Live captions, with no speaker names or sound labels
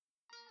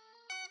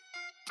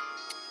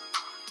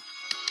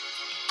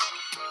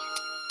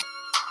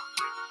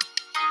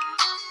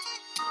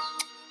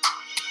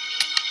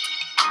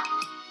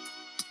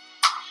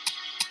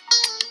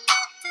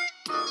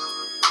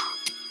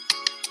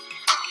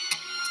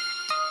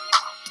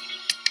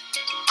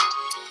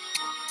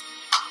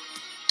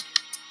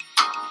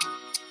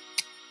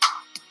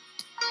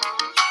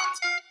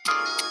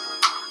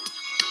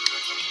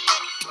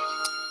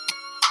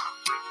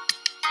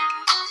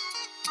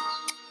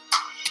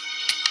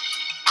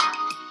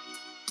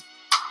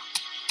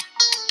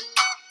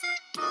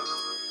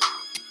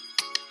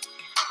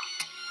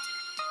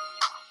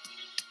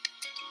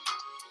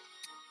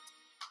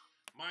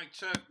Mic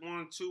check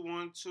 1 2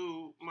 1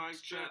 2. Mic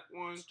check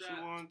 1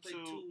 2 1 2. 2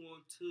 1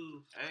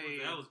 2.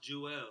 Hey, that was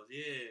Jewels.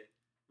 Yeah.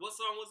 What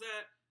song was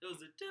that? It was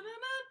a.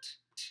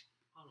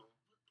 Hold on.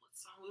 What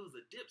song? It was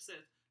a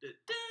Dipset.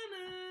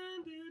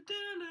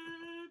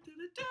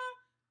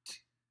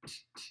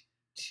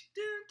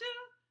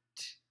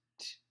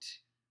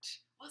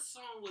 What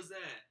song was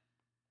that?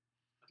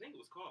 I think it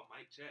was called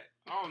Mic Check.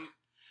 Oh,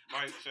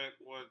 Mic check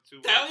 1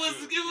 2 1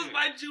 2. It was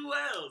by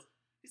Jewels.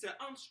 He said,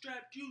 "I'm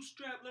strapped, you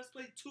strapped. Let's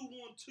play 2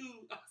 1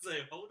 2." I was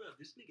like, "Hold up,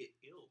 this nigga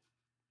ill."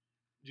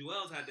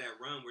 Jewels had that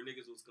run where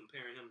niggas was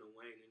comparing him to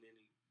Wayne, and then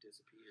he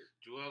disappeared.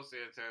 Juelz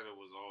Santana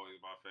was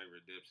always my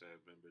favorite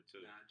Dipset member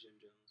too. Nah, Jim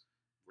Jones.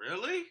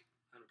 Really?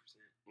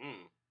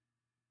 100%.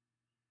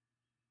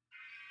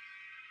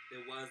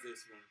 It was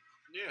this one.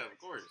 Yeah, of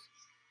course.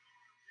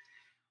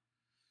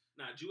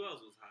 Nah,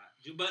 Jewels was hot.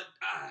 But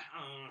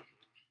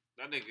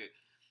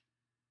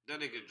That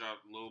nigga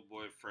dropped Lil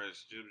Boy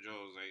Fresh. Jim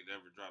Jones ain't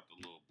never dropped a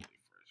Lil Boy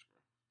Fresh,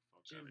 bro.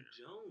 Jim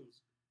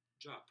Jones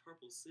dropped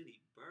Purple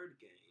City Bird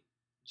Game.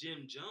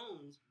 Jim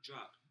Jones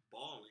dropped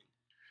Ballin'.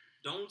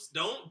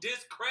 Don't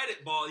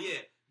discredit Ball.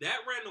 Yeah,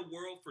 that ran the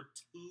world for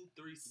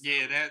 2-3 seasons.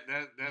 Yeah, that's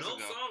no a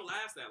go. song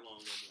lasts that long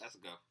no more. That's a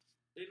go.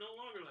 They no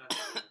longer last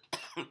that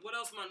long. What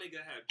else my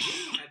nigga had?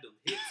 Jimmy had them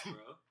hits,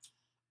 bro.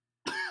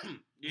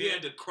 Yeah. He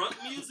had the crunk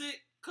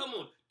music. Come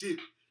on, dip,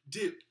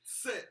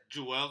 set.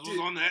 Juelz was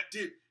on that.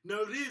 Dip.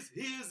 No, here's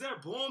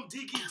that boom,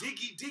 diggy,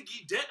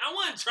 dead. I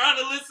wasn't trying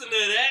to listen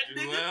to that,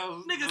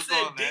 nigga. Nigga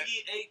said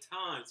diggy 8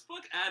 times.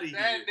 Fuck out of here.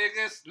 That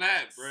nigga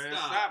snapped, bro.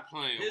 Stop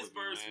playing His with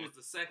verse me, man. was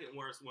the second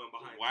worst one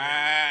behind Wow.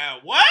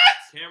 Cameron. What?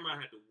 Cameron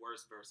had the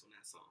worst verse on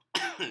that song.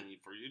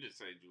 For you to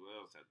say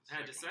Juelz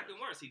had the second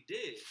worst. He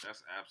did.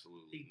 That's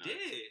absolutely nuts.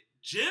 did.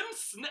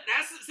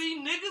 See,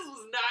 niggas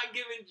was not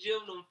giving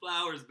Jim them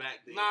flowers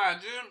back then. Nah,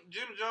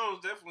 Jim Jones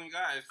definitely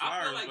got his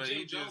flowers. I feel like but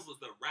Jim Jones was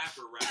the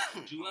rapper.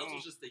 Juelz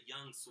was just a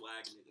young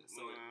swag nigga,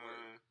 so it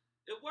worked.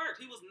 It worked.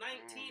 He was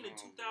 19 in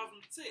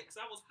 2006.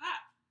 I was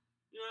hot.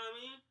 You know what I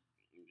mean?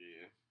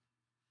 Yeah.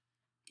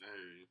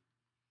 Hey,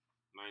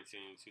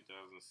 19,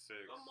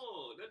 2006. Come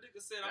on. That nigga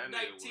said, That I'm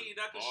nigga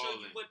 19. I can show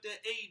you ballin'. what the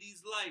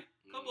 80s like.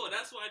 Come on.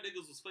 That's why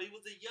niggas was funny. He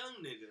was a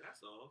young nigga. That's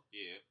all.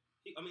 Yeah.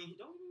 Don't get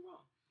me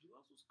wrong.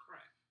 Juelz was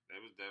crack.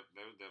 That was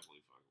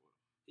definitely fucking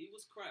with him. He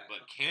was crack.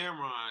 But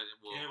Cameron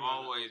will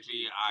always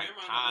be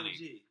iconic.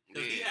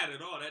 Because he had it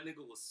all. That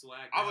nigga was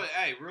swag.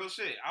 Hey, real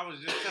shit. I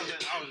was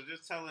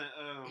just telling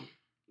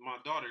my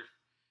daughter,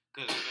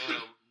 because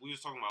we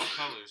was talking about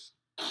colors,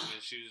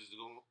 and she was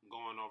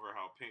going over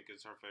how pink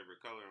is her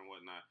favorite color and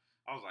whatnot.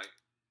 I was like,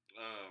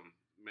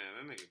 man,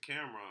 that nigga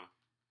Cameron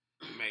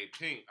made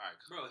pink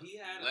icon. Bro, he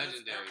had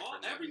legendary.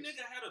 Every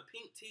nigga had a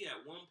pink tee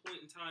at one point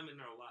in time in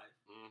their life.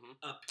 Mm-hmm.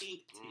 A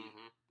pink tee,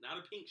 not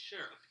a pink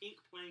shirt, a pink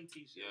plain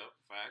t-shirt. Yep,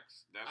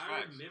 facts. That's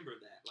I facts. remember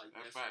that. Like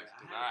that's yesterday.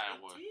 facts. I had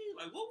a pink tee.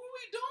 Like, what were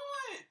we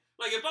doing?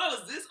 Like, if I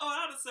was this,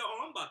 I'd have said,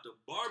 I'm about to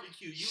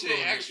barbecue you. Shit,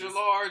 extra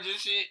large and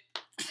shit.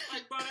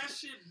 Like, bro, that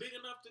shit big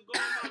enough to go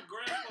on my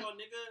grandpa,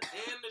 nigga,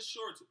 and the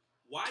shorts.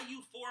 Why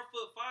you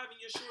 4'5" and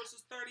your shorts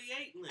is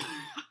 38 length?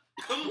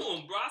 Come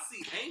on, bro. I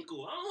see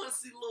ankle. I don't want to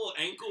see little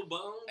ankle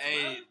bones.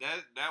 Hey, bro.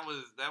 that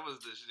was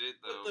the shit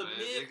though. With the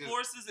mid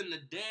forces and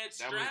the dead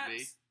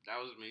straps. That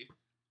was me.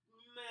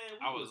 Man,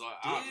 I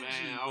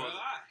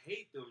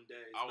hate them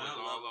days. I was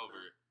all over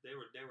it. They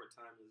were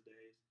timeless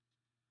days.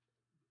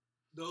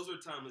 Those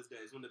were timeless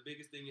days when the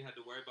biggest thing you had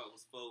to worry about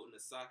was folding the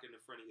sock in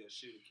the front of your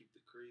shoe to keep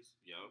the crease.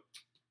 Yup.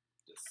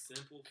 The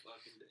simple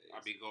fucking days. I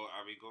be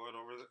going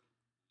over the.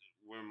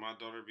 When my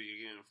daughter be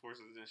getting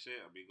forces and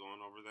shit, I be going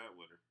over that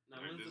with her.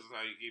 Now, this is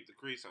how you keep the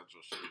crease out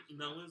your shoes.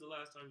 Now, when's the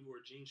last time you wore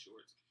jean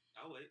shorts?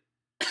 I'll wait.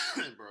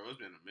 Bro, it's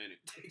been a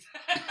minute.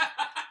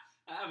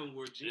 I haven't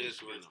worn jean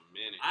shorts. It's been a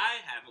minute. I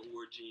haven't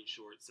worn jean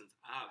shorts since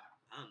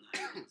I'm not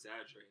even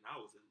exaggerating. I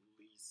was at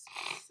least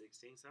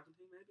 16,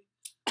 17 maybe.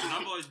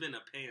 I've always been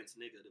a pants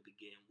nigga to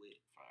begin with.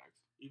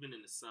 Facts. Even in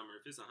the summer,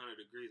 if it's 100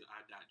 degrees,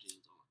 I got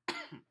jeans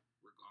on.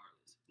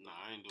 Regardless. Nah,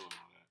 I ain't doing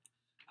all that.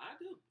 I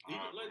do.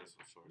 Even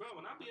bro,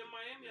 when I be in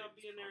Miami, I'll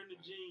be in there in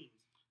the jeans.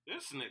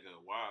 This nigga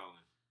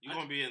wildin'. You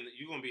gonna be in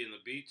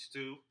the beach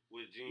too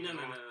with jeans? No.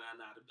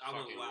 I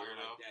wasn't wild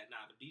like that.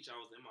 Nah, the beach I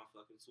was in my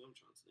fucking swim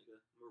trunks, nigga.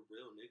 I'm a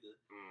real nigga.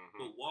 Mm-hmm.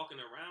 But walking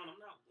around,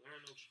 I'm not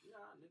wearing no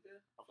nigga.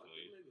 Fuck them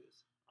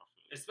niggas.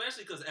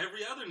 Especially because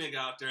every other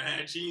nigga out there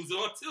had jeans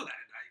on too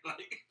that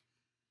night.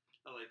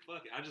 I'm like,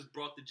 fuck it. I just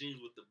brought the jeans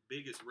with the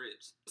biggest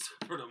rips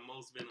for the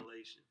most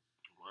ventilation.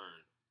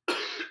 Word.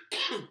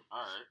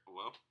 Alright,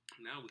 well.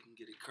 Now we can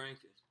get it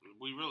cranking.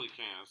 We really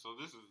can. So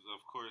this is,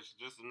 of course,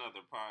 just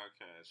another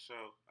podcast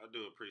show. I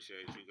do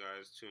appreciate you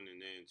guys tuning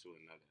in to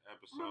another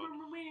episode.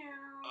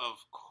 Of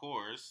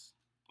course,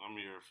 I'm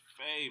your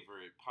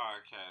favorite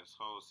podcast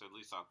host. At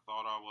least I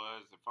thought I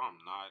was. If I'm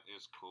not,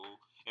 it's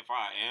cool. If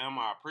I am,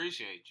 I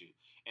appreciate you.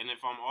 And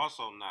if I'm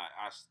also not,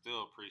 I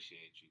still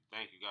appreciate you.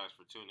 Thank you guys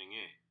for tuning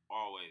in.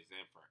 Always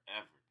and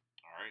forever.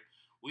 Alright?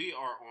 We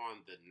are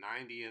on the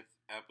 90th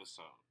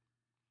episode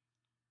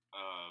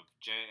of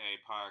JA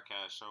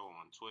Podcast Show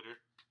on Twitter.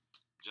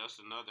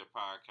 Just Another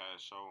Podcast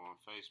Show on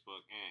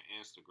Facebook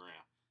and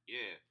Instagram.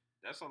 Yeah,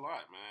 that's a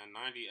lot, man.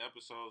 90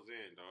 episodes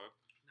in, dog.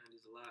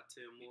 90's a lot.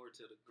 10 more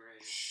to the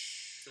grand.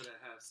 To the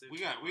half century.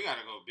 We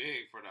gotta go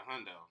big for the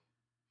hundo.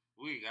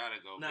 We gotta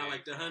go. Now,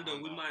 like the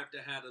hundo, we might have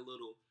to have the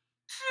little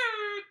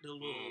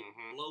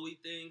blowy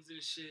things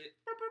and shit.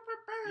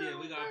 Yeah,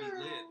 we gotta be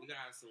lit. We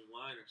gotta have some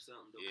wine or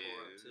something to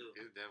pour up too.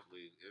 It's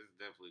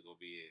definitely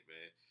gonna be it,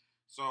 man.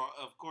 So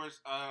of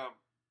course,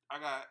 I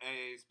got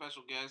a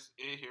special guest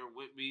in here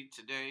with me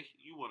today.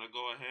 You want to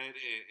go ahead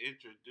and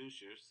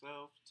introduce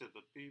yourself to the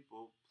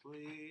people,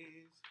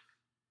 please?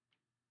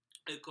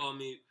 They call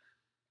me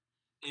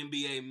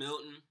NBA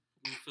Milton.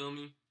 You feel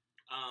me?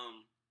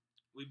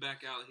 We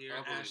back out here,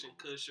 Ash and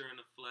Kusher in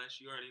the flesh.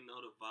 You already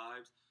know the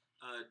vibes.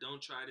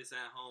 Don't try this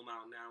at home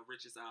out now.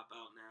 Richest op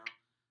out now.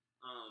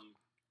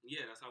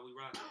 Yeah, that's how we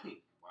rock.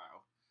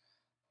 Wow.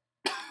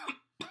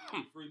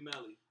 Free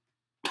Melly.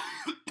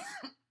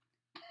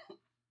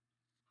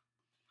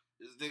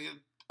 This nigga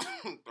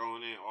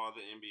throwing in all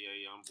the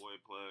NBA YoungBoy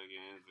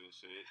plugins and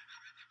shit.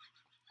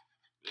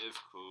 It's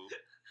cool.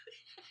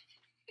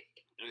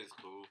 It's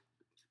cool.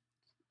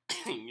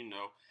 You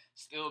know,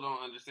 still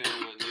don't understand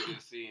what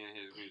niggas see in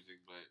his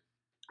music, but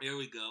here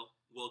we go.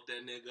 Woke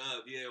that nigga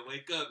up. Yeah,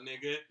 wake up,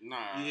 nigga.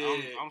 Nah,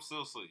 yeah. I'm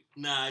still asleep.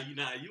 Nah,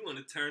 you want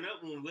to turn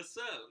up when what's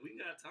up?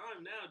 We got time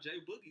now. Jay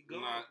Boogie,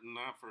 go.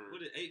 Not for.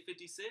 What is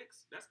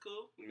 8:56? That's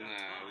cool. We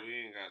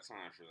ain't got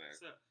time for that.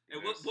 What's up? And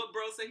what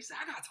bro say? He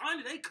said, I got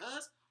time today,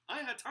 cuz. I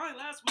ain't had time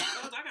last week,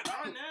 cuz. I got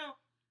time now.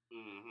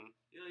 Mm-hmm.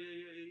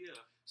 Yeah.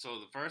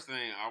 So the first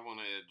thing I want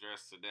to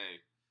address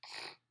today,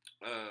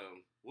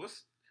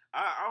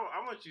 I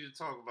want you to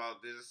talk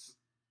about this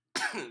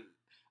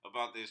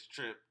about this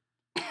trip.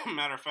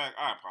 Matter of fact,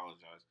 I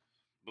apologize.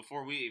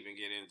 Before we even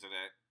get into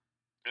that,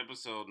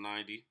 episode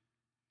 90,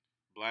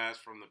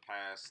 Blast from the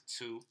Past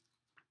 2.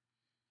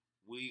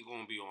 We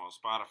gonna be on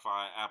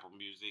Spotify, Apple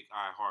Music,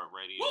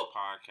 iHeartRadio,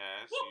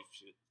 Podcast. You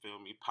should feel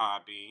me,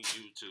 Podbean,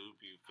 YouTube.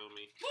 You feel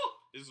me? Woo!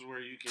 This is where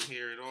you can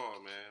hear it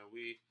all, man.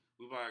 We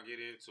about to get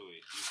into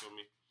it. You feel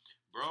me?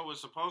 Bro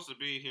was supposed to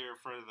be here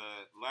for the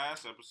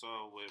last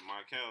episode with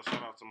Michael.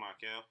 Shout out to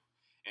Michael.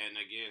 And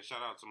again,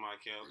 shout out to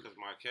Michael because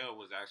Michael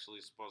was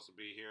actually supposed to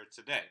be here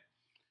today.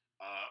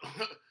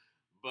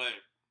 But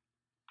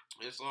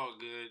it's all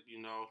good,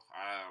 you know.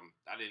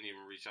 I didn't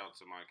even reach out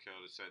to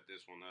Michael to set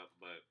this one up,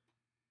 but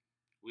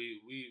we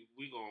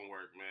gonna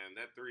work, man.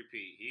 That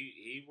 3-peat,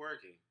 he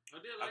working.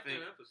 I did like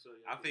that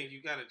episode. I think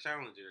you got a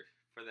challenger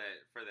for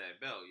that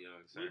belt, you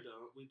know what I'm saying?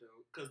 We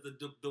don't. Because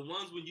the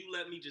ones when you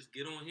let me just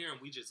get on here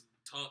and we just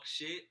talk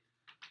shit,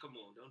 come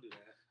on, don't do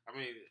that. I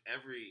mean,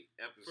 every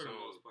episode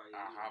part,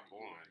 I hop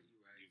on.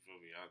 Right. You feel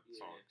me? I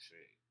talk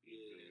shit. You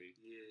feel me?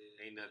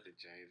 Yeah. Ain't nothing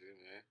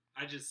changing, man.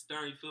 I just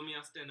start, you feel me?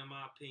 I stand in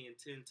my opinion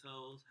 10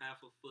 toes,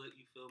 half a foot,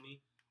 you feel me?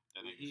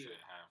 That nigga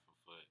said half a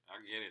foot. I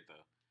get it,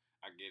 though.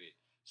 I get it.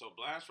 So,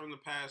 Blast from the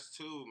Past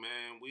 2,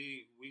 man,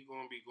 we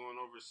going to be going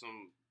over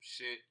some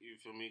shit, you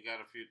feel me?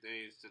 Got a few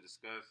things to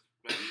discuss,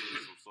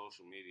 especially some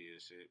social media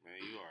shit, man.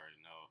 You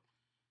already know.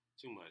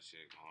 Too much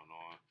shit going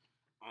on.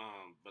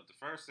 But the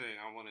first thing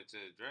I wanted to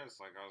address,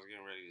 like I was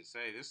getting ready to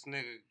say, this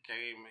nigga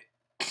came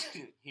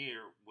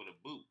here with a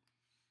boot.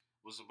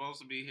 Was supposed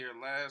to be here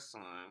last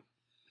time.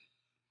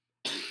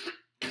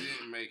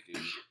 Didn't make it.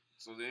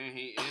 So then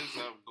he ends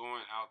up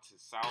going out to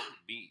South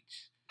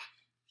Beach.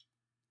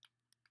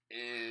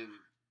 And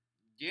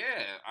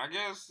yeah, I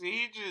guess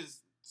he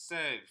just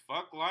said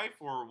fuck life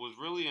or was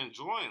really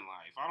enjoying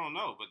life. I don't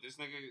know. But this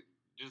nigga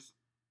just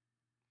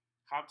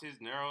hopped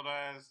his narrowed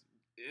ass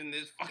in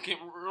this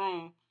fucking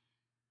room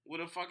with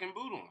a fucking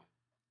boot on.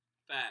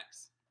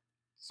 Facts.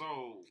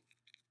 So,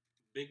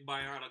 Big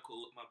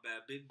Bionicle, my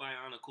bad. Big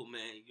Bionicle,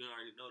 man. You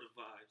already know the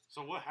vibes.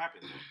 So what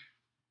happened though?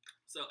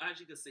 So as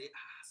you can see,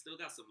 I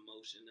still got some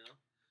motion now.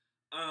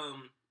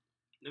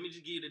 Let me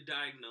just give you the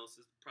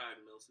diagnosis, the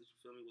prognosis. You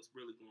feel me? What's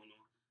really going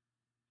on?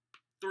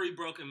 3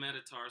 broken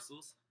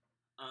metatarsals.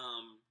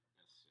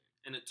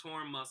 And a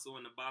torn muscle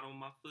in the bottom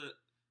of my foot.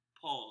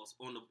 Pause.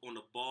 On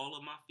the ball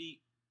of my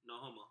feet. No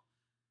homo.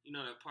 You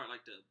know that part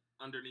like the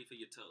underneath of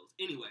your toes.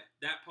 Anyway,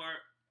 that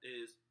part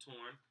is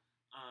torn.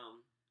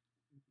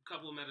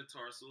 Couple of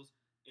metatarsals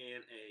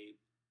and a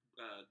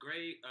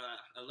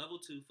level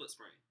 2 foot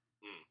sprain.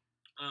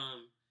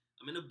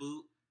 I'm in a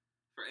boot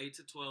for 8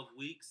 to 12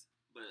 weeks,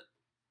 but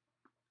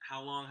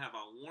how long have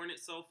I worn it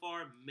so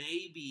far?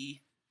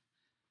 Maybe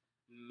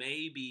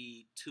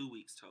 2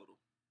 weeks total.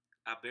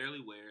 I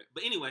barely wear it.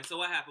 But anyway, so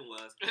what happened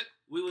was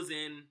we was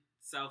in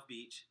South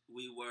Beach.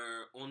 We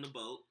were on the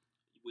boat.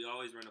 We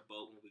always rent a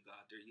boat when we go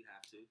out there. You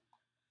have to.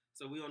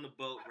 So we on the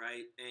boat,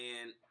 right?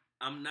 And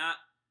I'm not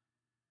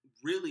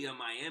really a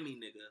Miami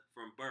nigga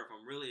from birth.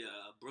 I'm really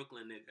a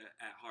Brooklyn nigga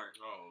at heart.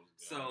 Oh,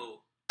 God.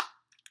 So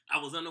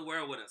I was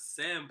unaware what a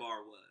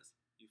sandbar was.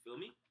 You feel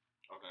me?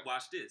 Okay.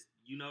 Watch this.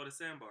 You know what a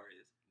sandbar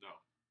is? No.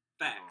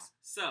 Facts.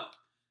 So,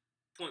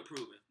 point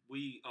proven.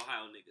 We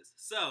Ohio niggas.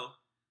 So,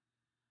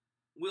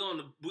 we on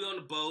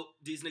the boat.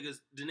 The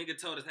nigga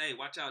told us, hey,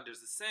 watch out,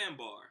 there's a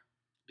sandbar.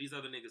 These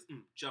other niggas,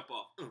 jump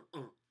off.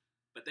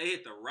 But they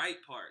hit the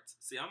right parts.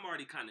 See, I'm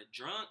already kind of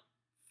drunk,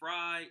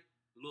 fried,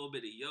 a little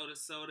bit of Yoda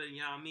soda, you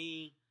know what I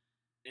mean?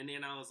 And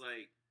then I was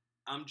like,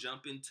 I'm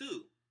jumping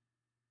too.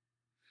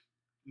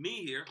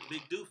 Me here,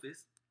 big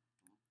doofus.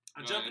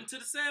 I jump into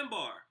the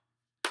sandbar.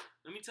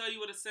 Let me tell you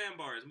what a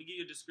sandbar is. Let me give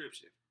you a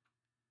description.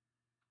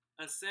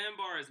 A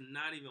sandbar is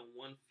not even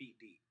 1 feet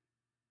deep.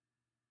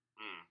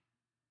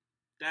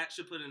 That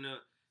should put in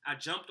a... I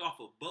jumped off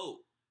a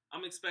boat.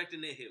 I'm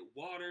expecting to hit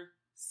water,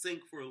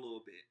 sink for a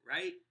little bit,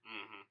 right?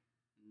 Mm-hmm.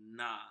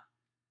 Nah.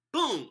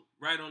 Boom!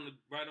 Right on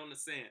the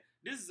sand.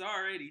 This is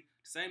already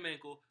the same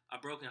ankle I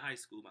broke in high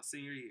school, my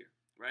senior year,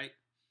 right?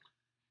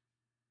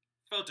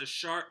 Felt a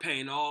sharp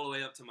pain all the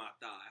way up to my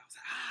thigh. I was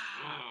like,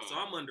 ah. So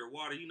I'm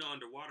underwater. You know,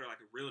 underwater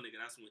like a real nigga.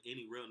 That's when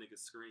any real nigga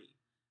scream.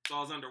 So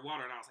I was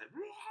underwater and I was like,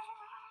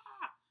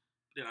 Wah!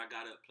 Then I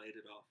got up, played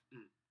it off,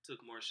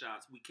 took more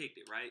shots. We kicked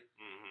it, right?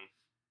 Mm-hmm.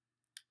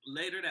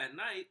 Later that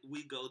night,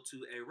 we go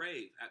to a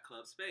rave at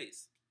Club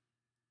Space.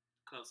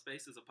 Club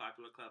Space is a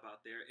popular club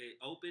out there. It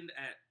opened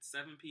at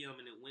 7 p.m.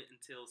 and it went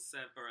until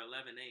 7 or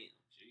 11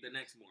 a.m. the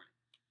next morning.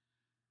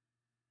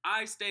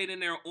 I stayed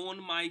in there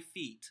on my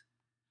feet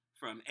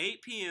from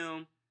 8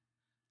 p.m.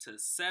 to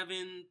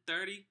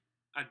 7:30.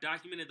 I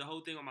documented the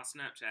whole thing on my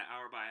Snapchat,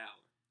 hour by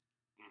hour.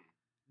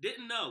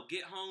 Didn't know.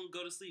 Get home,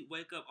 go to sleep,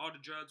 wake up. All the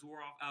drugs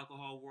wore off,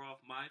 alcohol wore off.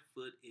 My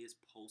foot is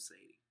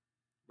pulsating,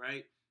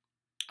 right?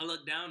 I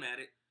looked down at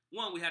it.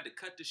 One, we had to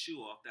cut the shoe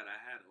off that I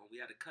had on. We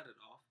had to cut it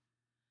off.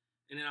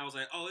 And then I was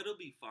like, oh, it'll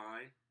be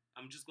fine.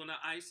 I'm just going to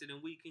ice it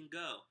and we can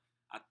go.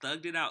 I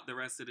thugged it out the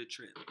rest of the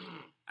trip.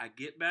 I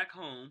get back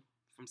home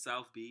from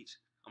South Beach.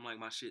 I'm like,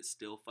 my shit's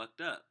still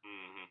fucked up.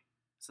 Mm-hmm.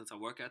 Since I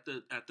work at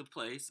the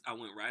place, I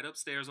went right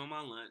upstairs on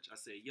my lunch. I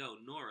said, yo,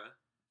 Nora,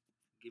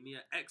 give me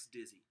an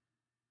X-Dizzy.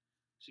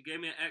 She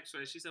gave me an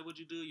X-ray. She said, what'd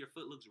you do? Your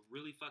foot looks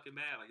really fucking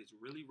bad. Like, it's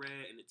really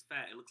red and it's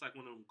fat. It looks like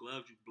one of them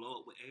gloves you blow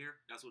up with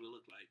air. That's what it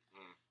looked like.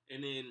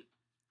 And then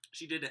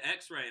she did the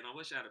X-ray, and I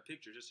wish I had a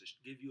picture just to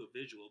give you a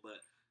visual,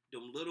 but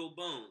them little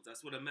bones, that's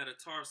what a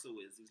metatarsal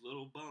is, these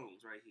little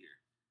bones right here.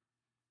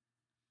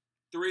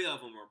 3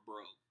 of them are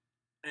broke.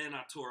 And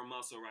I tore a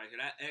muscle right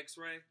here. That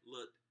X-ray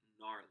looked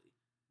gnarly.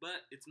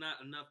 But it's not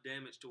enough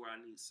damage to where I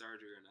need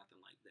surgery or nothing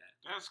like that.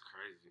 That's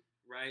crazy.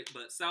 Right?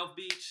 But South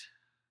Beach...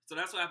 So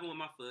that's what happened with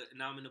my foot, and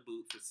now I'm in the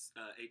boot for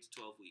 8 to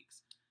 12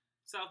 weeks.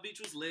 South Beach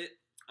was lit.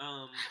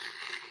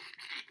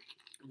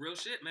 Real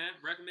shit, man.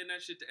 Recommend that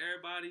shit to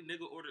everybody.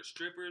 Nigga ordered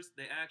strippers.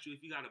 They ask you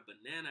if you got a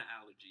banana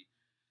allergy.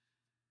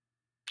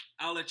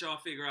 I'll let y'all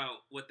figure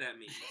out what that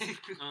means.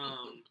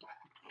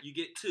 You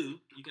get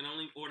 2. You can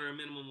only order a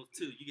minimum of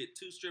 2. You get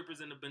 2 strippers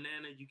and a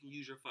banana. You can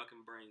use your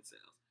fucking brain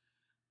cells.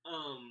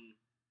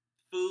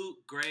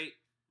 Food, great.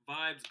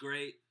 Vibes,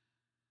 great.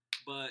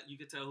 But you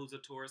can tell who's a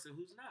tourist and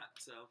who's not.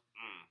 So,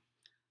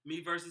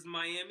 me versus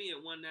Miami, it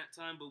won that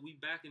time. But we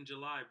back in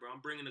July, bro. I'm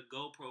bringing a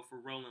GoPro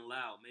for Rolling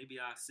Loud. Maybe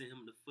I'll send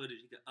him the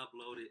footage. He can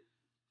upload it.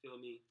 Feel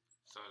me?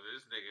 So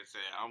this nigga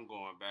said, I'm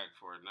going back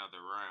for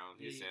another round.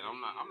 He said,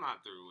 I'm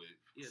not through with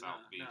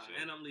South Beach yet.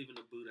 And I'm leaving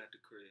the boot at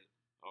the crib.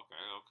 Okay.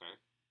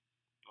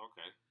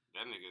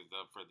 That nigga's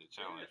up for the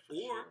challenge for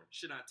sure. Or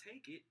should I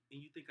take it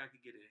and you think I could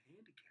get it a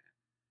handicap?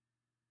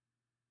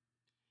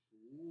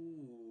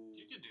 Ooh.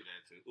 You can do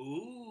that too.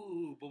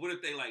 Ooh. But what if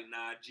they like,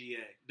 nah,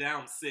 GA.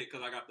 Down sick because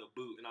I got the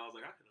boot. And I was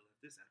like, I could have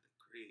left this at the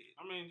crib.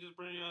 I mean, just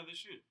bring your other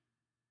shoe.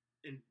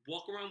 And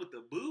walk around with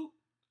the boot?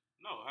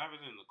 No, have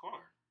it in the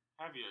car.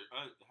 Have your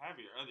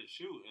other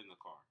shoe in the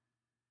car.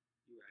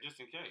 You're right.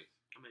 Just in case.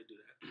 I may do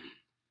that.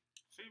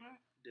 See, man?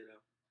 Ditto.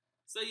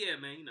 So, yeah,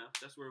 man,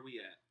 that's where we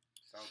at.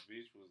 South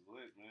Beach was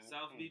lit, man.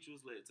 South Beach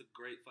was lit. It's a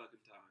great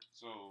fucking time.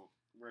 So,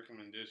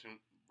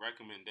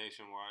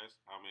 recommendation-wise,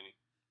 how many?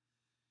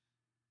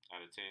 Out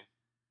of 10?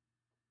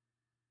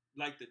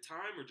 Like the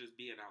time or just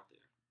being out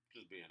there?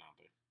 Just being out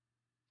there.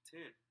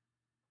 10.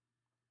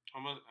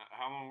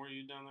 How long were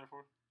you down there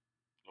for?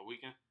 A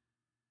weekend?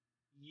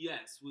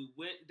 Yes, we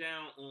went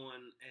down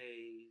on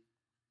a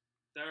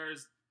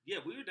Thursday.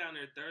 Yeah, we were down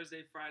there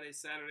Thursday, Friday,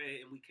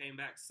 Saturday, and we came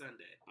back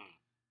Sunday.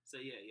 So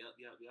yeah, yep,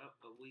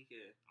 a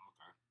weekend.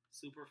 Okay.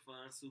 Super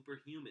fun, super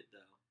humid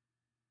though.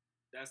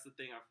 That's the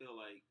thing I feel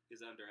like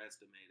is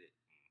underestimated.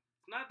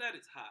 It's not that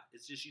it's hot.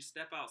 It's just you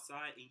step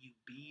outside and you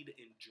bead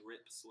and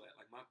drip sweat.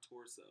 Like my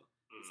torso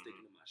was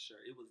sticking to my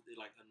shirt. It was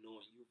like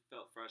annoying. You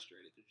felt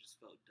frustrated because you just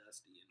felt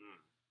dusty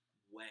and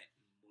wet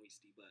and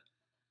moisty. But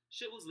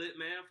shit was lit,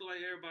 man. I feel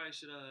like everybody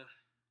should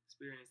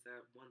experience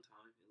that one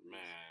time at least.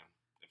 Man,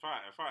 if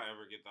I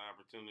ever get the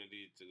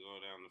opportunity to go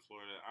down to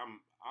Florida,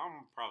 I'm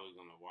probably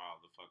gonna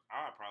wild the fuck.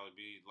 I'd probably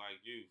be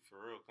like you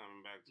for real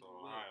coming back to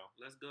Ohio.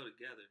 Let's go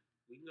together.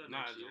 We can go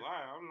next year.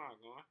 July. I'm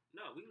not going.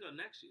 No, we can go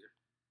next year.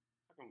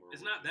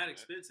 It's not that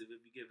expensive if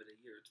you give it a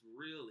year. It's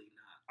really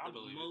not.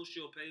 The most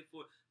you'll pay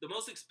for the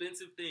most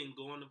expensive thing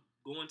going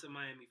to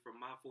Miami from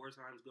my 4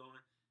 times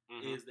going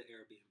is the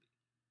Airbnb.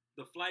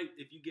 The flight,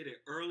 if you get it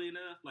early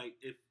enough, like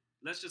if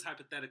let's just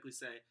hypothetically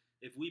say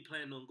if we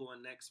planned on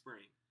going next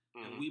spring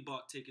and we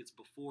bought tickets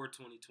before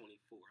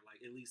 2024,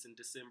 like at least in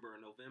December or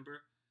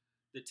November,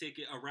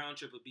 a round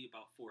trip would be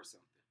about $4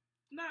 something.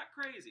 not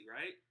crazy,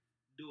 right?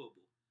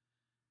 Doable.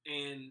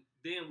 And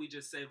then we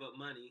just save up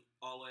money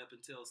all the way up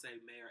until,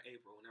 say, May or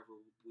April, whenever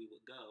we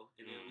would go.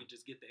 And then we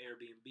just get the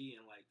Airbnb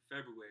in, like,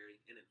 February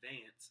in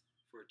advance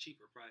for a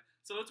cheaper price.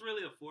 So it's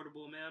really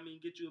affordable, man. I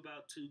mean, get you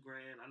about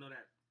 $2,000. I know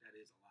that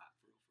is a lot,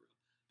 for real.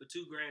 But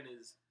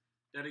 $2,000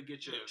 that'll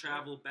get you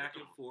travel back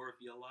and forth,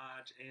 your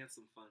lodge, and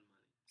some fun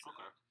money. So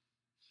okay.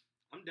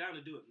 I'm down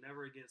to do it.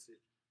 Never against it.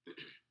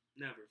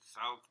 Never.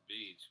 South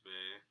Beach,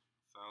 man.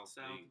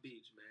 South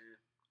Beach, man.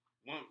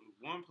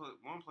 One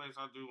place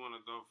I do want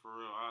to go for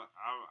real. I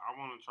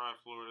want to try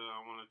Florida. I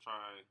want to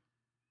try.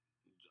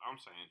 I'm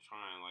saying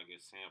trying like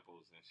get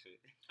samples and shit.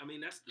 I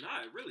mean it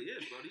really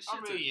is, bro. These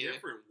shits are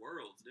different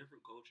worlds,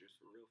 different cultures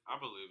for real. I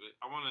believe it.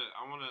 I want to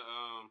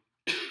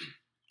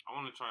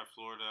try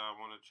Florida. I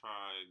want to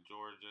try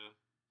Georgia,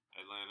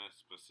 Atlanta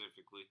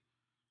specifically.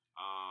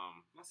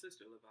 My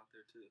sister live out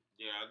there too.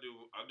 Yeah, I do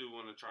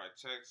want to try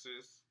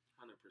Texas.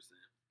 100%.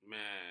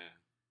 Man,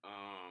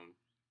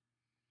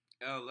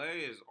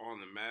 LA is on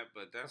the map,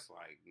 but that's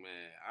like,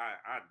 man,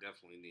 I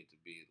definitely need to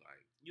be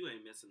like. You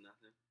ain't missing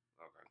nothing.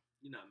 Okay.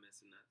 You're not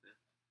missing nothing.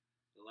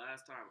 The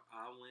last time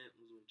I went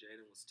was when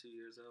Jaden was 2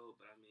 years old,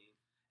 but I mean,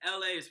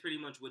 LA is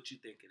pretty much what you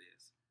think it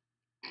is.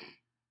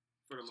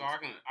 For the so I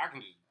can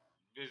just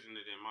vision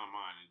it in my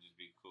mind and just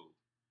be cool.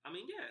 I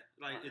mean, yeah,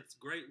 like it's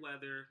great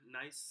weather,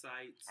 nice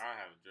sights. I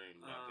have a dream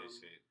about this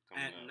shit.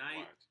 At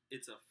night,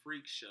 it's a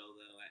freak show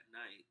though. At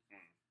night,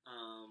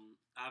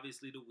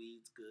 obviously the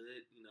weed's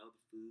good, you know,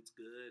 the food's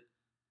good.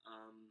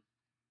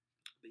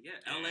 But yeah,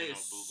 LA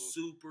is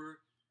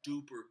super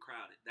duper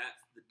crowded.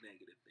 That's the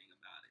negative thing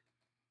about it.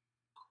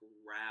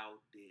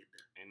 Crowded.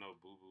 Ain't no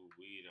boo boo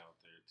weed out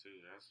there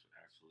too. That's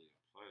actually a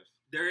plus.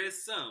 There is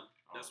some.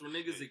 That's where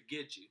niggas that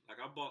get you. Like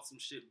I bought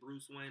some shit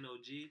Bruce Wayne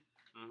OG.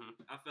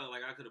 I felt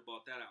like I could have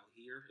bought that out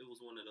here. It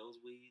was one of those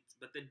weeds.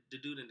 But the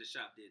dude in the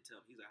shop did tell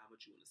me. He's like, how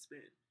much you want to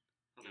spend?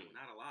 I was like, well,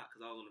 not a lot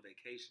because I was on a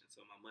vacation,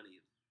 so my money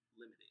is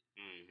limited.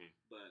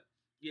 But,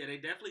 yeah, they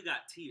definitely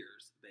got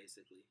tiers,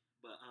 basically.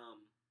 But,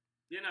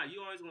 yeah, you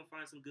always going to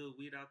find some good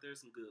weed out there,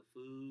 some good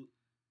food.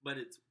 But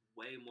it's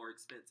way more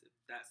expensive.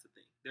 That's the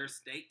thing. Their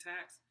state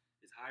tax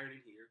is higher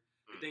than here.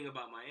 The thing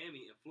about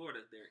Miami and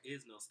Florida, there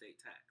is no state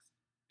tax.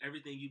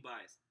 Everything you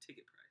buy is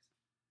ticket price.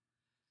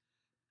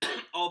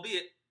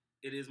 Albeit,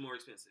 it is more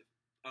expensive.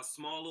 A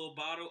small little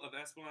bottle of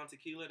Espolòn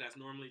tequila that's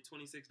normally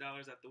 $26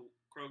 at the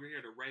Kroger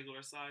here, the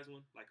regular size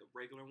one, like a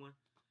regular one.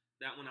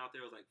 That one out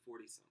there was like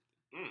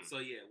 40-something.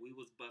 So, yeah, we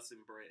was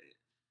busting bread.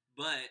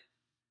 But,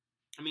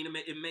 I mean,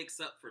 it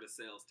makes up for the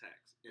sales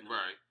tax. You know?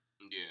 Right.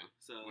 Yeah.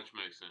 So, which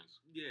makes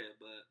sense. Yeah,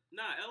 but,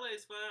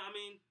 LA's fun. I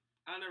mean,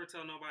 I never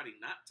tell nobody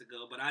not to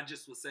go, but I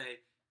just would say,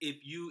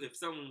 if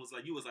someone was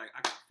like, I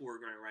got $4,000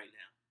 right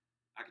now.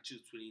 I could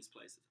choose between these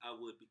places. I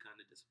would be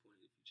kind of disappointed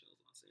if you chose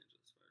Los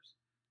Angeles first.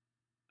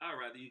 I'd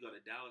rather you go to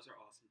Dallas or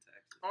Austin,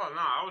 Texas. Oh no,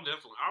 I would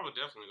definitely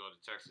go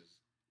to Texas.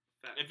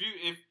 Fact. If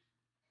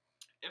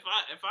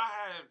I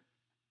had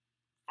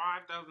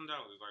 $5,000,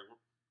 like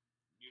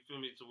you feel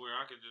me, to where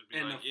I could just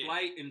be and like, the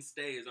flight and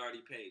stay is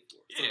already paid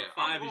for. So yeah, the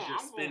 $5 is your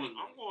spending.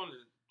 I'm going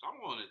to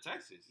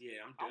Texas.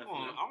 Yeah, I'm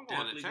going to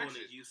Texas. Going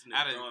to Houston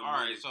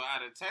all right, so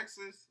out of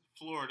Texas,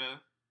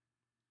 Florida,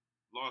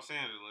 Los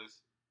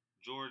Angeles,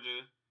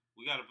 Georgia,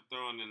 we got to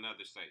throw in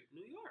another state.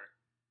 New York.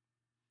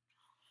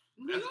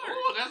 That's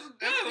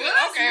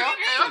okay.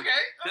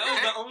 That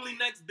was the only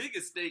next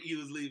biggest state you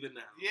was leaving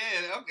now.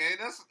 Yeah, okay.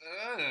 That's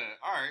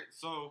all right.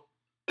 So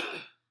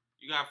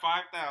you got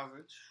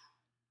 5,000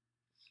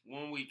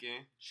 one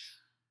weekend.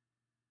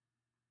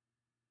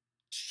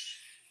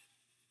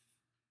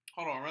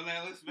 Hold on, run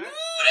that list back.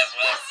 Ooh, that's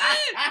what I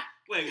said.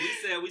 Wait,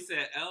 we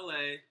said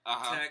L.A.,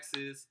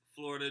 Texas,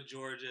 Florida,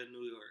 Georgia,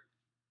 New York.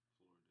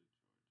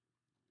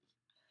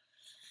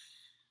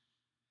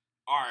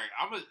 All right,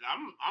 I'm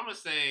gonna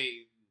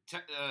say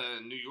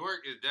New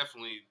York is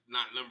definitely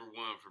not number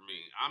one for me.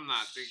 I'm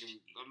not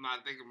thinking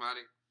about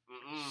it.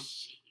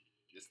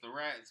 It's the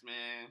rats,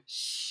 man.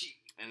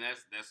 And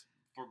that's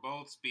for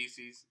both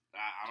species.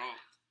 I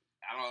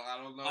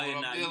don't know what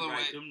I'm dealing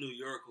with. Them New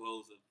York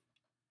hoes are.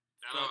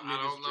 I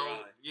don't know.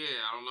 Dry. Yeah,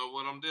 I don't know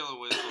what I'm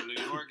dealing with. So New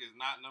York is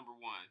not number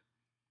one.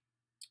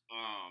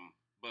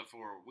 But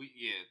for a week,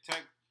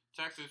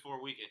 Texas for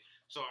a weekend.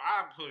 So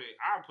I put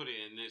it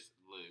in this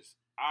list.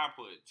 I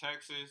put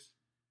Texas,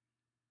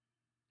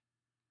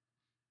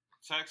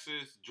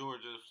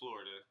 Georgia,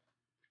 Florida,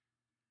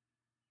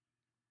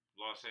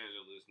 Los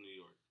Angeles, New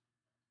York.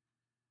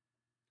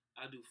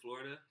 I do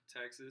Florida,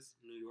 Texas,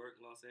 New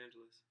York, Los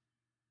Angeles.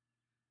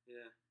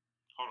 Yeah.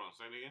 Hold on,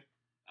 say it again.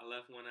 I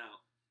left one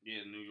out.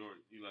 Yeah, New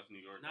York. You left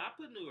New York. No, I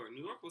put New York.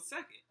 New York was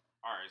second.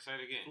 All right, say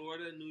it again.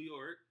 Florida, New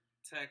York,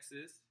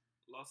 Texas,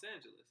 Los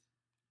Angeles.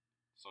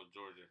 So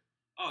Georgia.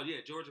 Oh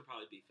yeah, Georgia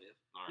probably be fifth.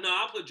 Right. No,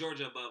 I'll put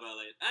Georgia above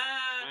LA.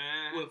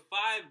 With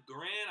 $5,000,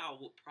 I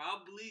will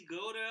probably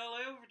go to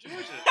LA over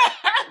Georgia.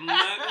 I'm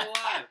not gonna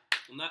lie.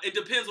 It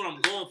depends what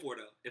I'm going for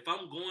though. If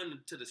I'm going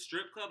to the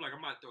strip club, like I'm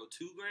about to throw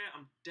 $2,000,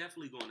 I'm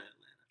definitely going to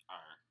Atlanta. All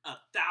right.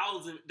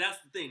 1,000.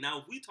 That's the thing. Now,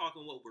 if we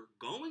talking what we're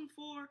going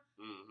for,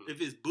 if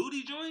it's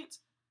booty joints,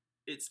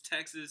 it's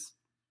Texas,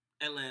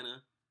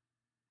 Atlanta,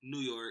 New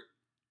York.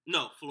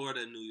 No,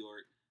 Florida, New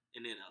York,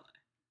 and then LA.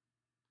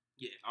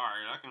 Yeah. All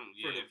right, I can.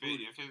 Yeah, if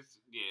it's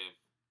yeah.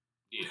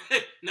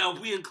 Now, if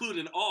we include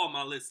in all,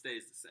 my list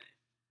stays the same.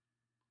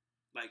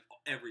 Like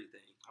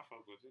everything. I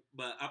fuck with it.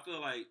 But I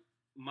feel like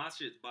my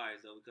shit's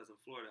biased though because in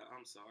Florida,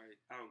 I'm sorry,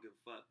 I don't give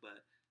a fuck,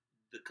 but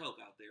the coke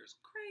out there is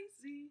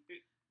crazy.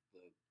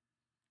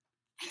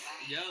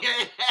 Yo,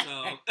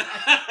 so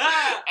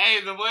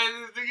hey, the way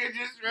this nigga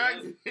just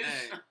runs.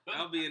 Hey,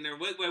 I'll be in there.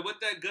 Wait,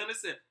 what that gunner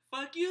said?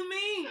 Fuck you,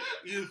 mean?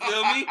 You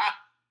feel me?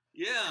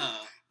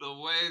 Yeah. The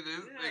way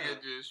this nigga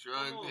just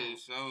shrugged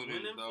his shoulders,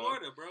 Win in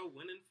Florida, bro.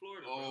 Win in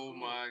Florida. Oh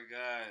my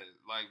God!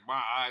 Like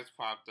my eyes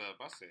popped up.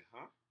 I said,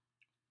 "Huh."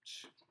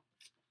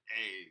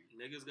 Hey,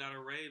 niggas got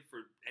to rave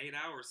for 8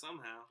 hours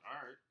somehow. All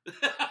right.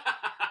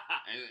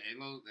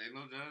 ain't no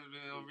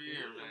judgment over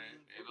here,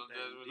 man. Ain't no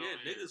judgment over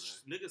here.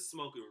 Niggas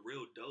smoking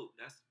real dope.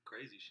 That's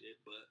crazy shit.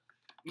 But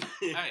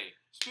hey,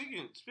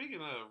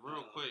 speaking of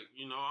real quick,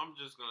 you know, I'm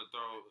just gonna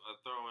throw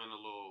in a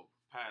little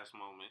past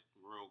moment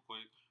real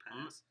quick.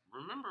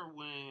 Remember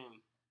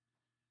when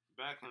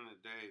back in the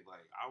day,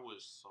 like I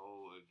was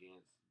so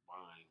against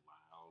buying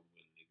loud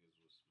when niggas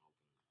was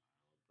smoking loud,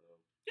 bro.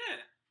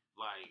 Yeah.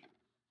 Like.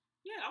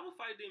 Yeah, I would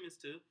fight demons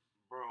too.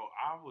 Bro,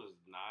 I was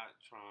not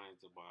trying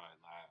to buy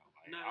loud.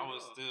 Like, I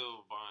was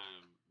still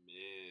buying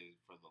mid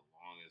for the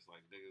longest.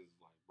 Like, niggas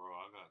like, bro,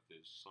 I got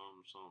this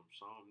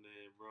something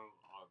there, bro.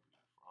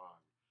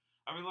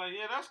 I be like,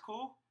 yeah, that's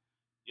cool.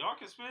 Y'all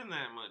can spend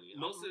that money.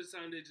 Most of the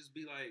time, they just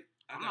be like,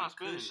 I'm not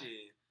spending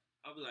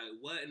that. I'll be like,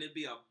 what? And it'd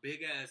be a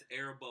big-ass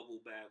air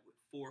bubble bag with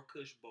 4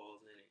 Kush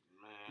balls in it.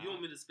 Man. You want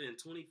me to spend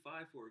 $25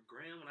 for a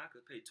gram when I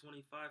could pay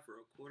 $25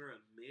 for a quarter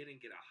a mid and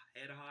get a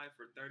head high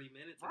for 30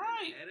 minutes and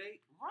get a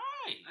headache?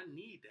 Right. I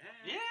need that.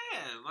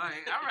 Yeah,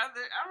 like I'd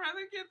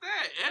rather get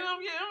that, and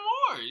I'm getting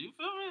more. You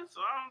feel me?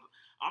 So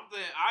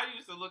I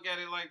used to look at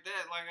it like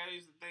that. Like I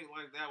used to think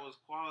like that was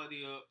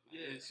quality up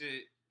and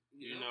shit.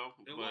 You know,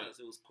 it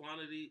was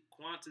quantity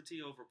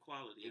over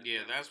quality.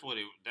 Yeah, that's what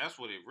it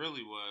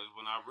really was.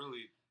 When I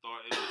really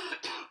thought it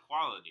was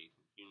quality.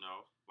 You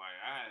know. Like,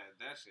 I had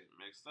that shit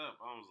mixed up.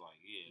 I was like,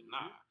 yeah,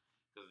 nah.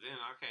 Because then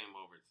I came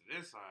over to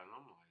this side, and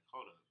I'm like,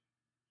 hold up.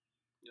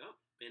 Yep.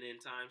 And then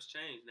times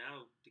change.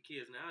 Now, the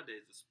kids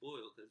nowadays are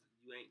spoiled because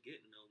you ain't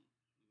getting no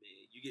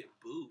mid. You get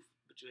booth,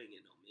 but you ain't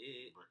getting no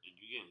mid. You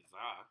getting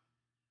Zah.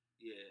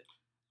 Yeah.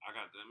 I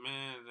got that.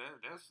 Man,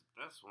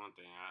 that's one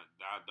thing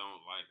I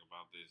don't like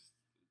about this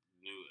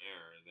new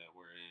era that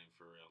we're in,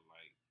 for real.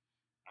 Like,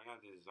 I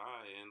got this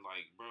Zah, and,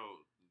 like,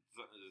 bro...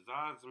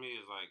 Zah to me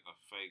is like a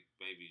fake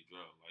baby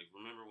Dro. Like,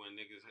 remember when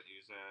niggas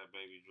used to have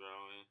baby Dro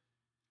in?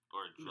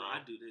 Or Dro? I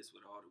do this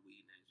with all the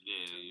weed names.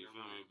 Yeah, you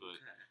feel me? But,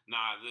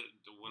 nah,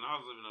 when I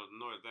was living up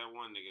north, that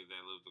one nigga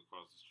that lived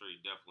across the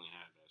street definitely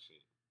had that shit.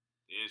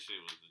 That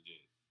shit was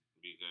legit.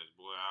 Because,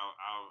 boy,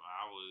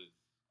 I was,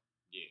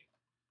 yeah,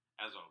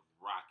 as a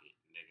rocket,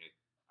 nigga.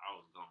 I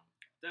was gone.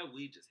 That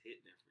weed just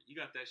hit different. You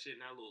got that shit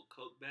in that little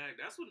Coke bag.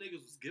 That's what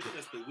niggas was giving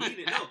us the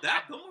weed in. No,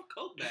 that more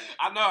Coke bag.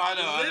 I know.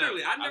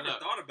 Literally, I never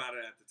thought about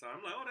it at the time.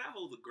 I'm like, oh, that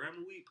holds a gram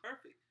of weed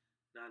perfect.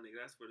 Nah,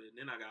 nigga, that's for the...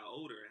 Then I got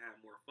older and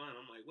had more fun.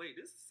 I'm like, wait,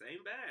 this is the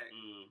same bag.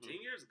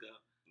 10 years ago.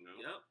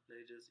 Yep.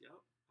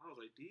 I was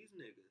like, these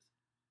niggas.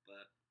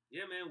 But,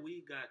 yeah, man,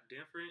 weed got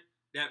different.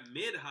 That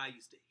mid-high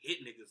used to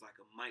hit niggas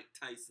like a Mike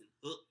Tyson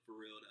hook, for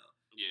real, though.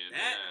 Yeah,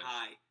 that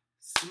high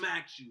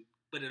smacked you,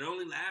 but it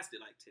only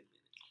lasted like 10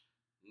 minutes.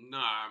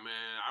 Nah,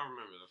 man, I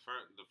remember the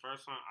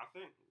first time. I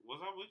think, was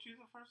I with you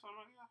the first time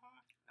I got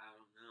high? I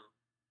don't know.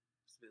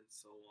 It's been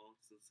so long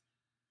since.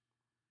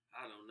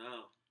 I don't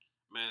know.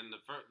 Man,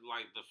 the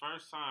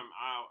first time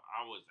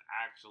I was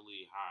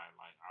actually high,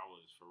 like I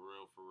was for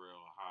real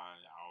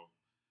high.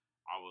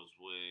 I was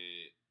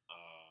with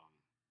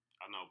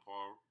I know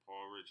Paul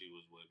Ritchie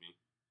was with me.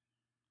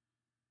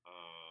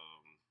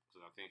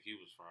 Because I think he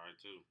was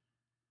fried too.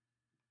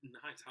 10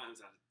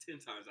 times out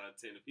of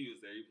 10, if he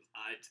was there, he was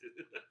high too.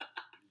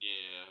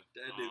 Yeah.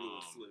 That nigga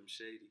was Slim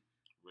Shady.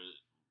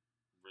 Renita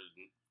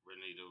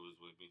was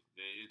with me.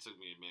 It took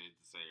me a minute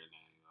to say her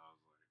name.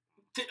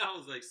 I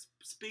was like,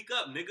 speak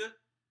up, nigga.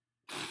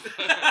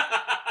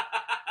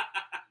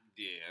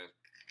 Yeah.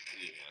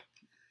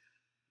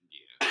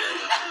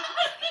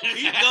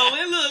 Keep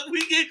going. Look,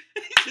 we get.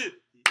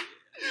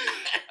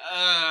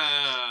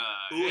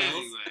 Who else?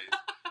 Anyways.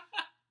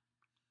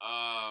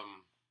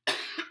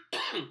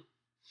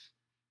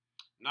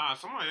 Nah,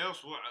 somebody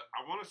else. I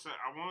want to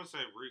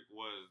say Reek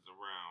was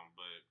around,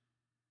 but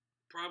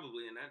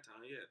probably in that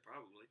time, yeah,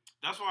 probably.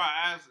 That's why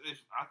I asked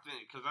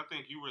because I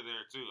think you were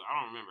there too. I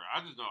don't remember.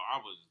 I just know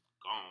I was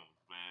gone,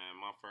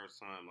 man. My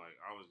first time, like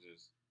I was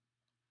just,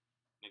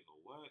 nigga,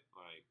 what?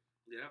 Like,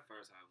 yeah, that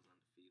first time I was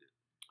undefeated.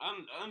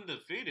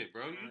 Undefeated,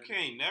 bro. You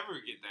can't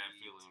never get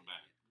that feeling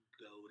back.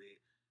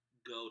 Goated,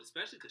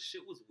 especially because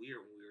shit was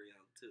weird when we were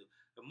young too.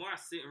 The more I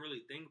sit and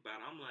really think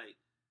about it, I'm like,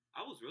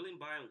 I was really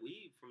buying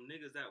weed from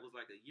niggas that was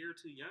like a year or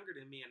two younger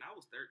than me, and I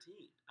was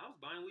 13. I was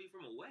buying weed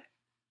from a wet.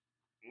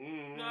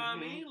 You know what I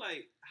mean?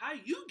 Like, how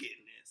you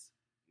getting this?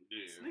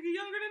 Yeah. This nigga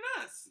younger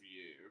than us.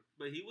 Yeah.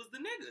 But he was the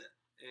nigga.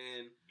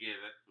 And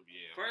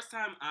first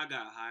time I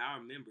got high,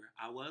 I remember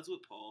I was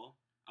with Paul.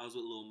 I was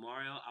with Lil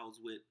Mario. I was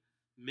with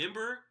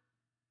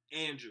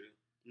Andrew.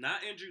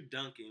 Not Andrew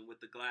Duncan with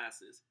the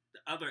glasses.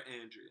 The other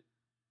Andrew.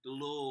 The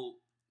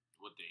little...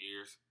 With the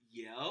ears?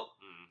 Yep.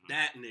 Mm-hmm.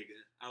 That nigga.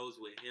 I was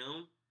with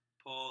him,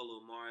 Paul,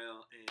 Lil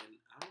Mario, and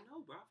I don't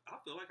know, bro. I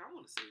feel like I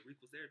want to say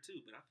Reek was there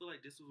too, but I feel like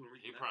this was when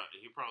Reek He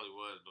probably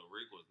was, but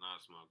Reek was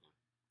not smoking.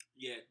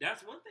 Yeah, that's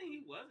one thing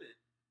he wasn't.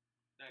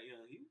 That, you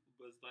know, he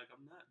was like,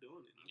 I'm not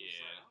doing it.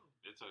 Yeah,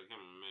 like, it took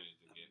him a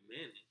minute to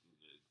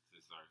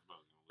start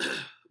smoking.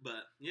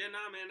 But yeah,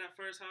 nah, man, that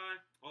first high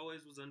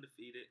always was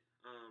undefeated.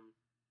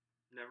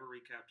 Never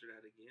recaptured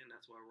that again.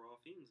 That's why we're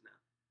all fiends now.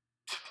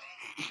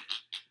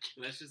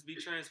 Let's just be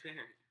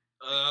transparent.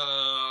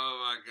 Oh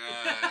my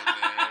god,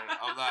 man!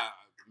 I'm not.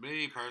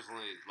 Me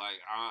personally, like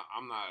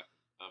I'm not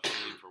a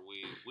fiend for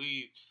weed.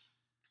 Weed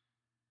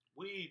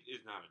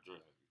is not a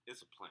drug.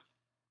 It's a plant,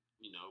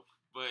 you know.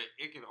 But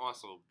it can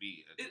also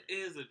be a drug. It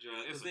is a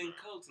drug. Because then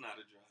coke's not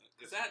a drug.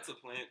 That's a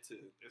plant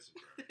too. It's a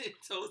drug.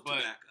 So is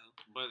tobacco.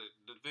 But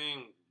the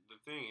thing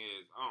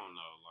is, I don't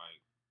know,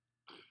 like.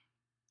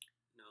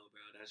 No,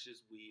 bro, that's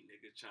just weed,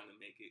 nigga, trying to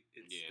make it.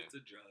 It's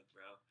a drug,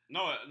 bro.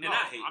 No, I'm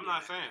not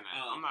saying that.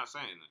 I'm not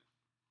saying that.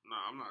 No,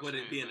 I'm not. Would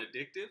it be an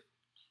addictive?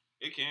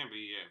 It can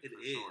be, yeah. It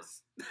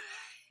is. Sure.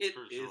 It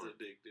is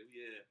addictive,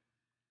 yeah.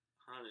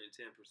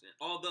 110%.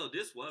 Although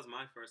this was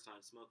my first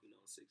time smoking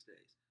on 6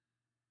 days,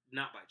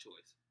 not by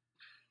choice.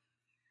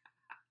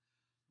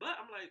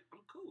 But I'm like,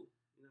 I'm cool.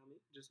 You know what I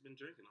mean? Just been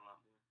drinking a lot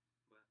more.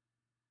 But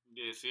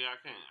yeah, see, I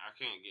think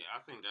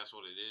that's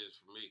what it is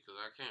for me, because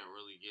I can't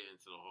really get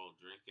into the whole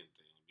drinking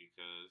thing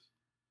because,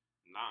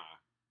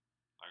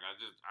 like I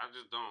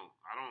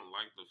don't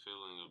like the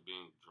feeling of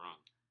being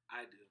drunk.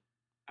 I do.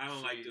 I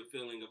don't like the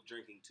feeling of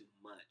drinking too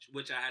much,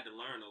 which I had to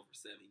learn over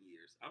 7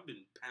 years. I've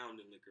been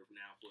pounding liquor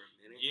now for a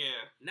minute.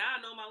 Yeah. Now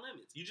I know my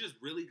limits. You just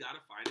really got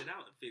to find it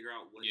out and figure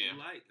out what you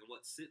like and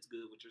what sits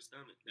good with your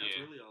stomach. That's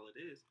really all it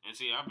is. And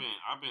see, I've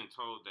been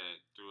told that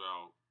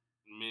throughout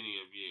many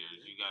of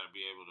years, you got to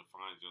be able to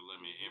find your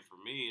limit. And for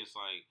me, it's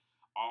like,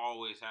 I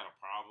always had a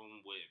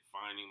problem with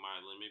finding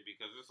my limit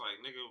because it's like,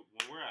 nigga,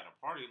 when we're at a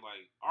party,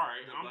 like, all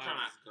right, I'm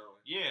trying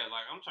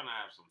to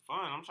have some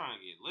fun. I'm trying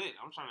to get lit.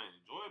 I'm trying to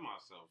enjoy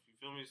myself. You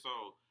feel me?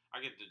 So I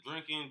get to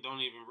drinking,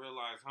 don't even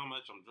realize how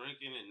much I'm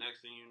drinking, and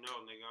next thing you know,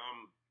 nigga,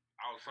 I'm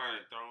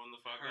outside throwing the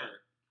fuck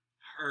up.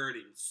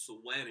 Hurting,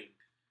 sweating.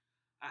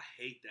 I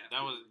hate that.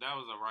 That was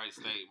a Right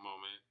State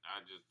moment I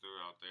just threw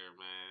out there,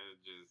 man.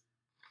 It's just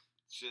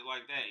shit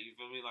like that. You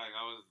feel me? Like,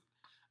 I was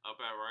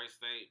up at Right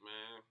State,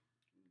 man.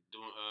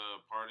 Doing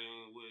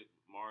partying with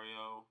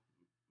Mario.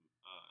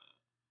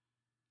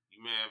 You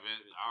may have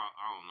been.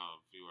 I don't know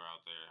if you were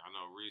out there. I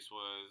know Reese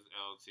was,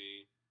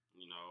 LT.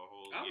 You know, a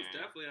whole. I was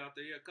definitely out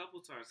there a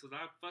couple times because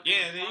I fucking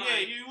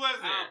applied. You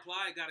was there. I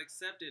applied, got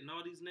accepted, and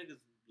all these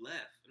niggas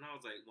left, and I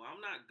was like, well,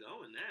 I'm not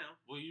going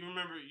now. Well, you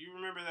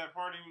remember that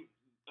party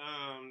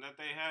that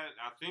they had?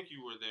 I think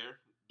you were there.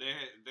 They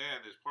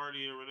had this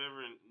party or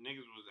whatever, and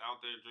niggas was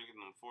out there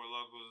drinking them Four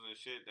Locos and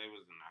shit. They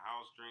was in the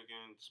house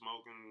drinking,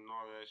 smoking, and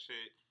all that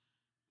shit.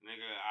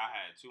 Nigga, I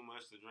had too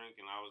much to drink,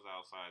 and I was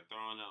outside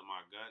throwing up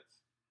my guts.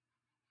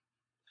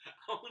 I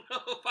don't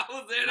know if I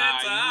was there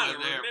that time. I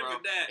remember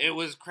that. It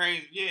was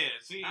crazy. Yeah,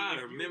 see, I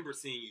remember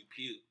seeing you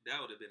puke.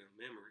 That would have been a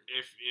memory.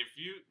 If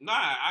you,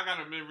 I got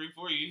a memory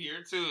for you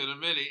here too in a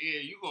minute. Yeah,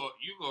 you go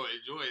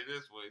enjoy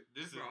this one.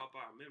 This is. I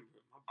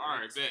remember.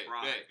 All right, bet.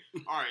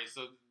 All right,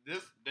 so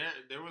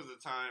there was a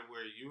time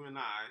where you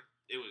and I,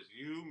 it was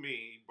you,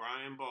 me,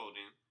 Brian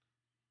Bolden,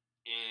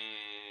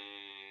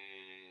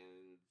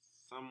 and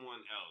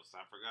someone else.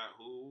 I forgot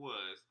who it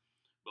was,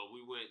 but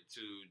we went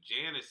to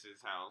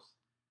Janice's house.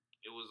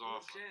 It was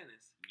off.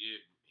 Janice?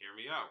 Yeah, hear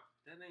me out.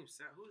 That name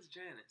sounds. Who's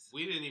Janice?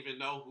 We didn't even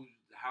know whose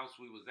house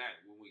we was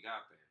at when we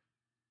got there.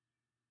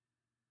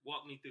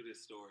 Walk me through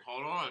this story.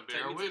 Hold on,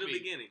 bear with me. To the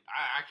beginning.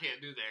 I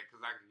can't do that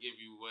because I can give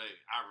you what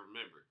I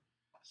remember.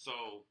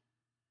 So,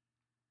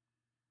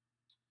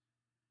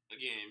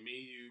 again, me,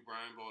 you,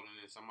 Brian Bolden,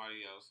 and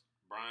somebody else.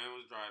 Brian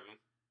was driving.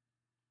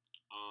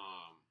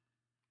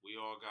 We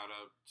all got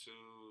up to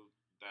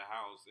the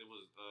house. It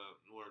was,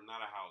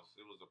 not a house.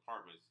 It was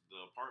apartments. The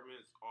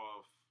apartments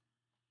off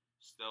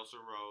Stelzer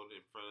Road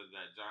in front of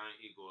that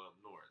Giant Eagle up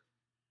north.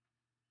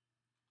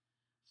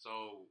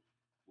 So,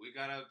 we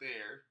got up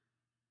there,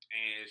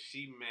 and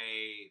she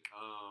made,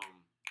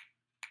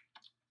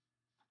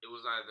 it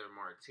was either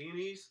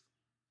martinis,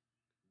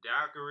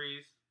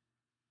 daiquiris.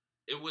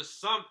 It was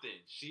something.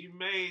 She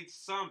made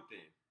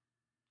something,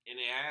 and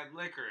it had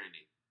liquor in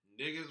it.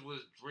 Niggas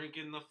was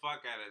drinking the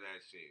fuck out of that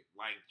shit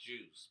like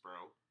juice,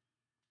 bro.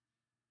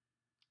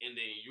 And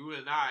then you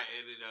and I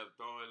ended up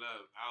throwing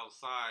up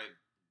outside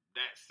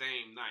that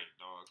same night,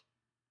 dog.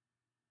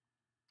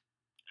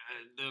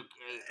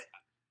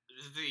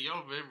 See,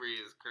 your memory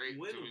is crazy.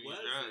 When was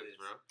drugs, this?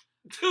 bro.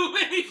 Too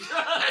many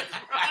drugs,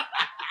 bro.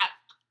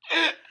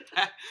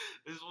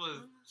 This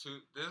was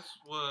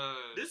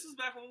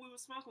back when we were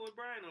smoking with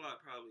Brian a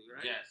lot, probably,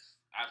 right? Yes,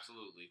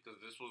 absolutely.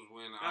 Because this was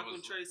when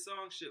when Trey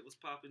Songz shit was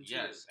popping too.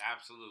 Yes,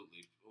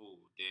 absolutely.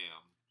 Oh,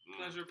 damn.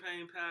 Pleasure,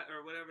 Pain, Pat,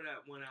 or whatever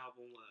that one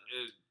album was.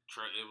 It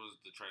was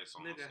the Trey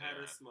Songz. Nigga had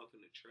us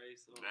smoking the Trey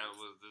Songz. That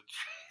was the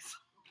Trey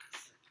Songz.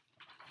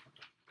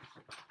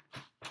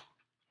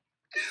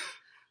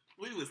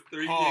 We was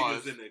three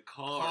niggas in the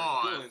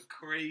car going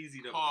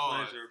crazy to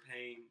Pleasure,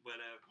 Pain,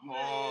 whatever.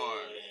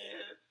 Pause.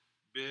 Man.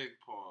 Big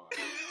pause.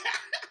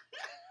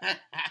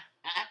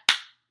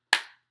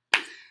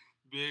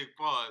 Big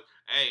pause.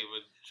 Hey,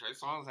 but Trey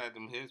Songz had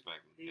them hits back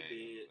in the day.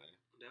 He did.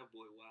 That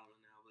boy wildin'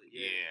 now, but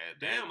yeah.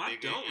 Damn, I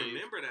don't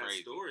remember that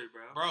story,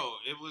 bro.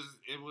 Bro, it was.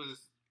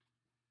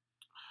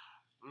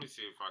 Let me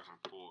see if I can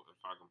pull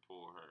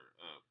her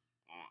up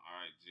on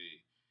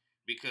IG,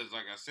 because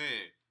like I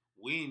said,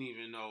 we didn't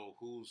even know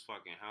whose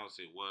fucking house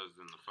it was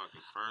in the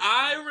fucking first place.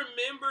 I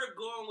remember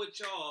going with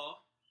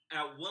y'all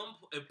at one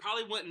point. It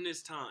probably wasn't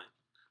this time.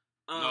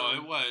 No,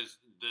 it was.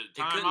 It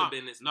couldn't have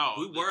been this. No,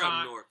 we were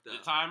up north, though. The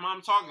time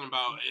I'm talking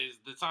about is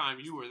the time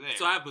you were there.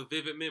 So I have a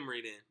vivid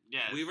memory then.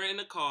 Yes. We were in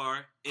the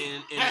car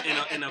in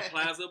a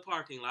plaza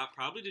parking lot,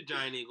 probably the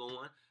Giant Eagle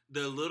one.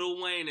 The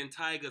Lil Wayne and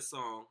Tyga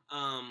song.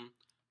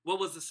 What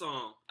was the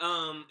song?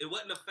 It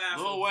wasn't a fast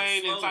one. Lil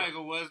Wayne and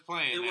Tyga was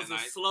playing. It was a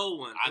slow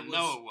one. I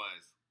know it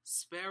was.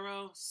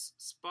 Sparrow.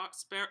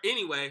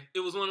 Anyway,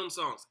 it was one of them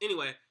songs.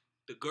 Anyway,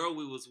 the girl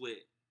we was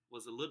with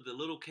was the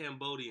little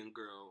Cambodian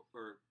girl,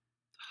 or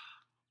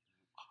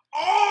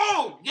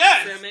oh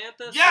yes,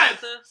 Samantha.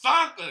 Yes,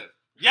 Santa.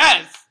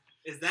 Yes,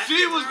 is that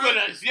she was with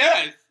us?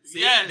 Yes. See,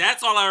 yes.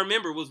 That's all I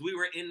remember was we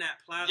were in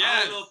that plaza. Yes.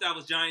 I don't know if that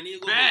was Giant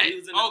Eagle. But we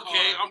was in the car.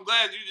 I'm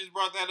glad you just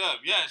brought that up.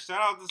 Yes,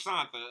 shout out to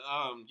Santa.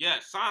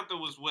 Yes, Santa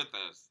was with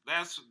us.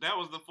 That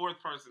was the fourth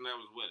person that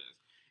was with us,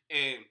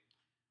 and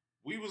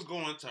we was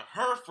going to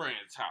her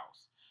friend's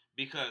house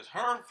because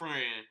her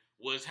friend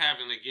was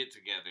having a get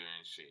together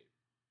and shit.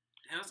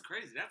 That's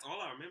crazy. That's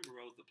all I remember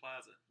was the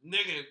plaza.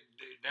 Nigga,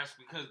 that's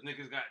because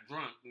niggas got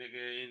drunk,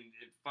 nigga, and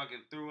it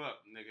fucking threw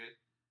up, nigga.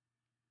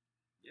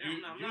 Yeah,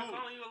 I'm not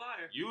calling you a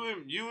liar. You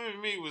and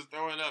me was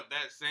throwing up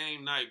that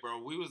same night, bro.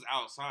 We was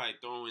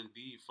outside throwing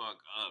the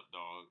fuck up,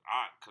 dog.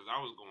 Cause I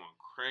was going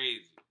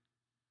crazy.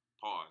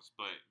 Pause.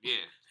 But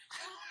yeah.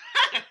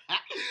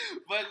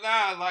 But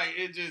nah, like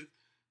it just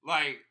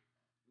like,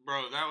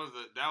 bro, that was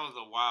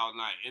a wild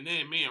night. And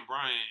then me and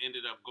Brian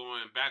ended up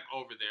going back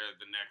over there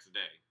the next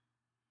day.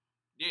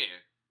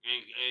 Yeah.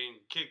 And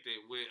kicked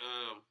it with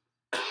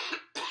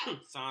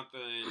Santa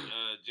and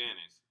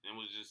Janice, and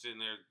was just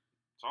sitting there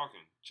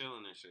talking,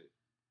 chilling and shit.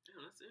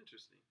 Damn, that's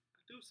interesting.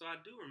 I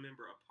do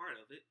remember a part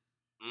of it.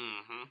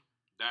 Mm-hmm.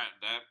 That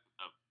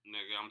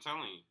nigga, I'm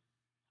telling you.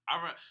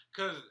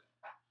 Cause,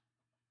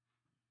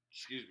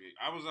 excuse me,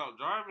 I was out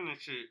driving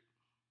and shit,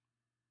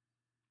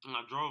 and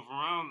I drove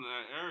around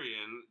that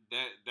area, and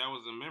that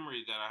was a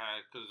memory that I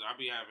had, cause I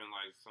be having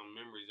like some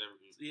memories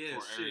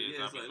for areas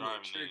I be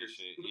driving and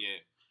shit.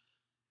 Yeah.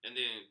 And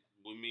then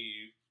with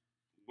me,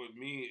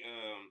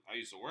 I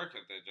used to work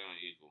at that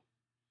Giant Eagle,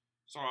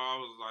 so I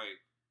was like,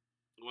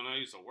 when I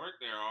used to work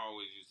there, I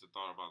always used to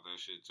thought about that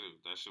shit too.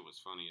 That shit was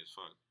funny as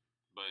fuck.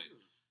 But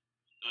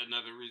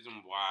another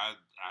reason why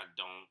I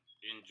don't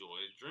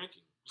enjoy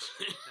drinking.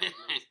 That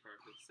makes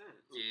perfect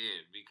sense.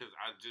 Yeah, because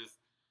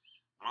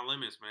my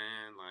limits,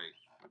 man. Like,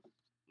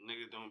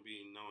 nigga don't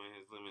be knowing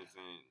his limits,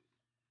 and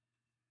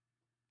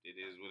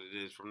it is what it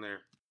is from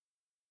there.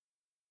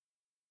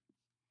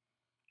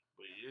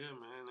 But yeah,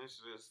 man, it's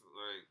just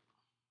like,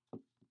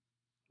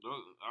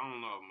 I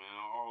don't know, man.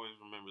 I always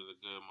remember the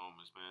good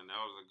moments, man.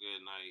 That was a good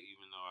night,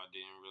 even though I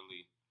didn't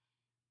really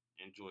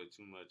enjoy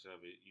too much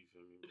of it. You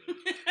feel me?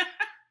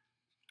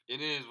 It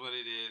is what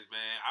it is,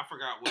 man. I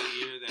forgot what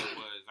year that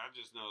was. I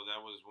just know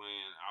that was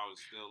when I was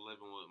still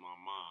living with my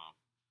mom,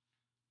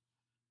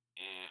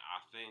 and I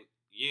think,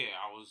 yeah,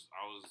 I was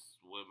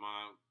with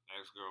my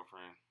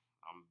ex-girlfriend.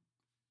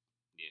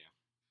 Yeah.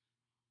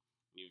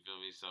 You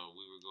feel me? So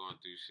we were going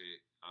through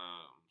shit.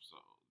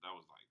 So that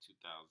was like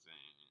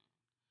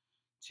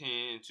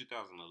 2010,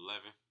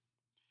 2011.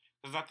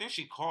 Because I think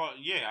she called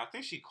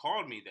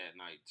me that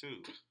night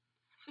too.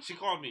 She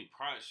called me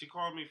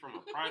from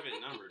a private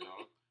number,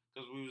 dog.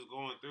 Because we was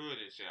going through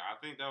it and shit. I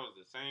think that was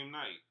the same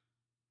night.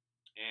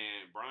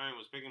 And Brian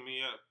was picking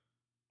me up.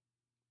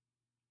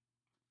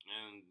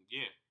 And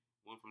yeah,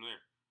 went from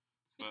there.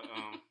 But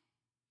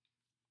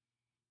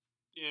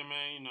yeah,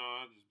 man,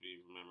 I just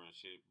be remembering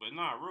shit. But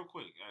nah, real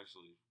quick,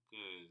 actually,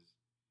 because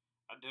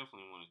I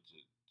definitely wanted to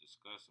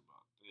discuss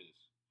about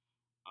this.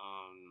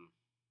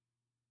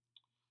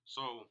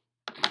 So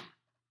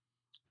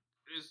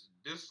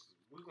this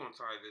we're gonna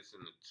tie this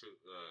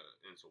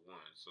into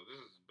one. So this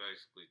is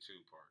basically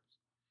two parts.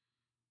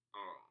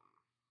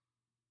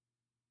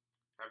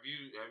 Have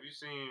you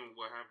seen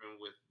what happened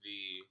with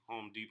the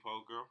Home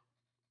Depot girl?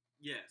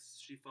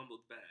 Yes, she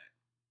fumbled the bag.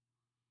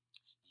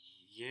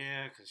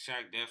 Yeah, cause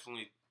Shaq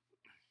definitely.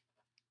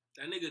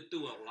 That nigga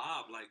threw a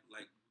lob like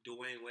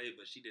Dwayne Wade,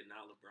 but she did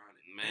not LeBron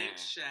it. Man.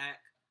 Thanks, Shaq.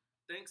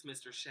 Thanks,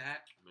 Mr.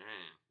 Shaq.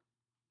 Man.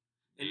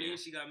 And then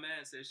she got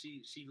mad and said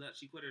she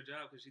quit her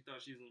job because she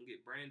thought she was going to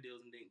get brand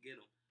deals and didn't get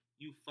them.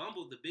 You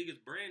fumbled the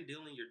biggest brand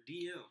deal in your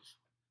DMs.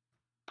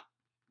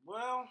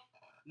 Well,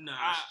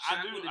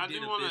 I do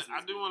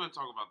want to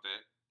talk about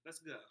that. Let's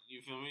go. You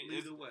feel me?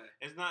 Lead the way.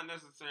 It's not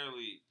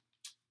necessarily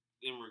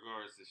in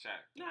regards to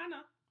Shaq. No, I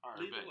know. All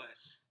right, lead the way.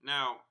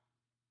 Now,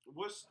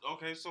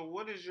 so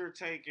what is your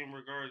take in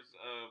regards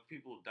of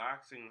people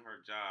doxing her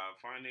job,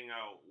 finding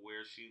out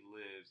where she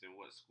lives and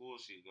what school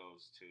she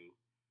goes to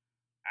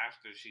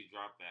after she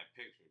dropped that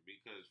picture?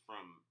 Because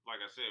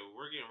like I said,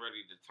 we're getting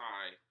ready to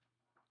tie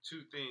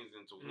two things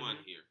into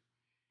one here.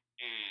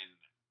 And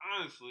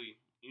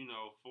honestly,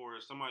 for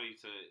somebody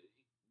to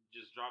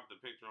just drop the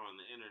picture on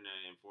the internet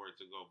and for it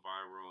to go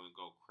viral and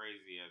go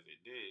crazy as it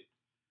did,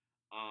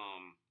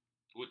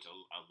 which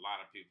a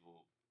lot of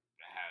people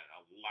had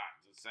a lot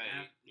to say.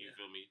 You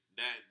feel me?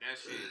 That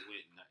shit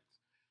went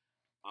nuts.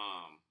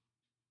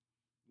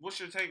 What's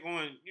your take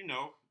on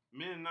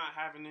men not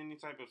having any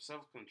type of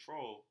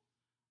self-control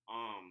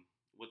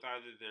with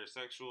either their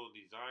sexual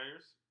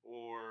desires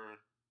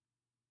or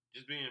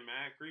just being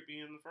mad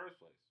creepy in the first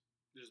place?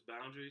 Just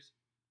boundaries.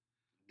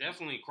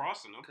 Definitely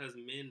crossing them. Because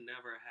men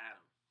never had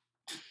them.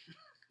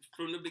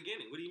 From the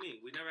beginning. What do you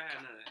mean? We never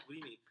had none of that. What do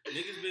you mean?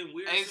 Niggas been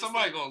weird. Ain't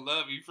somebody gonna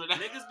love you for that.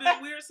 Niggas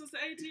been weird since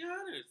the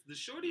 1800s. The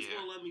shorties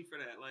gonna love me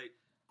for that. Like,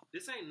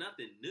 this ain't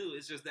nothing new.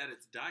 It's just that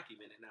it's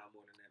documented now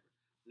more than ever.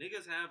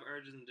 Niggas have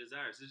urges and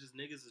desires. It's just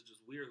niggas is just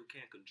weird who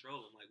can't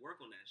control them. Like,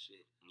 work on that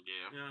shit.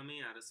 Yeah. You know what I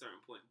mean? At a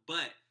certain point.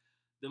 But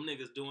them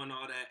niggas doing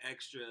all that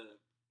extra,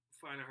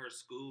 finding her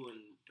school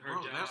and her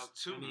job. That's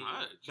too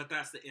much. But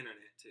that's the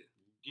internet too.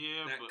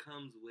 Yeah, that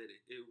comes with it.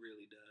 It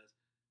really does.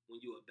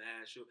 When you a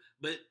bad short.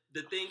 But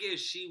the thing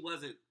is, she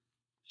wasn't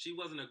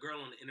a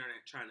girl on the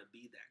internet trying to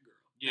be that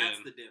girl. Yeah.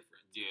 That's the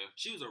difference. Yeah.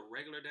 She was a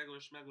regular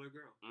schmuggler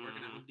girl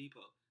working at Home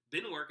Depot.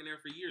 Been working there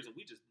for years, and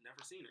we just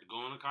never seen her.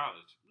 Going to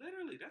college.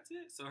 Literally, that's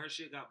it. So her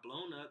shit got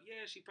blown up.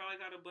 Yeah, she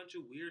probably got a bunch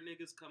of weird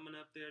niggas coming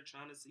up there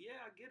trying to see. Yeah,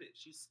 I get it.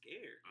 She's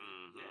scared.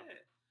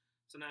 Yeah.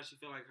 So now she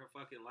feel like her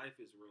fucking life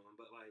is ruined.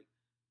 But, like,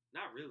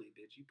 not really,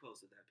 bitch. You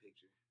posted that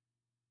picture.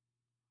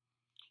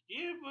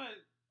 Yeah,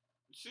 but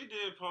she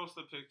did post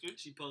a picture.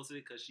 She posted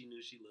it because she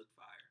knew she looked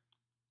fire.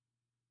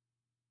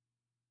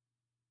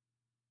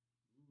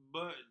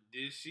 But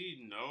did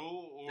she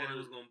know that it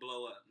was going to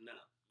blow up? No.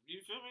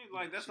 You feel me?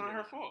 Like, that's not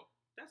her fault.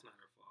 That's not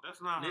her fault. That's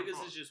not her fault.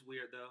 Niggas is just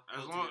weird, though.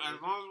 As long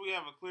as we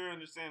have a clear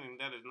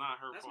understanding, that is not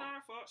her fault. That's not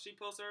her fault. She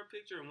posted her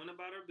picture and went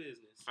about her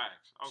business.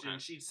 Facts.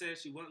 Okay. She said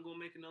she wasn't going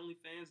to make an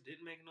OnlyFans,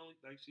 didn't make an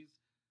OnlyFans. Like,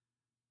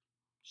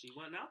 she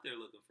wasn't out there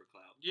looking for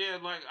clout. Yeah,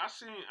 like, I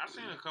seen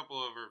a couple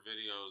of her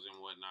videos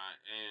and whatnot,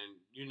 and,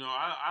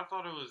 I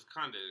thought it was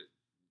kind of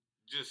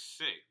just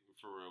sick,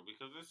 for real,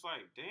 because it's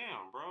like,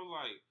 damn, bro,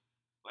 like,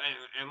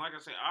 and like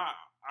I said, I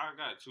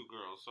got two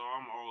girls, so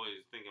I'm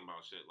always thinking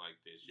about shit like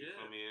this. You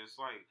feel me? It's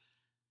like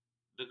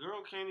the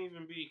girl can't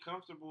even be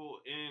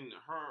comfortable in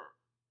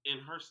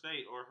her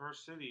state or her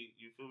city.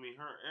 You feel me?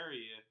 Her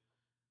area,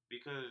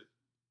 because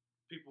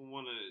people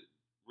want to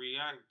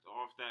react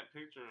off that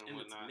picture and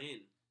whatnot. It's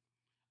men.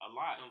 A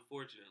lot,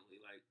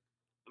 unfortunately. Like,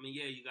 I mean,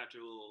 yeah, you got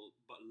your little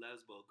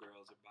lesbo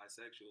girls or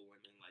bisexual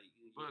women, like.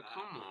 But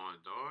come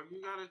on, dog,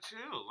 you gotta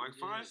chill. Like,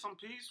 find some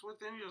peace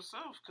within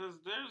yourself, cause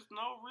there's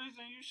no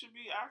reason you should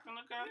be acting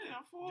a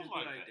goddamn fool just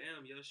like that.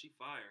 Damn, yo, she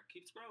fire.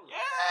 Keep scrolling.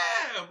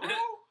 Yeah, bro.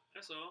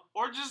 That's all.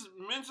 Or just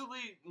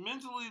mentally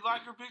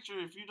like her picture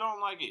if you don't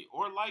like it,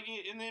 or like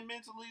it and then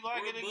mentally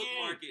like it again.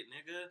 Bookmark it,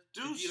 nigga.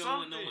 Do if you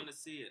something. Don't want no one to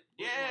see it.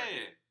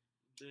 Yeah.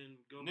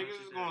 Then go.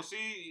 Niggas is gonna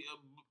see.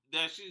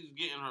 That she's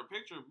getting her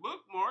picture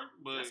bookmarked,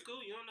 but that's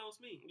cool. You don't know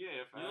it's me.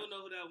 Yeah, you don't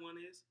know who that one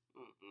is.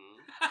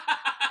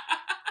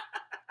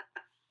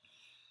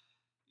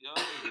 Y'all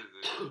niggas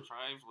is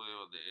trifling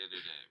on the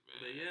internet,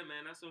 man. But yeah,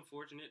 man, that's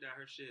unfortunate that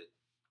her shit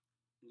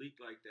leaked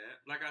like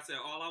that. Like I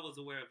said, all I was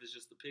aware of is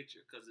just the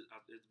picture because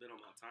it's been on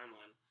my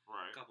timeline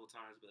a couple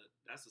times, but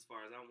that's as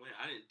far as I went.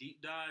 I didn't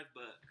deep dive,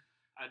 but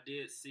I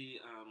did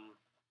see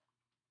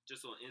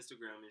just on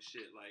Instagram and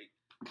shit like.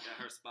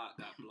 That her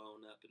spot got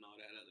blown up and all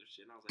that other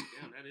shit. And I was like,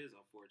 damn, that is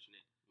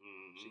unfortunate.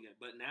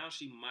 But now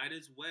she might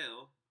as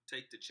well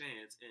take the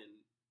chance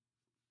and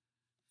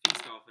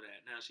feast off of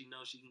that. Now she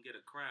knows she can get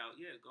a crowd.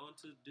 Yeah, go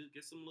into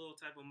get some little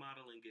type of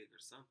modeling gig or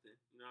something.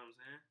 You know what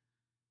I'm saying?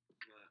 But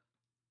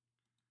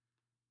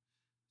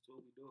that's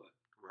what we doing.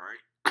 Right.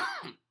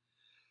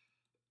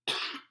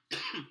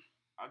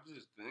 I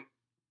just think.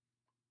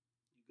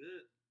 You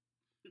good?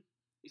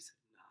 He said,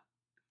 nah.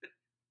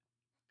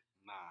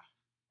 Nah.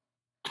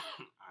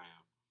 I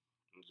am.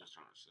 I'm just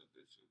trying to shut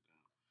this shit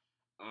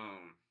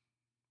down.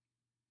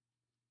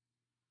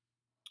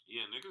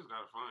 Yeah, niggas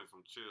gotta find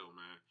some chill,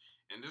 man.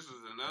 And this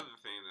is another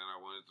thing that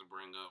I wanted to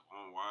bring up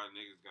on why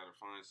niggas gotta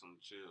find some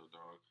chill,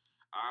 dog.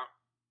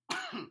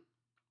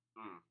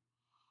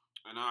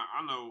 And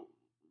I know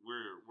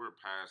we're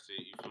past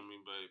it, you feel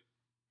me? But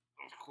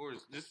of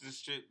course, this is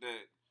shit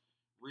that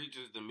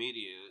reaches the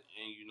media,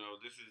 and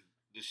this is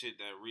the shit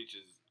that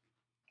reaches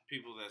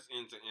people that's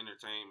into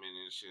entertainment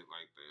and shit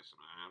like this,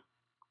 man.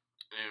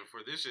 And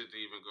for this shit to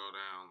even go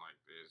down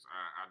like this,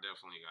 I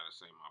definitely got to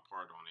say my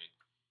part on it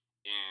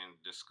and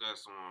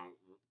discuss on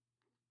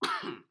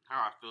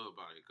how I feel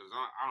about it, because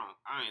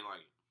I ain't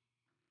like it.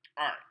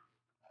 All right.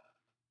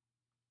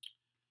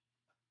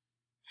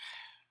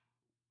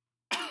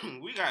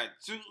 We got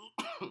two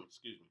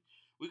excuse me.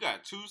 We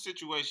got two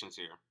situations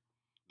here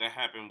that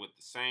happened with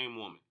the same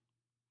woman.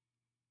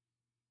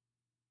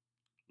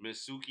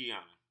 Miss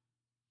Sukihana.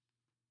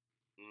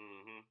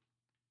 Mm-hmm.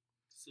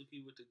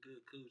 Suki with the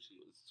good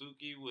coochie.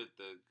 Suki with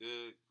the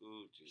good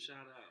coochie.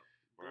 Shout out.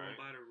 Right.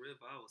 Going by the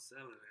river, I was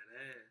selling that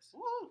ass.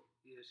 Woo!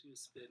 Yeah, she was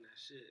spitting that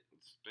shit.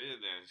 Spitting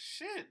that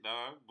shit,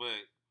 dog.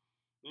 But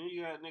then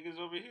you got niggas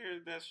over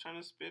here that's trying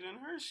to spit in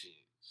her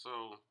shit.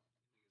 So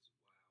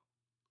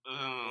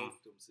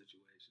both them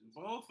situations.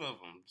 Both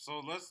of them. So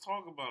let's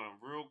talk about them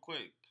real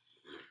quick.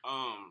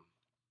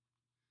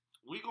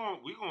 We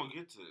gonna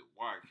get to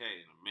YK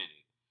in a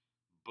minute,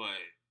 but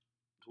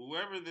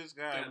whoever this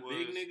guy that was,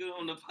 big nigga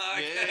on the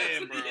podcast.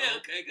 Yeah, bro. Yeah,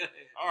 okay, go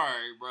ahead. All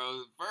right,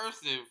 bro.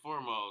 First and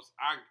foremost,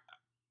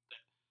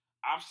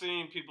 I've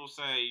seen people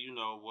say, you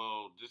know,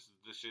 well, this is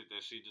the shit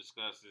that she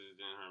discusses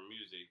in her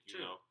music. You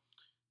know,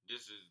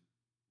 this is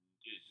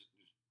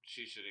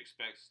she should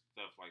expect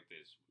stuff like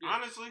this. Yeah.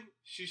 Honestly,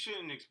 she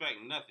shouldn't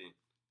expect nothing.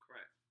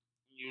 Correct.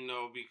 You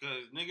know,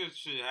 because niggas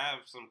should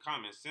have some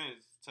common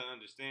sense to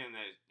understand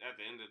that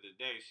at the end of the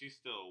day, she's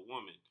still a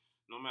woman.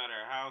 No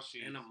matter how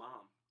she's... And a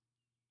mom.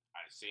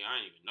 I see,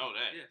 I didn't even know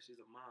that. Yeah,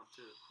 she's a mom,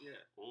 too. Yeah.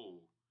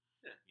 Ooh.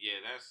 Yeah. Yeah,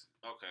 that's...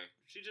 Okay.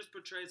 She just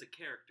portrays a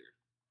character.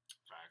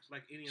 Facts.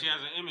 Like any She has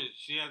an image.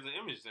 She has an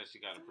image that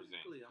she got to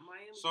present. Exactly. A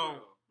Miami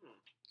girl.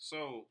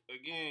 So,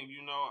 again,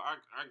 you know,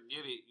 I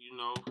get it, you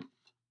know.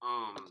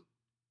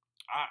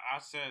 I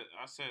said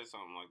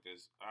something like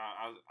this.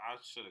 I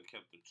should have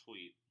kept the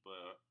tweet,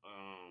 but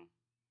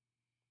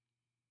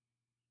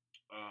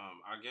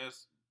I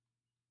guess.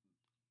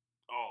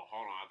 Oh,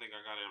 hold on. I think I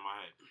got it in my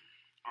head.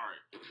 All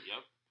right.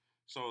 Yep.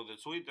 So the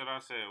tweet that I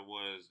said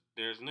was,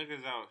 "There's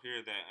niggas out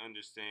here that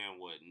understand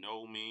what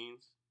no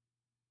means,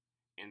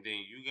 and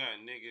then you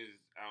got niggas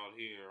out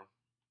here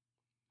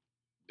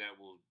that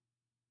will."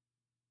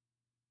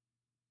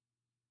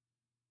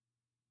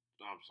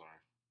 I'm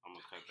sorry. I'm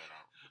gonna cut that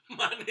out.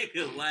 My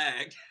nigga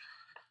lagged.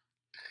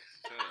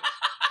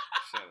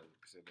 Shut up.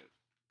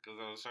 Because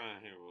I was trying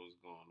to hear what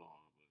was going on,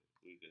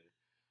 but we good.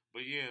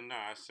 But yeah,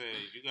 I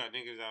said you got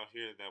niggas out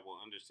here that will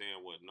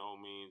understand what no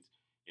means,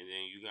 and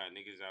then you got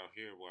niggas out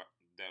here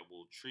that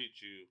will treat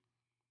you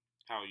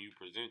how you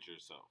present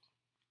yourself.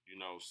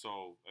 You know,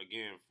 so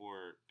again,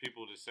 for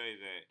people to say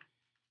that,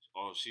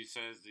 oh, she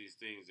says these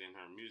things in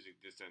her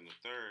music, this and the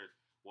third,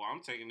 well,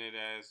 I'm taking it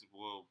as,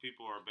 well,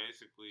 people are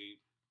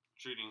basically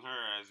treating her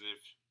as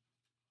if,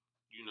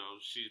 you know,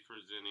 she's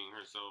presenting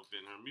herself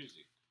in her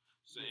music.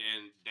 So,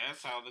 and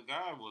that's how the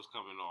guy was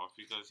coming off,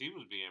 because he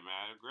was being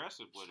mad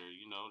aggressive with her,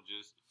 you know,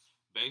 just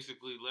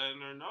basically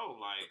letting her know,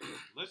 like,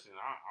 listen,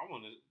 I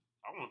want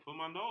to put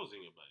my nose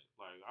in your butt.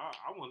 Like,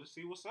 I want to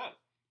see what's up.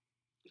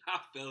 I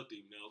felt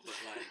him, though, but,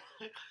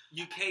 like,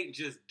 you can't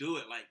just do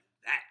it like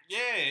that.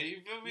 Yeah, you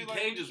feel me? You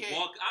can't just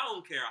walk. I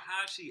don't care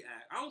how she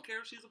act. I don't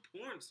care if she's a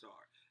porn star.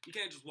 You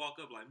can't just walk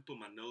up like,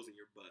 put my nose in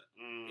your butt.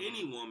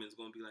 Any woman's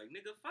gonna be like,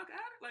 nigga, fuck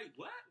out it. Like,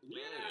 what?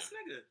 Weird ass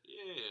nigga.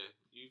 Yeah,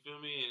 you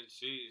feel me? And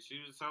she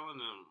was telling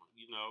them,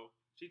 you know.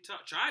 She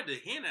tried to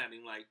hint at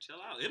him, like, chill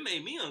out. It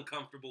made me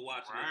uncomfortable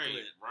watching the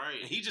clip.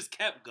 Right. And he just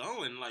kept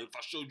going, like, if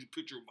I showed you a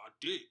picture of my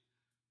dick.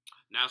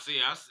 Now, see,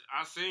 I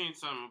seen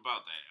something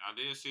about that. I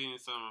did see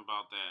something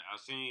about that. I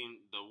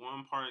seen the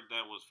one part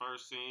that was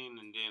first seen,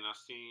 and then I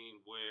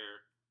seen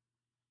where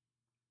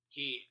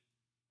he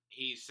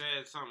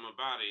said something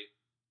about it.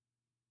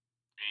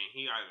 And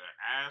he either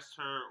asked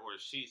her or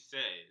she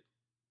said,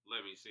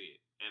 "Let me see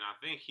it." And I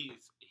think he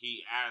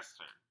asked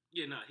her.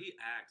 Yeah, no, he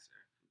asked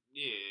her.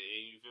 Yeah,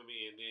 and you feel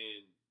me? And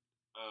then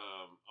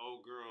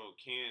old girl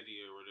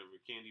Candy or whatever,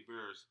 Candy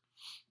Bears,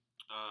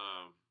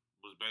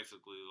 was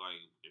basically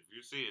like, "If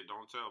you see it,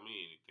 don't tell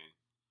me anything."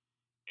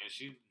 And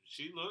she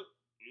looked,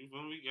 you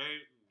feel me?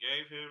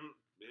 Gave him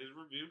his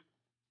review,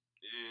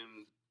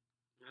 and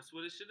that's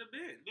what it should have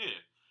been. Yeah,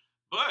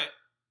 but.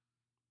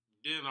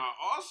 Then I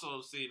also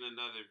seen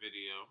another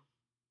video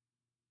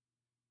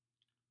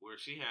where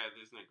she had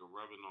this nigga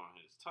rubbing on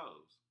his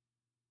toes.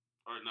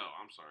 Or no,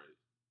 I'm sorry.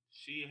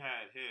 She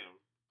had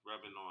him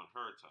rubbing on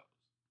her toes.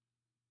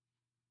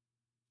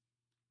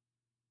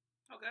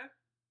 Okay.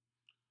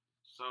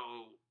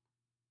 So,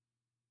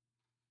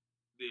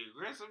 the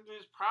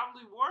aggressiveness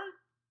probably worked.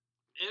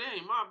 It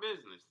ain't my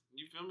business.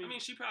 You feel me? I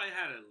mean, she probably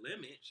had a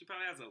limit. She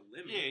probably has a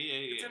limit.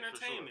 Yeah. It's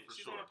entertainment.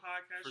 She's on a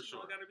podcast. She's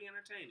got to be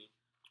entertaining.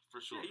 For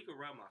sure. Yeah, you can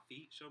rub my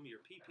feet, show me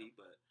your pee-pee,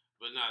 but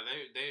nah,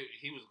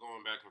 he was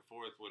going back and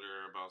forth with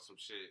her about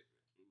some shit,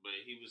 but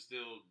he was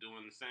still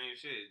doing the same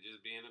shit,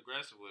 just being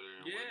aggressive with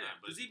her and whatnot.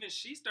 Because even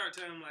she started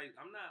telling him, like,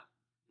 I'm not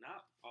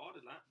not all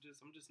the not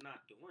just I'm just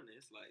not doing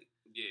this. Like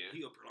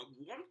he up like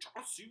I'm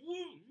trying to see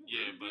what.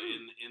 Yeah, but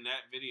in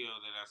that video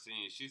that I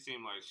seen, she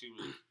seemed like she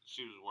was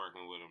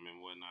working with him and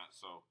whatnot.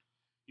 So,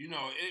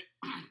 it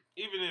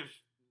even if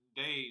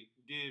they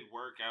did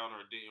work out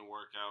or didn't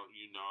work out,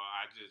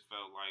 I just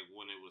felt like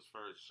when it was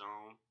first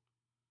shown,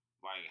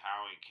 like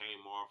how it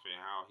came off and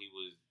how he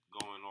was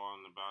going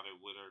on about it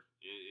with her,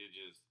 it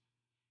just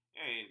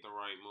ain't the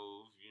right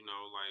move.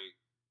 Like.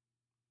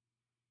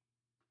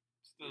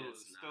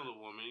 Still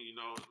a woman,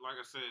 like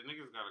I said,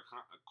 niggas got to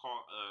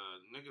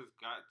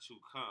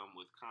come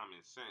with common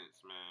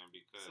sense, man,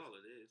 because that's all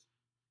it is.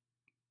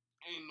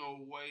 Ain't no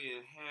way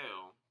in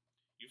hell,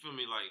 you feel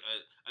me? Like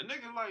a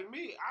nigga like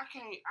me, I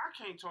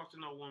can't talk to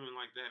no woman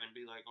like that and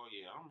be like, oh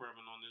yeah, I'm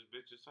rubbing on this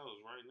bitch's toes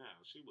right now.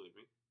 She with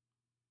me.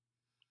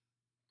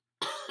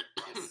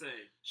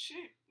 Say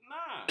shit,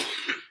 nah.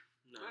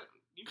 No.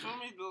 You feel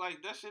me?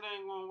 Like that shit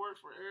ain't gonna work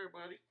for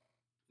everybody.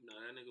 No,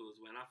 that nigga was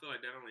when I feel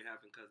like that only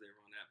happened because they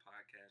were on that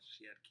podcast.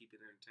 She had to keep it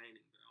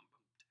entertaining, bro.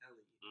 I'm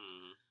telling you.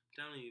 Mm-hmm. I'm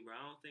telling you, bro.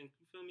 I don't think,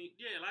 you feel me?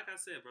 Yeah, like I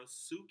said, bro,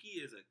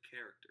 Suki is a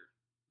character.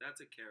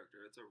 That's a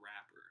character. It's a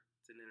rapper.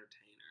 It's an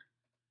entertainer.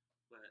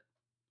 But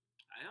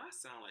I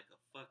sound like a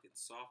fucking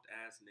soft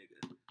ass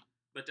nigga.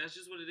 But that's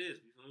just what it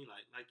is. You feel me?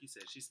 Like you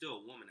said, she's still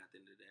a woman at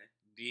the end of the day.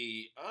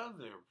 The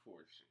other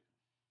portion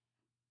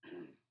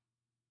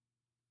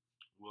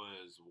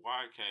was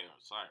YK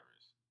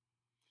Osiris.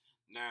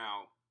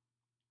 Now,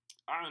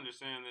 I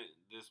understand that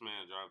this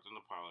man dropped an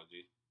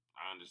apology.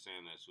 I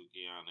understand that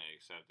Sukihana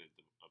accepted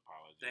the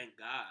apology. Thank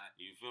God.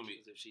 You feel me?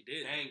 Because if she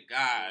did, thank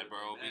God,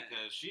 bro,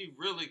 because she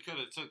really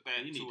could have took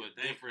that to a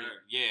different.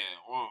 Her. Yeah,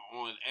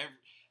 on every.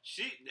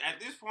 She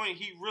at this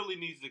point he really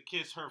needs to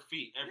kiss her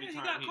feet every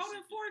time. He got caught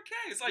in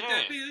 4K. It's like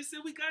that video. He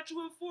said we got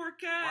you in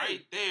 4K.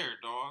 Right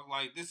there, dog.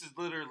 Like this is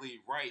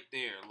literally right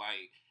there.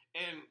 Like,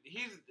 and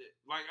he's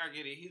like, I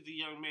get it. He's a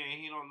young man.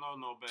 He don't know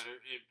no better.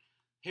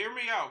 Hear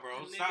me out,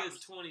 bro. Nigga's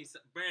 20.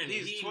 Brandon,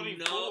 he's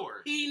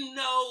 24. He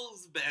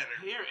knows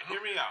better. Hear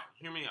me out.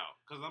 Hear me out.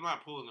 Because I'm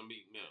not pulling a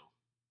Meek Mill.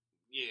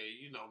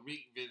 Yeah,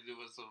 Meek been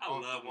doing some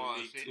off the wall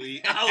shit.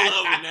 Tweet. I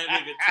love when that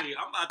nigga tweet.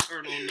 I'm about to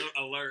turn on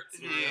alerts.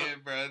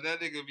 Yeah, bro. That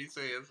nigga be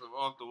saying some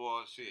off the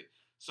wall shit.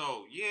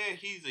 So, yeah,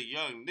 he's a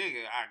young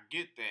nigga. I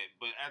get that.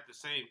 But at the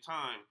same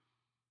time,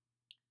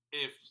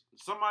 if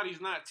somebody's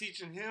not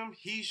teaching him,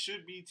 he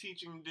should be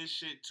teaching this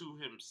shit to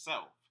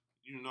himself.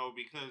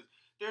 Because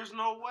there's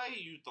no way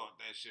you thought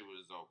that shit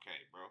was okay,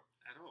 bro.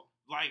 At all.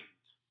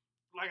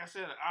 Like I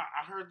said,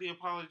 I heard the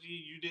apology.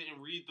 You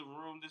didn't read the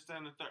room, this, that,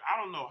 and the third. I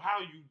don't know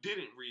how you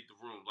didn't read the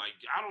room. Like,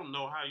 I don't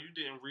know how you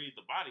didn't read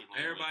the body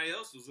language. Everybody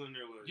else was in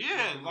there.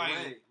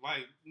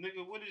 Like,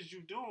 nigga, what is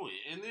you doing?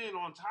 And then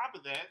on top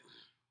of that,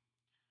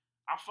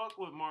 I fuck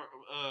with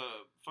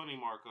Funny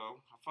Marco.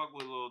 I fuck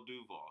with Lil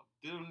Duval.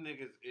 Them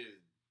niggas is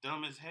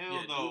dumb as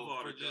hell, though,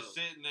 for just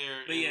sitting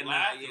there and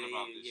laughing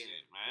about this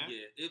shit, man.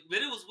 Yeah,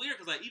 but it was weird,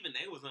 because, like, even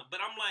they was on.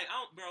 But I'm like,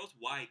 bro, it's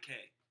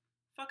YK.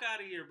 Fuck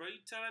out of here, bro. You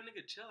tell that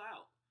nigga chill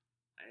out.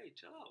 Hey,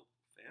 chill out,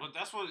 fam. But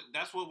that's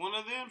what one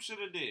of them should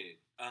have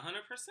did. 100%,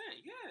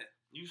 yeah.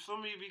 You feel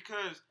me?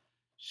 Because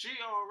she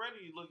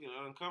already looking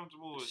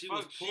uncomfortable as fuck. She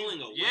was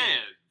pulling away.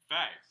 Yeah,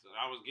 facts.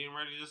 I was getting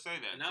ready to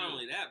say that. Not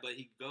only that, but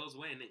he goes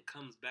away and then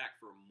comes back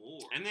for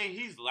more. And then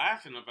he's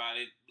laughing about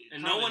it.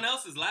 And no one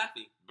else is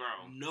laughing.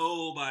 Bro.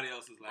 Nobody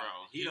else is laughing.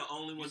 Bro. He the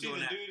only one doing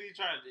that. The dude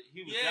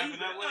he was laughing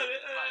that way?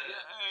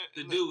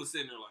 The dude was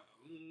sitting there like,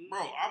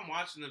 bro, I'm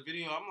watching the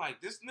video. I'm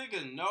like, this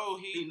nigga know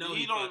he don't know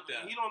he look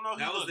goofy. No,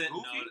 that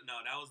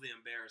was the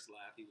embarrassed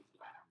laugh. He was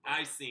like,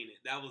 I seen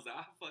it. That was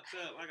I fucked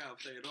up. I gotta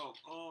play it off.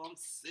 Oh, I'm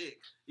sick.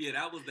 Yeah,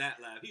 that was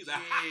that laugh. He was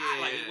like,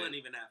 like it wasn't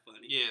even that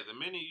funny. Yeah, the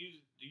minute you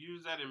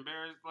use that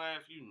embarrassed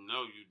laugh, you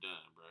know you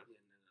done, bro.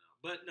 Yeah, no.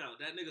 But no,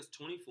 that nigga's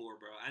 24,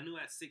 bro. I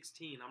knew at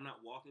 16, I'm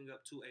not walking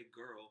up to a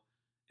girl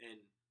and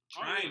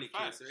trying to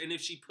kiss her. And if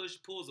she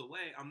pulls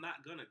away, I'm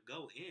not gonna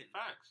go in.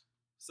 Facts.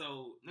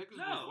 So that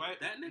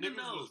nigga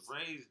knows. Was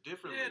raised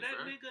differently. Yeah,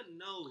 that nigga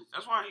knows.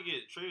 That's why he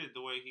get treated the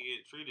way he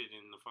get treated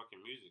in the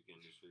fucking music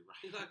industry, right?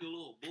 He's like a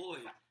little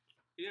boy.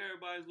 He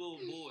everybody's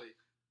little boy.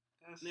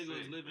 That nigga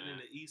was living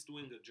in the east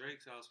wing of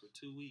Drake's house for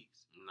 2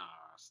 weeks.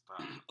 Nah,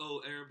 stop.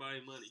 Oh,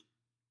 everybody money.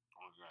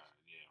 Oh God,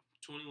 yeah.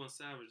 21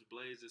 Savage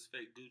blazed his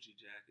fake Gucci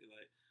jacket.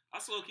 Like, I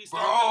low-key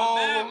started feeling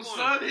bad for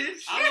him.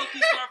 I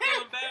low-key started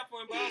feeling bad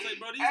for him, but I was like,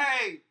 bro,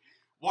 these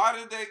why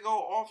did they go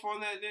off on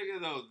that nigga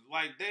though?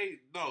 Like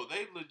they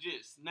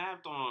legit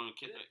snapped on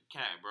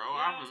Cat, bro. Yeah,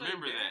 I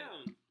remember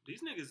that. These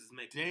niggas is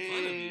making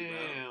fun of you,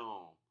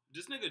 bro.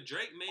 This nigga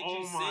Drake made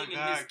you sing in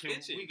his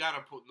kitchen. We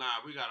gotta pull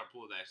that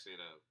shit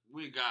up.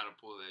 We gotta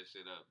pull that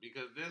shit up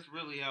because that's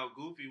really how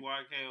goofy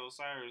YK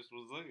Osiris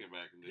was looking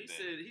back in the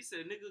day. He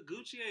said, nigga,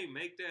 Gucci ain't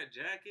make that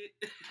jacket.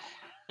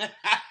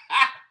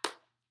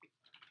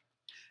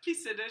 He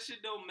said that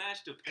shit don't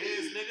match the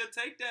pants, nigga.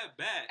 Take that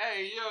back.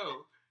 Hey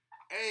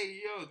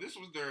yo, this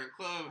was during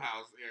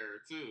Clubhouse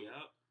era too.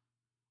 Yep.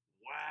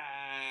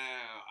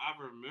 Wow, I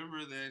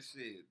remember that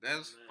shit.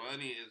 That's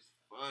funny as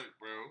fuck,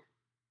 bro.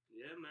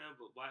 Yeah, man,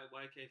 but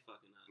YK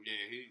fucking up.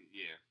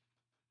 Yeah,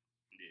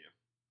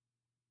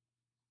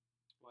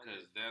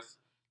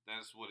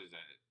 that's what is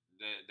that?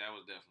 That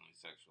was definitely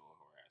sexual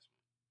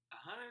harassment.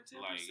 110%.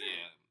 Like,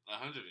 yeah,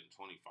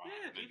 125.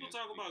 Yeah, people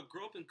talk about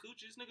groping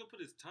coochies. Nigga put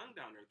his tongue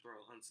down their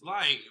throat.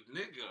 Like,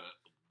 nigga,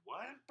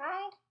 what,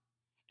 bro?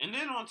 And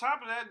then on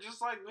top of that, just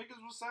like niggas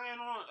was saying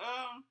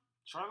on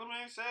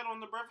Charlamagne said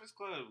on the Breakfast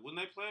Club when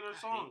they played her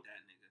song. I hate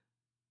that nigga.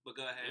 But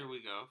go ahead. Here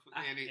we go.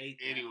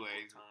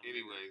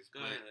 Anyways,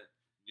 go ahead.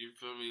 You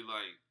feel me?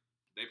 Like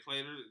they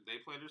played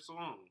her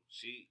song.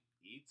 She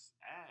eats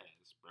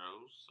ass,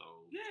 bro.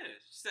 So yeah,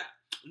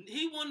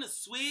 he won the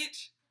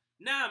switch.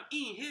 Now I'm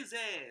eating his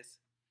ass.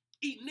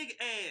 Eat nigga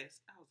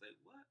ass. I was like,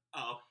 what?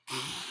 Oh.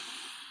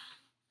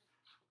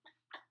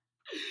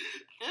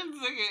 That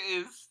nigga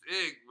is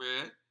sick,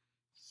 man.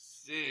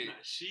 Sick.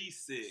 Nah, she's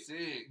sick.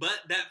 Sick.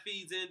 But that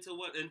feeds into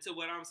what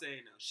I'm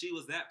saying now. She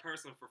was that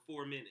person for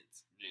 4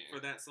 minutes for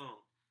that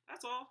song.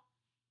 That's all.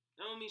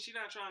 That don't mean she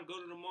not trying to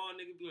go to the mall,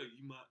 nigga, be like,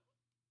 you might.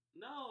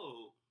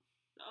 No,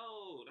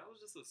 that was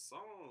just a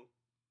song.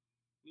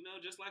 You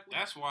know, just like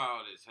that's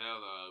wild as hell,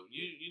 though.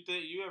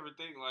 You ever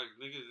think like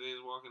niggas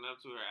is walking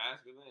up to her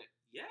asking that?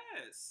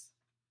 Yes.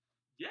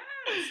 Men,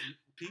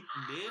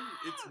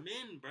 it's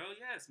men, bro.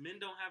 Yes, men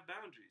don't have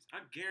boundaries.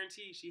 I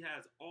guarantee she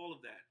has all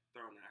of that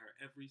thrown at her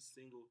every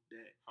single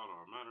day. Hold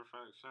on, matter of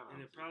fact, shout out.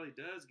 And it probably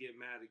does get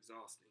mad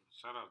exhausting.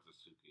 Shout out to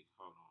Suki.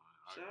 Hold on.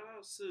 Shout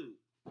out Sue.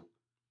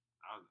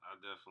 I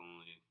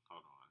definitely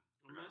hold on.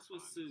 Mess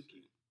with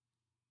Suki.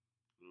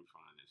 Let me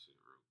find this shit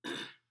real quick.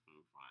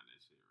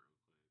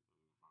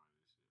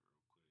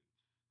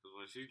 Because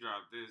when she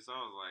dropped this, I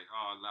was like,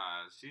 oh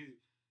nah, she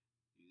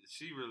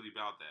really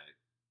about that.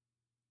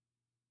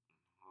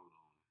 Hold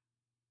on.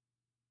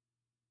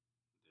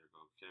 There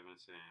go Kevin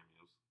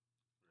Samuels.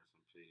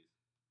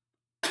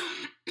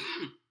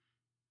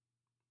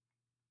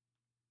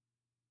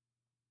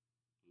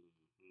 Rest in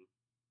peace.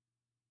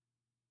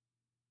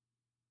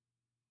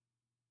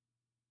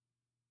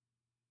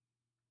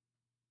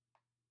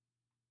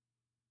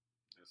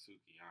 That's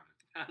Sukiyana.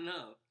 I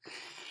know.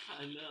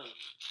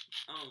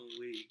 I'm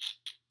weak.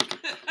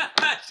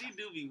 She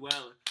do be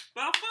wildin'.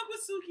 But I fuck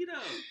with Suki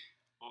though.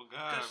 Oh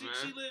God, man.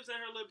 She lives in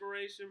her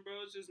liberation,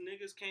 bro. It's just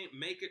niggas can't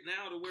make it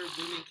now to where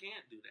women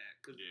can't do that.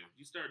 Cause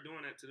you start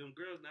doing that to them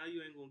girls, now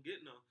you ain't gonna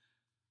get no.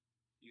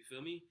 You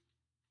feel me?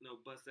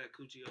 No bust that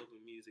coochie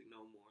open music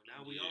no more.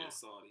 Now we all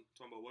salty.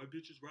 Talking about white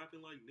bitches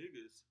rapping like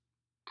niggas.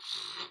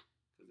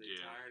 Cause they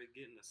tired of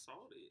getting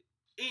assaulted.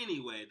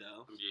 Anyway,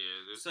 though.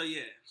 Yeah.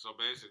 So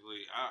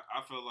basically,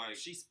 I feel like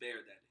she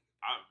spared that nigga.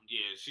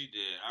 She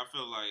did. I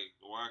feel like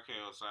YK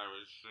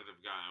Osiris should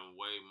have gotten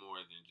way more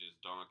than just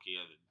Donkey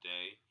of the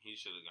Day. He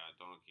should have got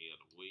Donkey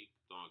of the Week,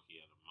 Donkey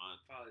of the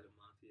Month. Probably the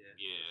month, yeah.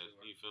 Yeah,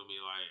 sure. You feel me?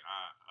 Like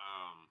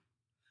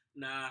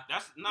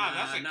that's a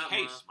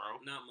case, month.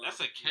 Bro. Not month.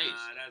 That's a case.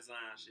 Nah, that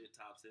Zion shit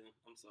tops him.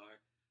 I'm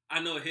sorry. I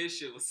know his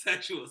shit was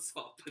sexual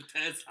assault, but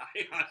that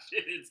Zion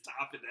shit is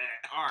topping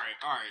that. All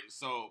right.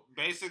 So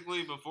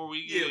basically, before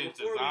we get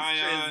into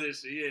Zion,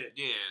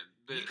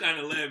 you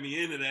kind of led me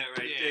into that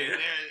there.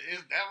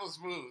 That was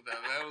smooth.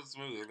 That was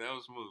smooth.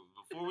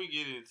 Before we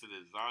get into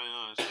the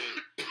Zion shit,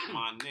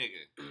 my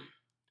nigga,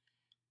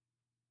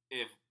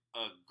 if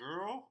a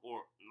girl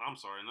I'm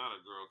sorry, not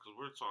a girl, because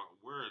we're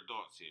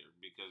adults here.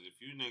 Because if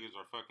you niggas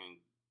are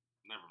fucking,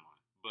 never mind.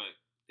 But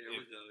there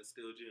we go. It's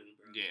still June,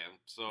 bro. Yeah.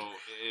 So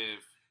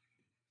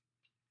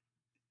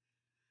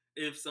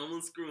if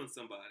someone's screwing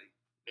somebody,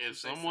 if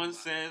someone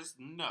says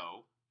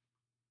no,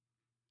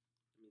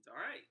 it means all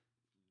right.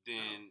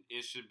 Then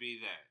it should be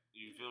that.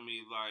 You feel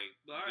me? Like,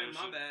 all right,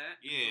 my bad.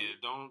 Yeah,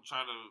 don't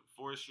try to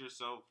force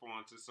yourself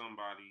onto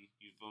somebody.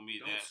 You feel me?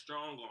 Don't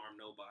strong arm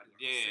nobody.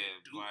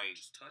 Like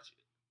just touch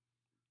it.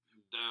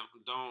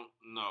 Don't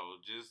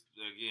just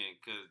again,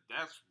 cause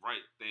that's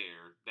right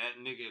there. That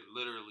nigga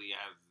literally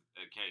has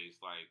a case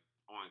like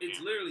on camera.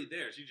 It's literally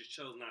there. She just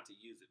chose not to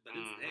use it, but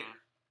it's there.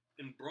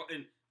 It's in broad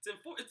daylight.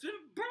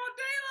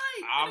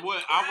 I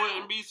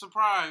wouldn't be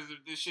surprised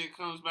if this shit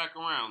comes back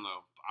around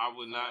though. I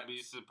would not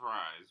be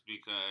surprised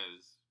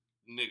because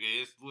nigga,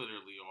 it's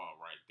literally all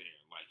right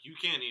there. Like you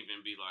can't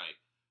even be like,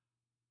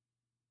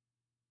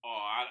 oh,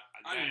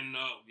 I didn't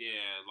know.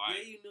 Yeah, like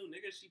you knew,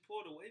 nigga. She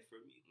pulled away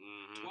from you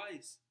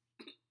twice.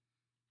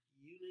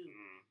 You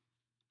knew.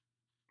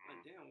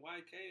 Like damn,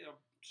 YK.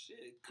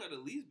 Shit, could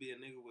at least be a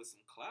nigga with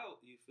some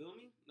clout. You feel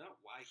me? Not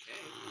YK.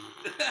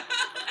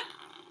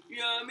 You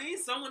know what I mean?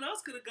 Someone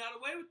else could have got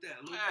away with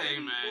that.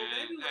 Maybe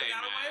would have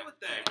got away with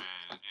that.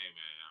 Hey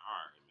man.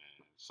 All right,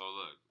 man. So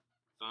look,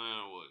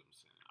 Zion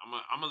Williamson.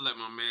 I'm gonna let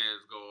my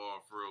mans go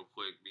off real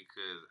quick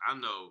because I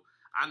know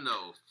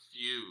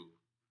few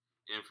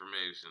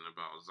information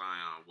about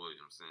Zion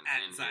Williamson.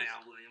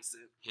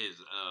 Williamson. His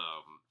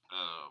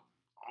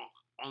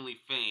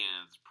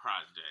OnlyFans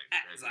project.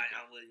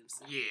 Zion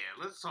Williamson. Yeah,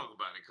 let's talk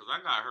about it because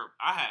I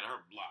had her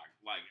blocked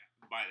like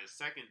by the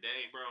second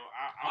day, bro.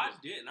 I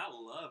didn't. I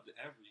loved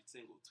every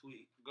single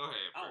tweet. Go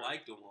ahead. I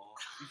liked them all.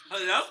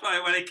 That's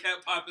probably why they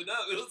kept popping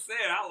up. It was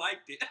sad. I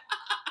liked it.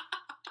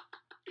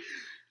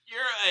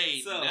 You're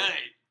a nut.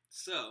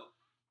 So,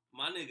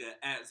 my nigga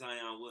at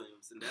Zion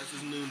Williamson. That's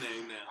his new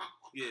name now.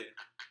 Yeah.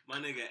 My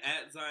nigga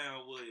at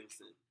Zion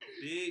Williamson.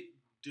 Big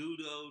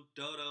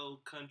dodo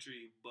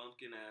country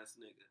bumpkin ass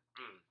nigga.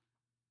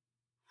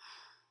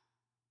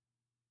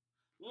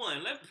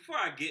 One, before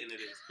I get into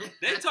this,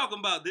 they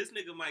talking about this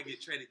nigga might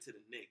get traded to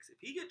the Knicks.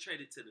 If he get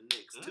traded to the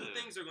Knicks, two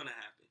things are gonna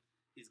happen.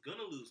 He's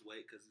gonna lose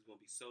weight because he's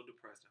gonna be so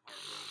depressed and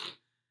heartbroken,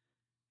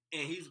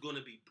 and he's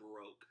gonna be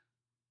broke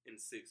in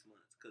 6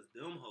 months because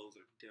them hoes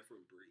are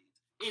different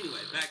breeds.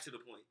 Anyway, back to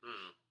the point.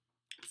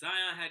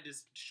 Zion had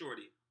this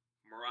shorty,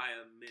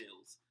 Mariah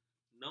Mills.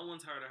 No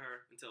one's heard of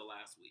her until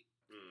last week.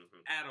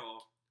 At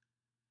all.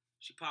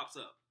 She pops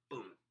up.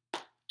 Boom.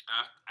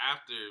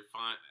 After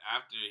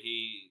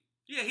he...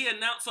 Yeah, he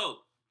announced.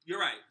 So,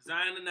 you're right.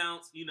 Zion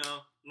announced,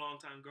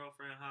 longtime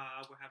girlfriend.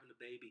 We're having a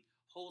baby.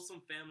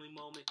 Wholesome family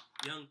moment.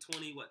 Young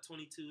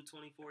 22,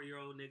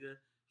 24-year-old nigga.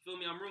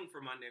 Feel me? I'm rooting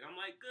for my nigga. I'm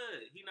like,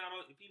 good. If he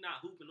not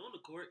hooping on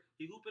the court,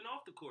 he hooping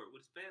off the court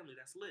with his family.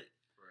 That's lit.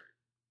 Right.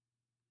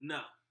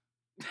 No.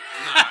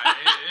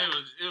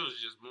 It was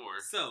just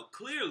more. So,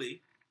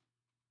 clearly,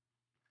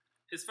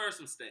 his first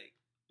mistake.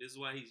 This is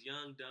why he's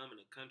young, dumb,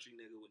 and a country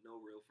nigga with no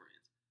real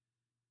friends.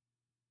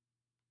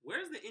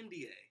 Where's the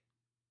NDA?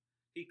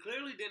 He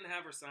clearly didn't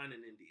have her sign an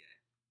NDA.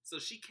 So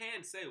she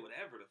can say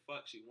whatever the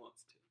fuck she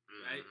wants to,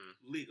 right?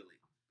 Legally.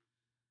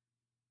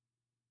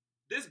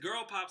 This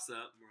girl pops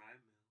up, Mariah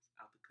Mills,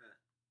 out the cut.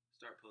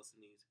 Start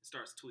posting these.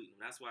 Starts tweeting.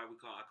 That's why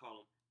I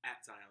call him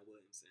at Zion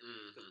Williamson.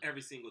 Because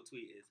every single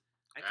tweet is,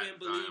 I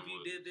can't believe you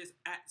did this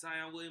at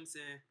Zion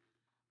Williamson.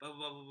 Blah,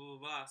 blah, blah, blah,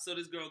 blah, blah. So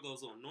this girl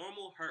goes on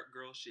normal hurt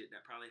girl shit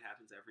that probably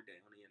happens every day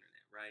on the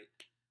internet, right?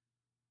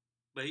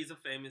 But he's a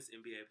famous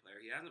NBA player.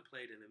 He hasn't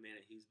played in a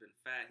minute. He's been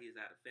fat. He's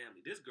had a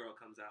family. This girl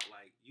comes out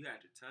like, you had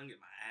your tongue in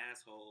my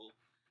asshole.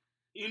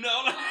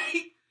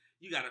 Like,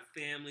 you got a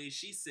family.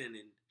 She's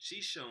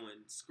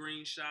showing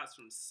screenshots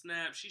from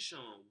Snap. She's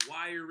showing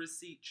wire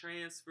receipt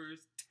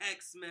transfers,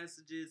 text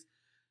messages.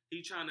 He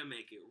trying to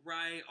make it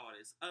right, all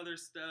this other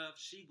stuff.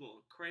 She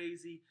going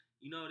crazy.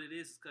 You know what it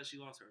is? It's because she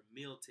lost her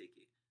meal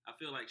ticket. I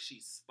feel like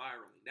she's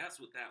spiraling. That's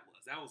what that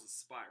was. That was a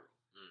spiral.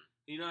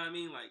 You know what I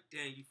mean? Like,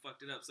 dang, you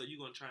fucked it up. So you're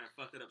going to try and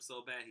fuck it up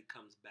so bad he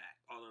comes back.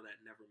 Although that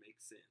never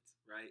makes sense,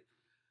 right?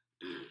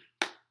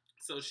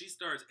 So she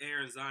starts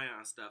airing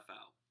Zion stuff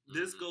out.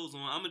 This goes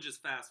on. I'm going to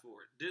just fast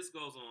forward. This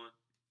goes on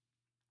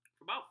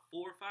for about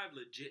 4 or 5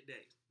 legit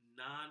days.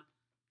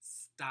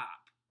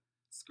 Non-stop.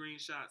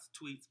 Screenshots,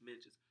 tweets,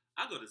 mentions.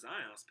 I go to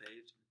Zion's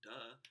page.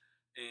 Duh.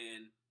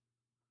 And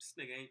this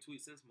nigga ain't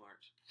tweet since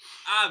March.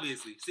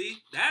 Obviously.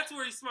 See? That's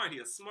where he's smart. He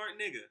a smart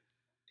nigga.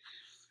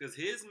 Because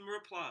his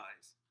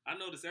replies, I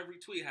noticed every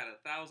tweet had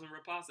 1,000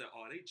 replies. That,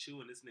 they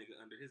chewing this nigga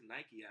under his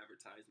Nike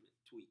advertisement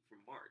tweet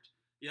from March.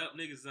 Yup,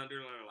 niggas under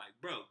there like,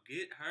 bro,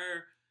 get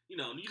her. You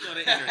know the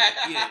internet.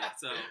 Yeah,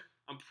 so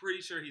I'm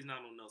pretty sure he's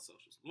not on no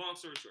socials. Long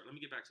story short, let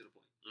me get back to the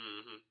point.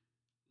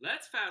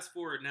 Let's fast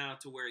forward now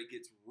to where it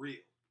gets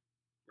real,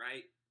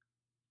 right?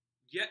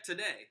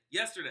 Yesterday,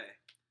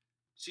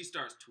 she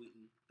starts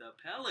tweeting the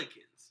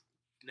Pelicans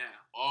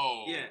now.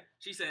 Oh. Yeah,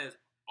 she says,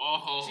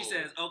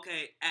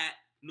 okay, at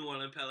New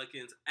Orleans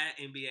Pelicans, at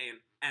NBA, and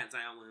at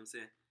Zion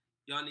Williamson,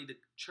 y'all need to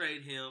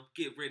trade him,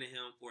 get rid of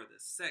him, or the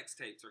sex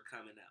tapes are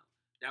coming out.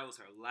 That was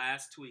her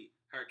last tweet.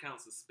 Her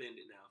account's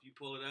suspended now. If you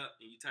pull it up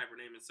and you type her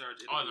name in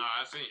search, I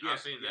seen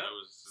that it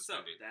was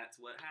suspended. So that's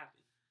what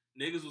happened.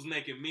 Niggas was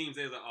making memes.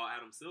 They was like,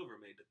 Adam Silver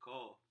made the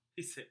call.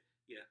 He said,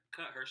 yeah,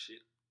 cut her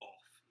shit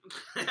off.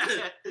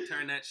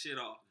 Turn that shit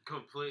off.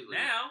 Completely.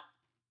 Now,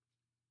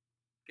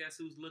 guess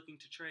who's looking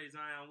to trade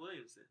Zion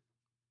Williamson?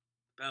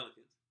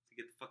 Pelicans. To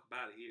get the fuck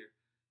out of here.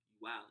 You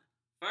wildin'.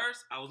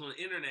 First, I was on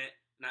the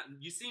internet. Now,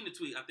 you seen the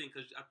tweet, I think,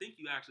 because I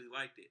think you actually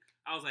liked it.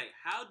 I was like,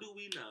 how do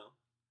we know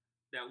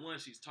that,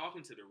 one, she's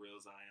talking to the real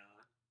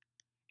Zion,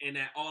 and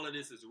that all of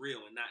this is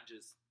real and not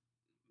just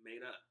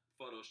made up,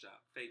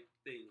 Photoshop, fake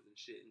things and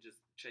shit, and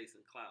just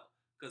chasing clout?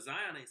 Because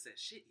Zion ain't said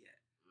shit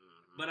yet.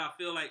 But I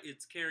feel like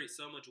it's carried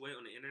so much weight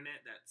on the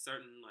internet that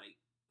certain,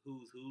 like,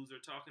 who's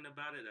are talking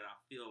about it that I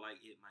feel like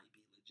it might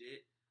be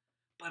legit.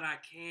 But I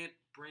can't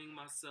bring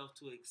myself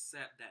to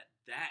accept that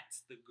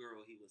that's the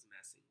girl he was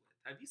messing with.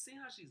 Have you seen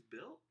how she's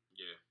built?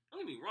 Yeah.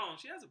 Don't get me wrong.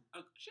 She has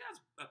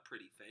a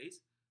pretty face.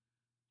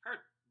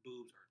 Her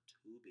boobs are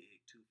too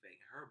big, too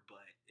fake. Her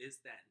butt is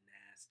that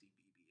nasty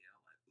BBL.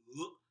 Like,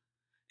 ugh.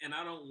 And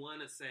I don't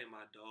want to say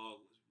my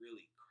dog was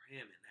really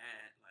cramming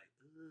that. Like,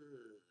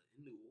 ugh.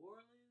 In New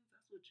Orleans?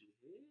 That's what you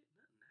hit?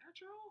 Not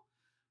natural?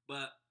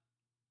 But,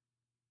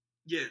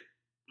 yeah.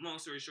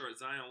 Long story short,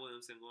 Zion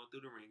Williamson going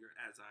through the ringer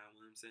at Zion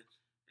Williamson.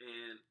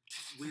 And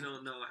we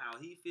don't know how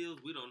he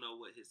feels. We don't know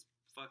what his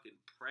fucking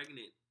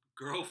pregnant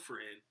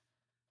girlfriend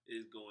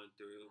is going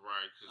through.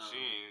 Right, because she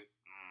ain't...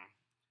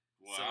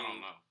 I don't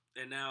know.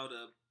 And now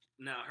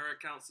her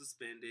account's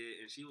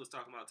suspended, and she was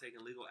talking about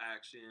taking legal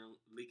action,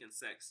 leaking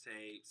sex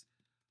tapes,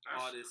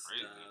 all this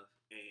crazy stuff.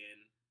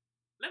 And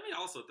let me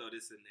also throw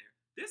this in there.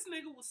 This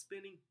nigga was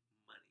spending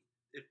money.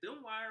 If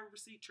them wire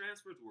receipt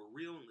transfers were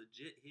real and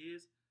legit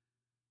he's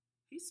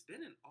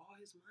spending all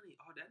his money.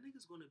 Oh, that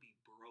nigga's going to be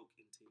broke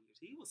in 10 years.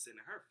 He was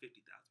sending her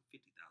 $50,000,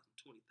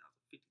 $20,000,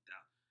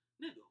 $50,000.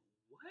 Nigga,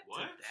 what?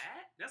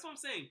 That's what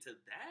I'm saying. To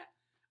that,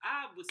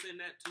 I would send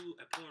that to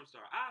a porn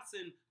star. I'd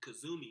send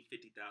Kazumi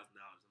 $50,000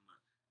 a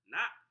month.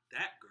 Not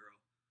that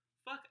girl.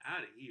 Fuck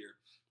out of here.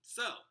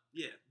 So,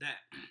 yeah,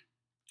 that.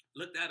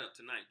 Look that up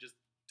tonight. Just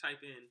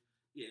type in,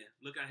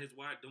 look at his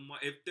wife.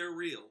 If they're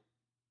real,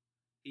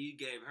 he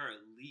gave her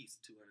at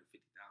least $250,000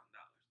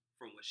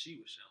 from what she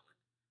was showing.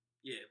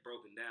 Yeah,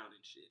 broken down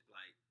and shit.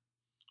 Like,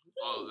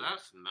 whoa. Oh,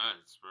 that's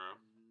nuts, bro.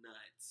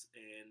 Nuts.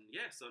 And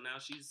yeah, so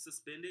now she's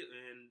suspended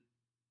and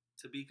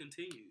to be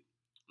continued.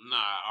 Nah,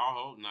 I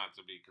hope not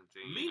to be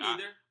continued. Me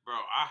neither.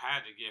 I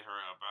had to get her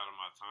up out of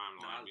my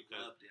timeline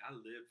because loved it. I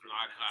lived for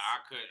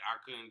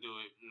I couldn't do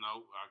it.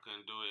 Nope, I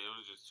couldn't do it. It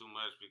was just too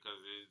much because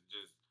it's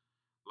just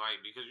like,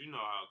 because you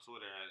know how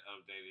Twitter had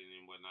updated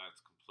and whatnot.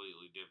 It's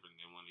completely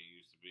different than when it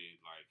used to be.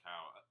 Like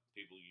how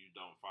people you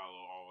don't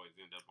follow always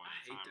end up on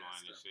your timeline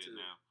and shit too.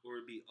 Now.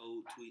 Or it'd be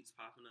old tweets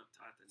popping up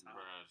at the top.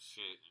 Bruh,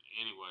 shit.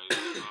 Anyways,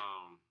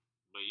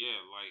 but yeah,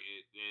 like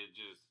it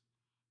just.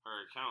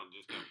 Her account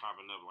just kept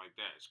popping up like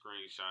that.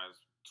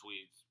 Screenshots,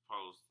 tweets,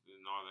 posts,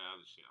 and all that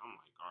other shit. I'm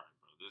like, all right,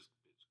 bro, this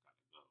bitch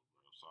gotta go,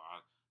 bro. So I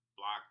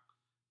blocked,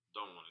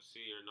 don't want to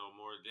see her no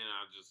more. Then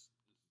I just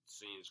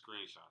seen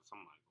screenshots.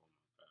 I'm like, oh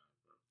my God,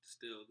 bro.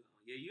 Still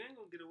going. Yeah, you ain't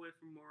gonna get away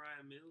from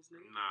Mariah Mills,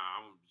 nigga.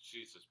 Nah,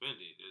 she's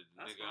suspended.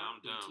 That's nigga,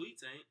 I'm done.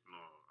 Tweets ain't.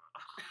 No.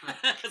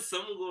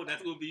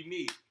 That's gonna be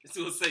me. It's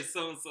gonna say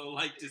so and so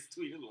like this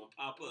tweet. It's gonna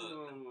pop up.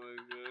 Oh my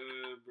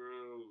God,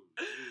 bro.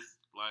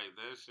 Like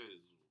that shit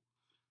is.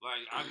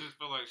 Like, I just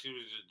feel like she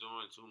was just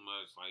doing too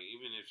much. Like,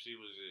 even if she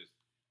was just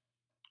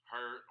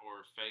hurt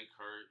or fake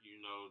hurt, you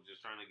know,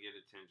 just trying to get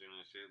attention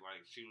and shit,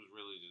 like, she was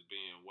really just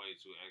being way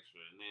too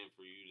extra. And then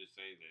for you to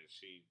say that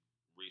she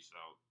reached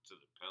out to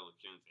the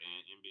Pelicans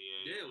and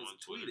NBA it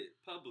was tweeted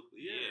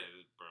publicly.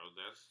 Yeah, bro,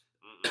 that's...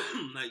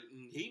 like,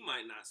 he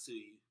might not sue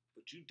you,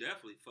 but you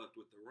definitely fucked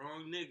with the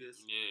wrong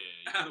niggas.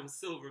 Yeah. Adam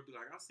Silver be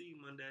like, I'll see you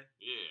Monday.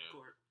 Yeah.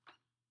 Court.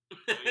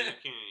 Like, you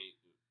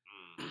can't...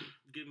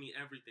 Give me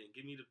everything.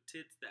 Give me the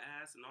tits, the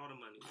ass, and all the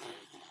money.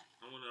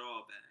 I want it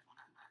all back.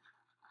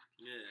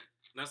 Yeah.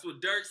 And that's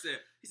what Dirk said.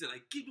 He said,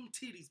 like, give them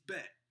titties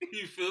back.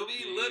 You feel me?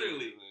 Yeah,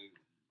 literally. Like,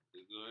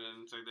 go ahead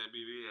and take that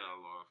BBL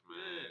off, man.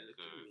 Yeah,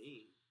 what you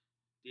mean?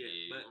 Yeah,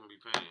 but you're going to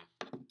be paying.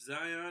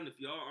 Zion, if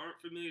y'all aren't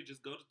familiar,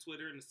 just go to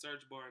Twitter in the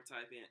search bar and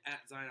type in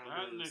 @Zion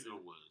That nigga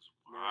was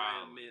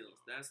Mariah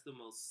Mills. That's the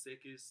most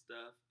sickest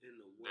stuff in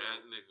the world.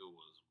 That nigga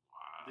was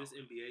wild. This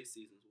NBA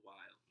season's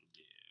wild.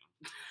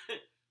 Yeah.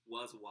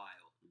 Was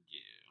wild.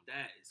 Yeah.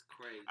 That is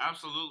crazy.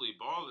 Absolutely.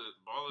 Ball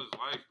is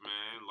life,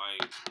 man.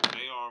 Like,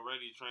 they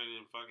already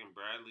trading fucking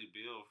Bradley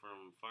Beal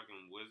from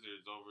fucking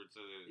Wizards over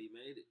to... He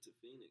made it to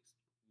Phoenix.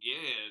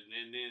 Yeah,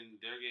 and then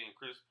they're getting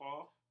Chris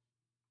Paul.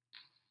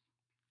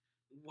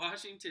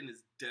 Washington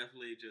is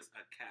definitely just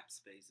a cap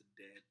space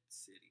dead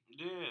city.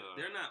 Yeah.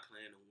 They're not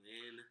planning to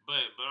win.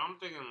 But I'm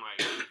thinking,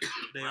 like...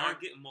 they are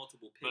getting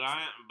multiple picks.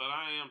 But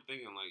I am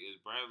thinking, like, is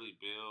Bradley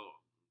Beal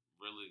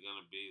really going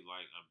to be,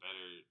 like, a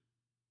better...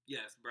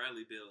 Yes,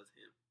 Bradley Beal is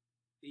him.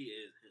 He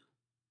is him.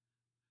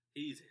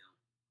 He's him.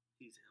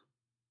 He's him.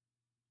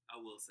 I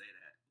will say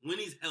that.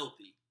 When he's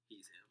healthy,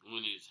 he's him.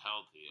 When he's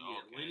healthy,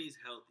 yeah, okay. When he's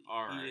healthy,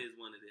 he is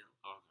one of them.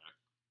 Okay.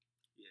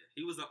 Yeah,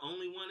 he was the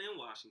only one in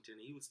Washington,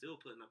 and he was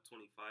still putting up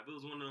 25. It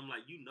was one of them,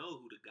 like, you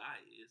know who the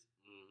guy is.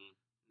 Mm-hmm.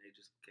 They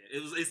just can't.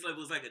 It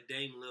was like a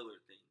Dame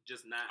Lillard thing,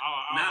 just not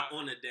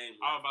on a Dame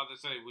Lillard. I was about to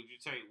say, would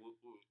you take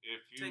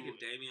if you take a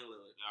Damian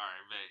Lillard? All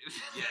right, man.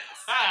 Yes.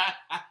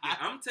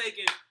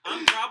 Yeah,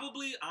 I'm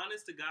probably,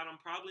 honest to God, I'm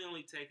probably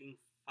only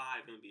taking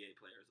 5 NBA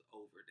players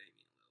over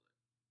Damian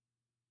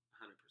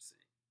Lillard.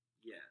 100%.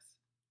 Yes.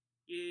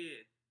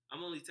 Yeah. I'm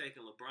only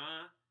taking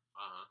LeBron,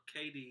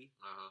 KD.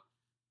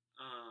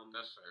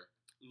 That's fair.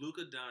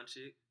 Luka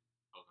Doncic.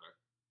 Okay.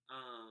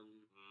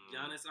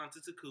 Giannis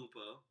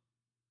Antetokounmpo.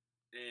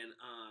 And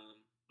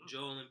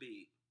Joel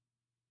Embiid.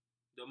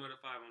 Those are the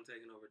 5 I'm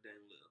taking over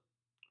Dame Lillard.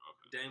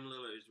 Okay. Dame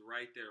Lillard is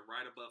right there,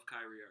 right above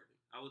Kyrie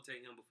Irving. I would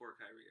take him before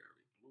Kyrie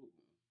Irving. Ooh.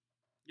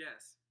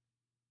 Yes.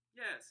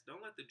 Yes.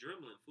 Don't let the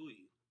dribbling fool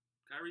you.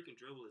 Kyrie can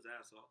dribble his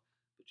ass off,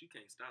 but you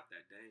can't stop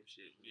that Dame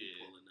shit when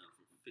you're pulling up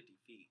from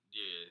 50 feet.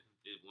 Yeah.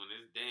 When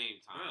it's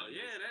Dame time. Bro,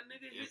 yeah, that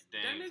nigga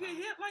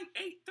hit like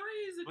 8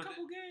 threes a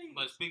couple games.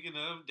 But speaking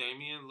of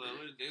Damian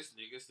Lillard, this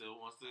nigga still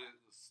wants to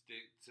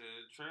stick to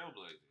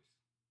Trailblazers.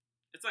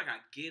 It's like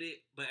I get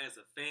it, but as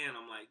a fan,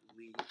 I'm like,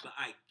 leave. But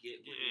I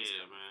get where he's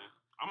coming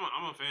from.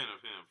 I'm a fan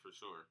of him for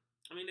sure.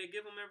 I mean, they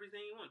give him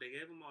everything you want. They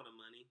gave him all the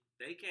money.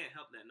 They can't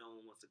help that no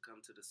one wants to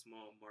come to the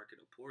small market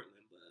of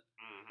Portland, but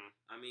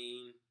I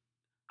mean,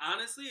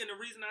 honestly, and the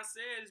reason I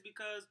say it is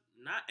because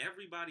not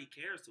everybody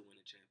cares to win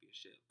a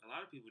championship. A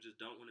lot of people just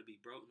don't want to be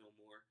broke no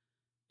more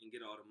and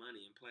get all the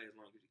money and play as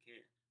long as you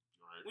can.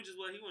 Right. Which is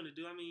what he wanted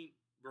to do. I mean,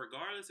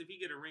 regardless if he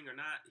get a ring or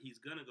not, he's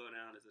gonna go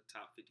down as a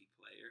top 50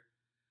 player.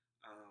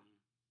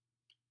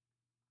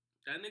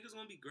 That nigga's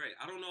gonna be great.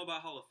 I don't know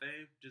about Hall of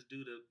Fame, just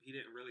due to he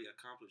didn't really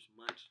accomplish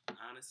much,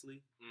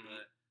 honestly.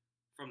 But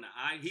from the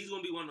eye, he's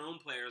gonna be one of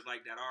them players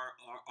like that.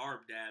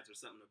 Our dads or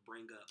something to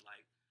bring up,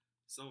 like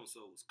so and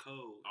so was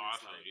cold. Oh, I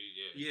feel you.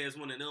 Yeah. Yeah, it's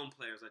one of them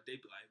players. Like they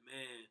be like,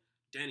 man,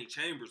 Danny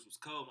Chambers was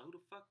cold. I'm like,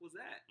 who the fuck was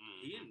that?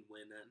 Mm-hmm. He didn't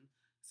win nothing.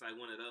 It's like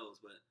one of those.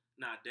 But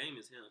nah, Dame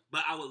is him.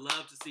 But I would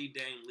love to see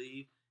Dame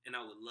leave, and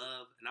I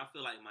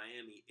feel like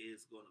Miami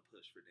is going to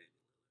push for Dame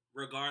Lillard,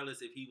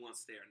 regardless if he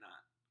wants to stay or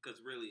not.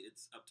 Because really,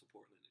 it's up to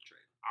Portland to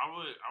trade. I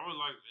would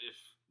like if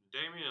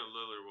Damian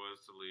Lillard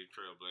was to leave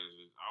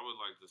Trailblazers, I would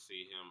like to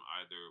see him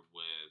either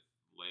with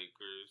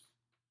Lakers.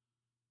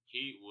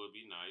 Heat would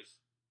be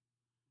nice.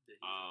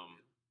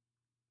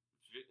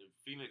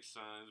 Phoenix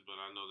Suns,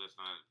 but I know that's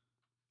not.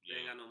 Yeah.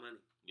 They ain't got no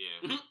money.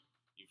 Yeah,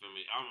 you feel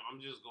me?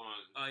 I'm just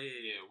going. Oh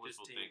yeah.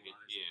 Wishful thinking.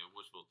 Wise. Yeah,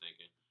 wishful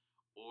thinking.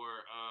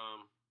 Or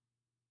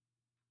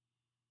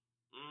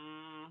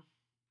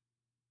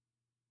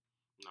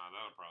nah,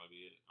 that'll probably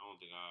be it. I don't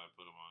think I'd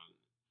put him on.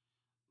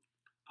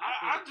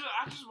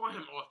 I just want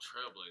him off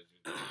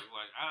Trailblazers.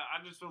 Like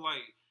I just feel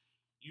like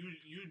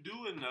you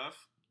do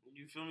enough.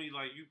 You feel me?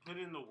 Like you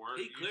put in the work.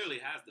 He clearly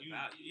has the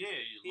value.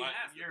 Yeah,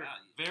 you're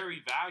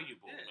very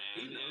valuable, yeah, man.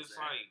 He knows it's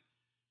that. like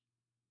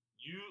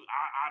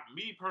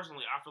me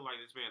personally, I feel like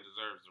this man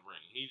deserves the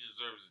ring. He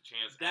deserves a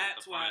chance.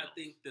 That's why finals. I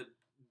think the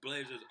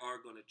Blazers are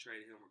going to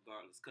trade him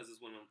regardless, because it's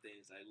one of them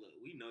things. Like, look,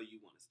 we know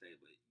you want to stay,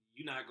 but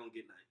you're not going to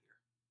get nothing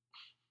here.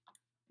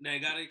 Now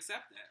you got to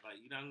accept that. Like,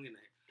 you're not going to get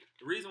nothing.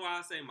 The reason why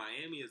I say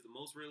Miami is the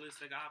most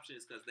realistic option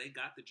is because they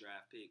got the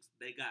draft picks.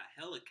 They got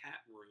hella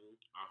cap room.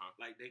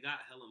 Like, they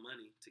got hella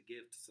money to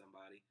give to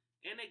somebody.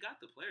 And they got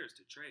the players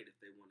to trade if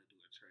they want to do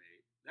a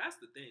trade. That's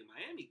the thing.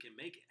 Miami can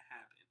make it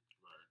happen.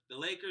 Right.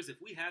 The Lakers, if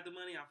we had the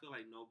money, I feel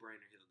like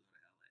no-brainer he'll go to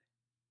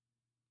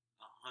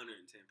LA.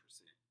 110%.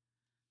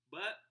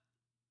 But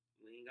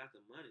we ain't got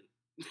the money.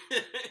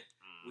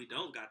 We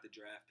don't got the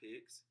draft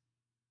picks.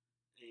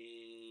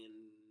 And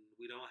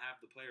we don't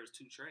have the players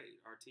to trade.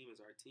 Our team is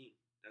our team.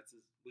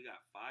 We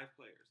got 5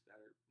 players that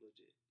are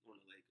legit on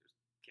the Lakers.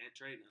 Can't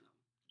trade none of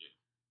them. Yeah.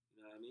 You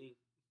know what I mean?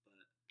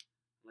 But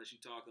unless you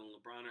talk on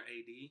LeBron or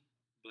AD,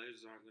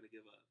 Blazers aren't going to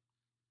give up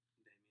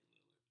Damian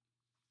Lillard.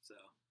 So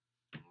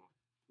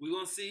we're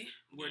going to see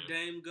where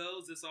Dame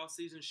goes. This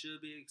offseason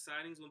should be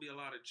exciting. It's going to be a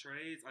lot of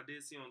trades. I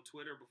did see on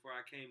Twitter before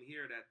I came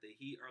here that the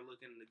Heat are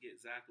looking to get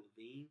Zach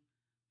LaVine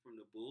from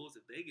the Bulls.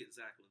 If they get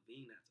Zach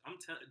LaVine,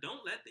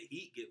 don't let the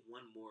Heat get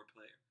one more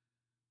player.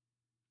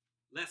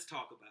 Let's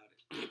talk about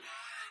it.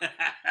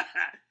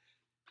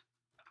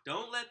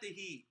 Don't let the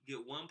Heat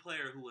get one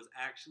player who was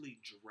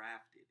actually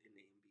drafted in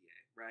the NBA,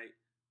 right?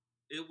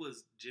 It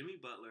was Jimmy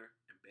Butler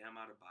and Bam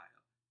Adebayo.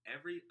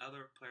 Every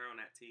other player on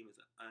that team is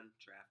an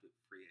undrafted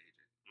free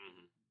agent.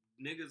 Mm-hmm.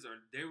 Niggas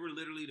they were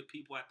literally the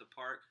people at the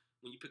park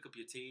when you pick up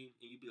your team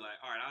and you be like,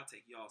 all right, I'll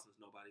take y'all since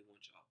nobody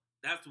wants y'all.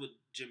 That's what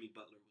Jimmy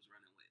Butler was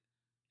running with.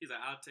 He's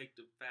like, I'll take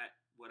the fat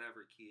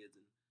whatever kids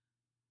and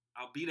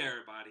I'll beat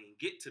everybody and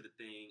get to the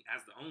thing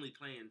as the only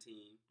playing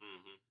team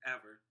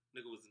ever.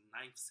 Nigga was the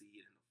 9th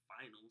seed in the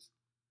finals.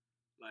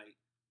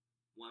 Like,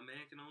 one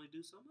man can only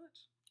do so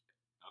much.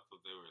 I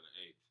thought they were the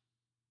 8th.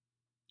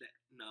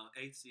 No,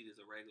 8th seed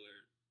is a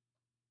regular.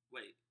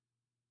 Wait.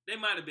 They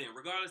might have been.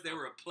 Regardless, they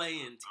were a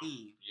play-in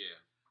team. Yeah.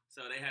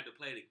 So they had to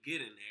play to get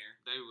in there.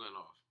 They went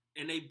off.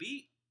 And they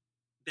beat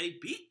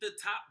the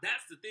top.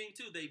 That's the thing,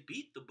 too. They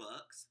beat the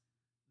Bucks.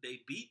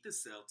 They beat the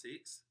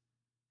Celtics.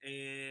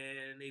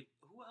 And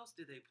who else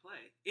did they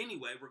play?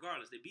 Anyway,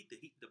 regardless, they beat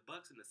the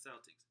Bucks and the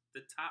Celtics,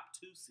 the top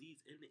 2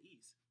 seeds in the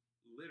East.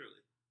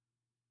 Literally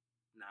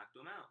knocked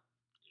them out.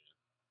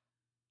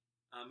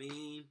 Yeah. I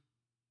mean,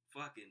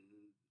 fucking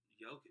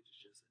Jokic is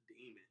just a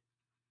demon.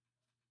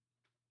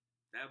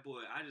 That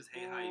boy, I just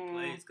hate how he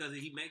plays because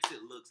he makes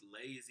it look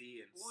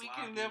lazy and sloppy. We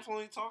can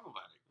definitely talk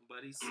about it.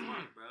 But he's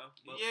smart, bro.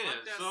 But yeah,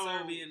 fuck that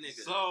Serbian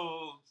nigga.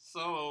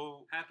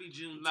 So happy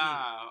Juneteenth.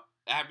 Nah,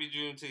 happy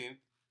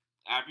Juneteenth.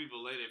 Happy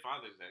belated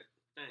Father's Day.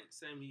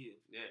 Thanks. Same to you.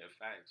 Yeah,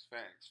 facts.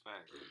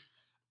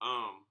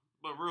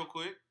 But real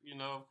quick,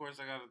 of course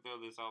I gotta throw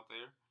this out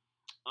there.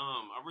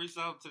 I reached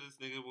out to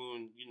this nigga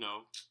when,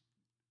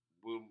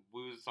 when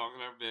we was talking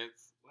our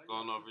bets,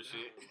 going over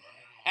shit.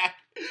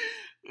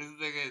 This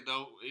nigga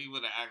he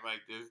would have act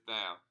like this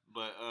now.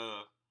 But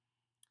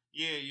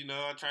yeah,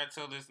 I tried to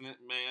tell this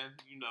man,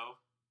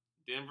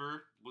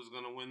 Denver was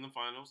gonna win the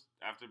finals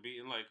after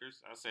beating Lakers.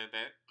 I said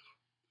that.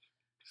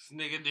 This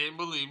nigga didn't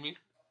believe me.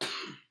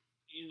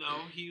 He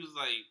was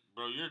like,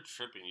 bro, you're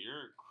tripping.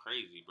 You're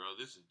crazy, bro.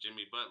 This is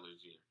Jimmy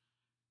Butler's year.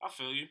 I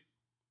feel you.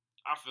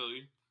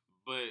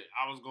 But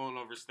I was going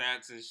over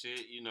stats and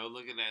shit,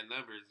 looking at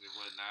numbers and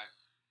whatnot.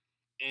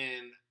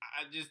 And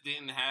I just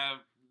didn't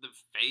have the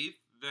faith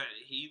that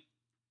he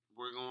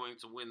were going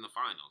to win the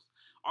finals.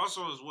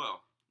 Also, as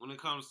well, when it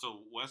comes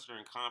to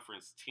Western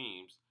Conference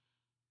teams,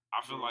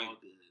 I feel like,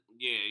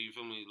 yeah, you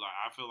feel me? Like,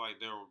 I feel like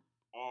they're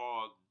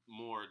all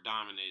more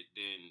dominant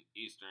than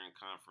Eastern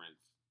Conference.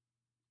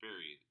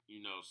 Period.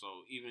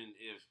 So even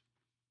if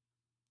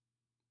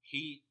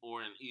Heat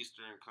or an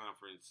Eastern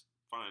Conference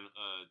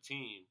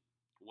team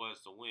was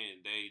to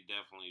win, they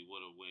definitely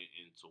would have went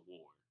into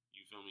war.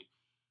 You feel me?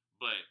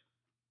 But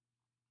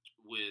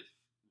with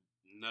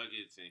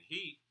Nuggets and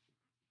Heat,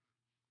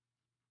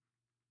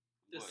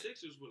 The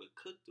Sixers would have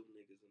cooked them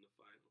niggas in the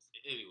finals.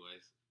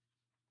 Anyways,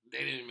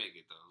 they didn't make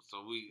it though.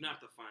 So not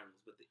the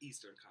finals, but the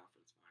Eastern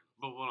Conference finals.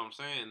 But what I'm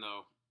saying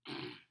though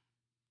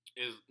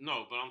is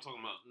I'm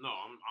talking about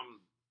I'm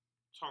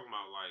talking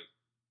about like.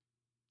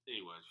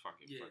 Anyways, fuck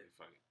it.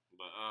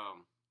 But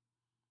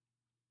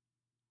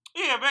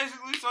yeah,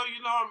 basically, so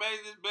I made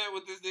this bet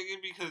with this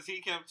nigga because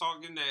he kept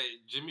talking that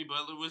Jimmy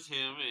Butler was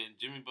him and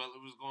Jimmy Butler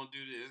was gonna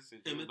do this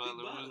and Jimmy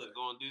Butler was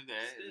gonna do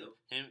that. Still.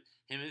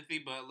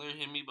 Himothy Butler,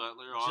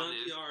 all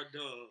this. Junkyard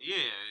Dog.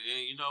 Yeah,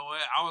 and you know what?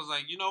 I was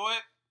like, you know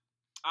what?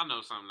 I know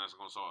something that's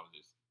gonna solve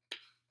this.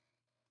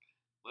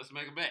 Let's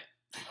make a bet.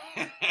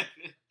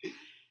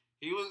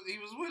 He was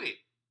with it.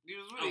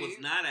 I was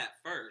not at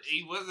first.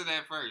 He wasn't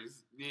at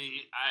first.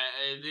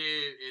 I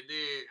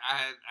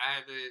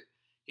had to.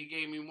 He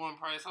gave me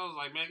one price. I was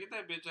like, man, get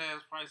that bitch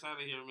ass price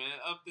out of here, man.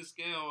 Up the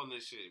scale on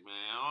this shit,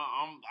 man.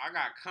 I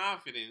got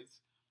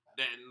confidence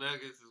that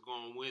Nuggets is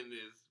gonna win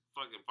this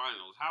fucking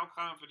finals. How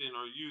confident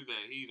are you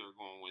that Heat are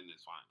gonna win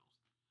this finals?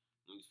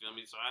 You feel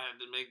me? So I had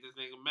to make this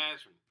nigga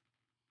match me.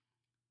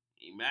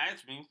 He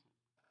matched me.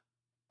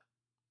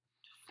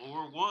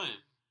 4-1.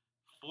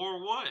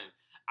 4-1.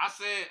 I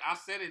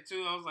said it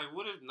too. I was like,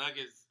 what if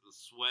Nuggets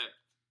swept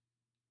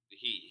the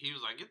Heat? He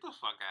was like, get the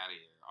fuck out of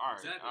here. All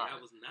right. Exactly. All right.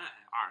 That was not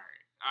happening. All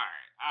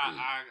right.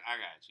 I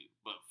got you.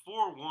 But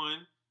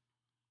 4-1.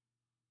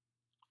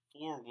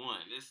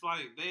 It's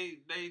like they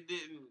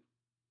didn't.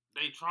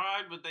 They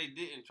tried, but they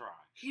didn't try.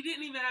 He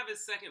didn't even have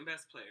his second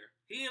best player.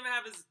 He didn't even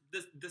have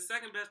the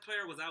second best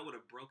player was out with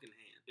a broken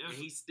hand, and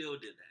he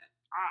still did that.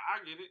 I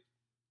get it.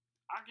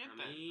 I get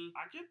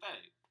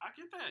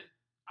that.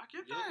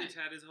 Jokic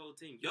had his whole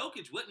team.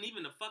 Jokic wasn't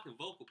even the fucking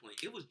vocal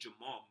point. It was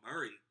Jamal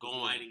Murray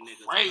going lighting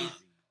niggas crazy. up.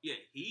 Yeah,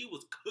 he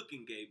was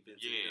cooking Gabe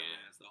Vincent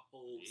dumbass the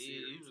whole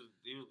series.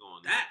 He was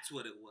going. That's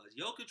what it was.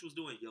 Jokic was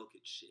doing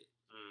Jokic shit.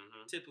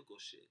 Mm-hmm. Typical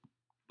shit.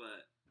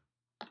 But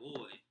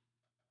boy,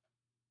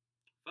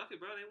 fuck it,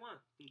 bro. They won.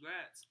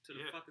 Congrats to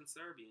the fucking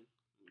Serbian.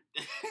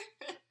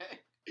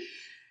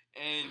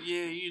 And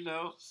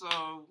so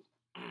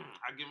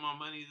I get my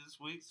money this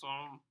week, so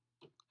I'm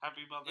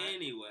happy about that.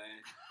 Anyway.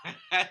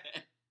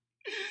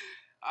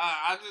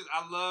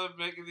 I love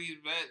making these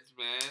bets,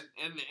 man.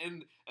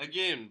 And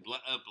again,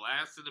 a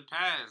blast to the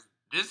past.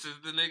 This is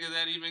the nigga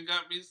that even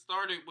got me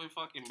started with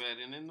fucking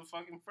betting in the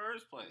fucking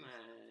first place.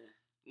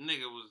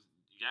 Nigga was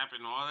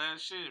yapping all that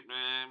shit,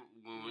 man.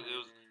 When it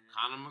was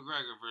Conor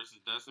McGregor versus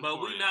Dustin Poirier.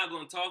 But we're not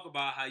going to talk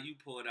about how you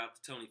pulled out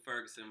the Tony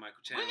Ferguson, Michael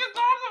Chandler. We can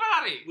talk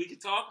about it. We can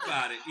talk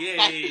about it. Yeah.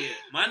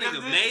 My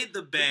nigga made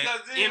the bet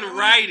in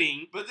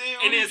writing,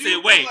 and then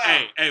said, wait,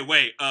 I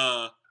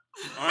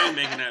ain't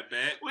making that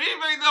bet. We ain't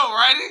make no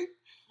writing.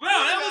 Bro,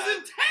 that was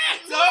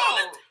intact. No.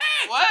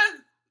 What?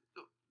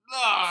 No,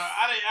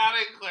 I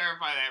didn't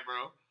clarify that,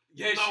 bro.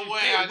 Yes, no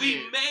way did. I We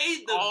did.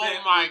 made the oh bet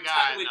my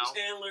God, with no.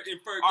 Chandler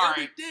and Ferguson. All Yeah,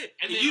 right. we did.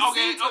 And then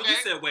you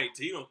said, wait,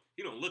 he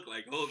don't look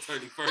like old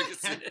Tony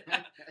Ferguson.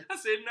 I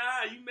said,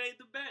 nah, you made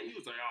the bet. He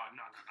was like, oh,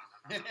 no.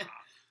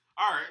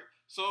 All right.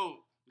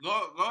 So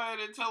go ahead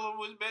and tell him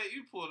which bet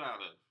you pulled out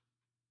of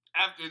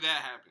after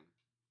that happened.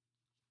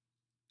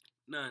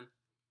 None.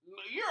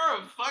 You're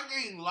a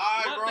fucking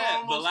lie, what bro.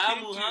 Bet?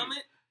 Bilal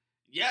Muhammad?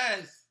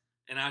 Yes.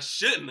 And I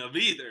shouldn't have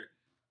either.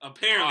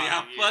 Apparently,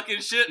 I fucking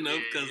shouldn't have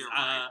because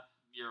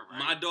you're right.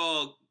 My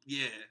dog,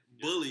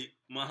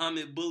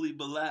 Muhammad Bully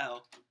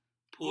Bilal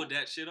pulled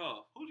that shit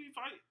off. Who did you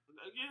fight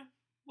again?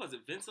 Was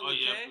it Vincent LeCae?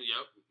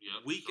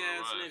 Yep. Weak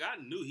ass nigga.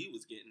 I knew he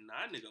was getting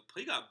that nigga.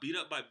 He got beat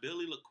up by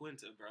Billy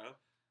LaQuinta, bro.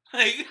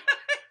 Like,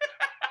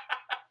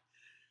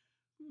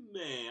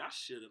 man, I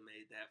should have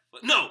made that.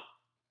 No,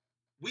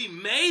 we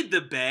made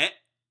the bet,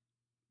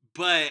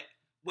 but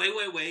wait.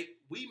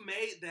 We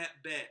made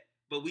that bet,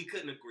 but we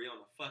couldn't agree on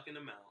a fucking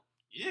amount.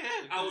 Yeah,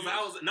 I was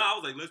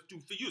like, let's do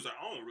 50. You was like,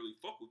 I don't really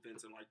fuck with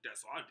Vincent like that,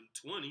 so I do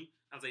 20.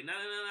 I was like, no,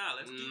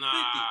 let's do 50.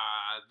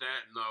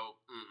 No.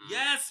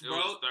 Yes, bro.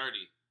 It was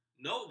 30.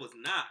 No, it was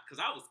not, cause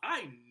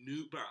I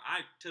knew, bro.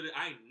 I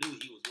knew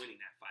he was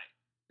winning that fight.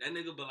 That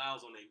nigga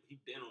Bilal's he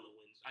been on the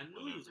wins. I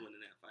knew he was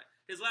winning that fight.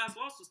 His last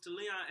loss was to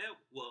Leon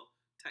Edwards. Well,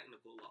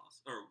 technical loss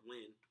or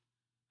win.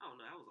 I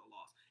don't know. That was a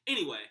loss.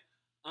 Anyway,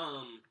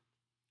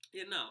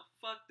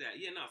 fuck that.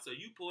 So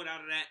you pulled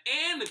out of that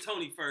and the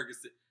Tony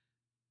Ferguson.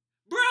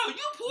 Bro,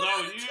 you pulled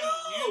out of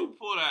you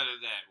pulled out of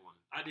that one.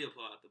 I did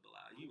pull out the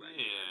Bilal. You right.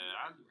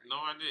 Yeah, I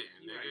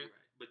didn't. You right.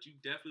 But you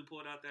definitely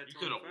pulled out that. You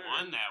could have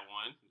won that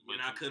one.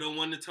 And I could have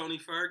won the Tony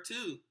Ferg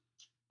too.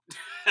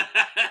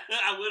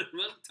 I would have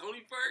won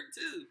Tony Ferg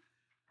too.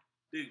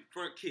 Dude,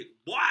 front kick.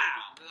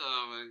 Wow.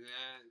 Oh my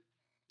God.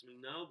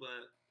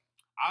 But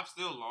I've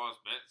still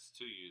lost bets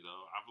to you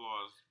though. I've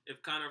lost. If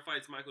Conor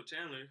fights Michael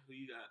Chandler, who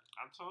you got?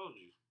 I told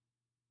you.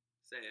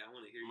 Say it. I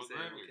want to hear you McGregor.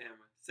 say it on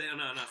camera. Say it.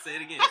 No. Say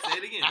it again. Say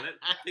it again.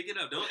 Pick it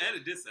up. Don't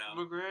edit this out.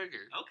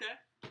 McGregor. Okay.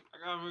 I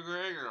got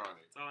McGregor on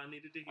it. That's all I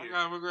needed to hear. I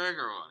got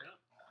McGregor on it. Yep.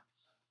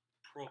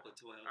 Proper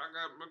 12. I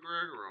got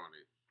McGregor on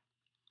it.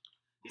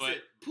 He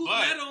said, put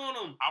that on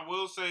him. I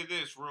will say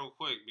this real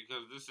quick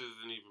because this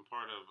isn't even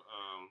part of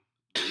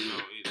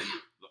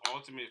the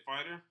Ultimate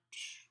Fighter.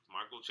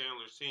 Michael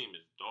Chandler's team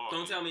is dog.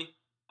 Don't tell me.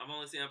 I've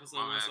only seen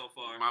episode 1 so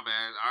far. My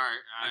bad. All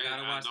right. I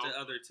gotta watch the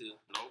other 2.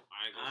 Nope.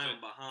 I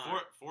am behind.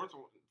 Fourth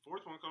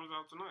one comes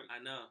out tonight.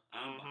 I know.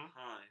 I'm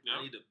behind. Yep.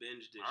 I need to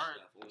binge this all right.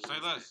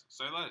 stuff.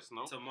 Say less.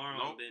 Nope. Tomorrow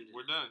nope. I'm binging.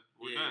 We're done.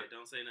 We're done.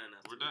 Don't say nothing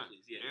else. We're done.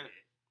 Please. Yeah.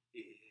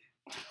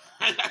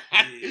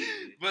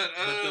 But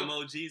them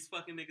OGs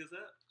fucking niggas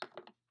up.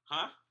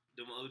 Huh?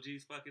 Them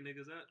OGs fucking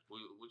niggas up.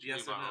 What you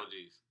mean by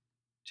OGs?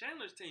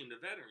 Chandler's team, the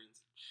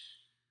veterans.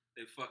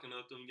 They fucking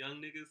up them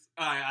young niggas.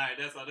 All right.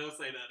 That's all. Don't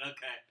say that.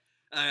 Okay.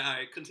 All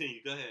right.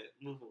 Continue. Go ahead.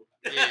 Move on.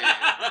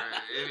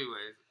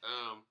 Anyways,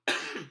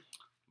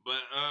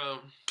 but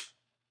all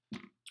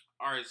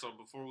right. So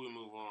before we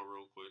move on,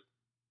 real quick,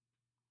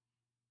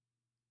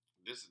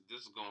 this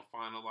is gonna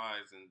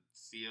finalize and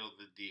seal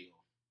the deal.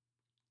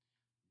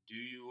 Do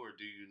you or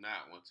do you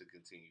not want to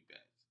continue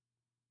bets?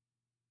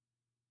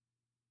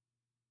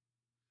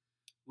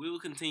 We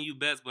will continue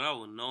bets, but I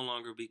will no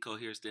longer be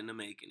coerced into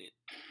making it.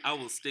 I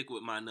will stick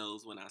with my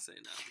nose when I say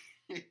no.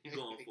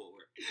 Going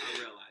forward, I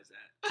realize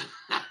that.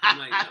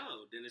 I'm like,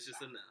 no, then it's just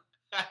a no.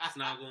 It's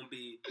not going to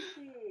be,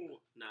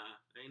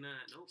 nah, ain't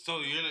that, nope.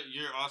 So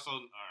you're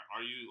also,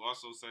 are you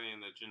also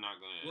saying that you're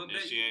not going to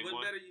initiate one?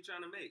 What bet are you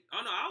trying to make?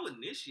 Oh, no, I would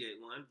initiate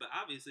one, but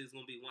obviously it's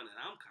going to be one that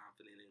I'm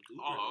confident in.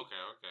 Oh,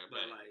 okay.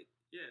 But like,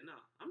 yeah, no,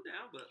 I'm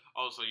down, but.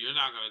 Oh, so you're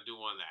not going to do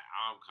one that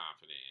I'm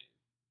confident in?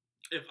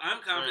 If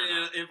I'm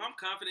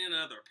confident in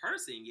another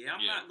person, yeah,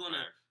 I'm not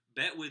gonna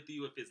bet with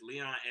you if it's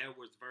Leon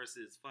Edwards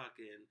versus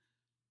fucking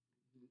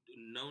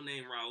no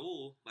name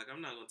Raul. Like,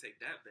 I'm not gonna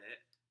take that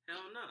bet.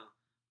 Hell no.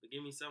 But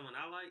give me someone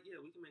I like, yeah,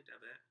 we can make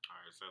that bet.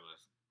 All right, say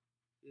less.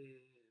 Yeah,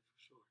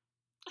 for sure.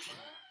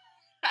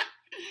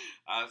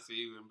 I'll see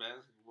you in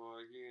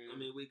basketball again. I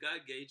mean, we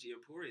got Gaethje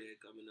and Poirier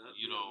coming up.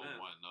 You don't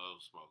want no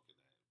smoke in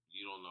that.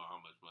 You don't know how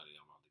much money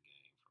I'm about to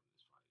gain from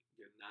this fight.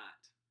 You're not.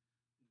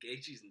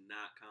 Gaethje's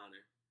not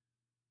Conor.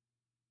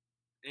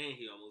 And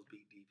he almost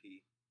beat DP.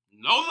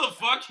 No, the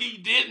fuck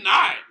he did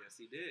not. Yes,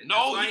 he did.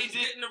 No, he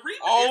did.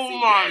 Oh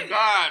my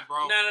God,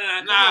 bro.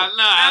 Nah.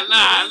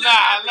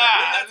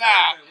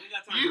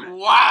 You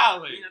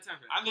wildin'.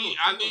 I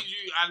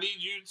need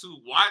you to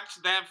watch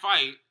that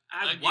fight.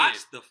 I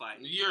watched the fight.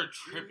 You're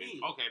tripping.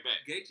 Okay,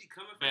 bet. Gaethje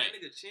coming for that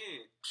nigga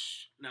chin.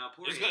 Now,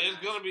 Poirier.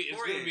 It's gonna be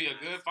a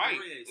good fight.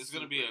 It's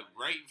gonna be a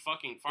great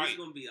fucking fight. It's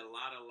gonna be a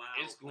lot of loud.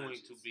 It's going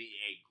to be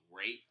a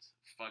great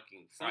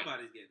fucking fight.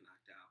 Somebody's getting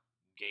knocked out.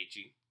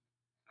 Gaethje.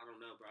 I don't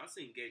know, bro. I've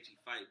seen Gaethje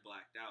fight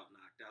blacked out,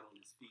 knocked out on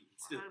his feet.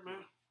 Still, all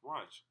right, man.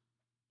 Watch.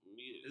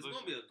 It's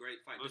gonna be a great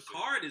fight. The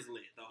card is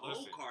lit. The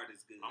whole card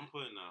is good. I'm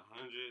putting 100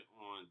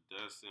 on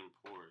Dustin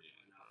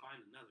Poirier. Now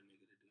find another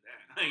nigga to do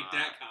that. I ain't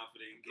that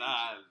confident. In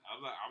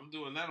I'm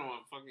doing that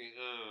on fucking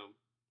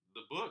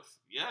the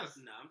books. Yes.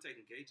 Nah, I'm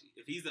taking Gaethje.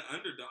 If he's the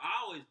underdog, I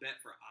always bet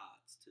for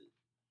odds too.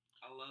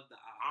 I love the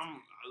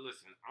odds.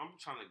 I'm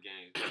trying to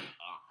gain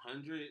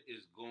 100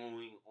 is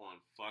going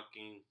on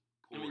fucking.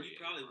 I mean, you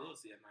probably will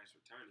see a nice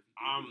return if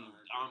you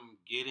I'm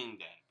getting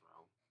that,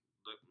 bro.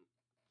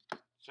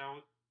 Shall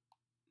we?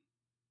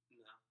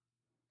 No.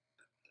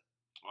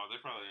 Oh, they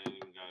probably ain't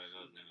even got it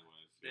up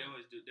anyways. They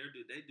always do.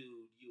 They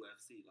do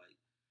UFC like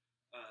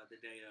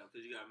the day of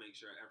because you gotta make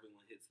sure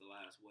everyone hits the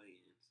last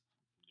weigh-ins.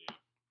 Yeah.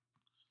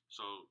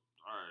 So,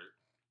 all right,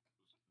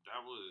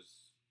 that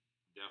was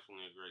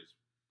definitely a great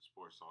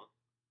sports talk.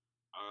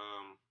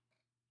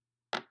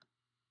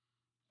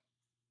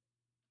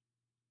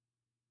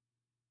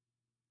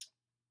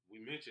 We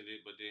mentioned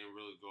it, but didn't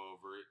really go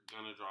over it.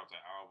 Gonna drop the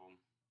album,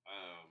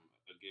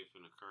 A Gift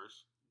and a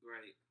Curse.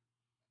 Great.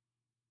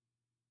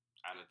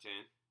 Out of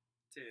 10?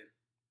 10.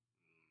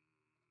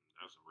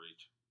 That's a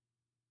reach.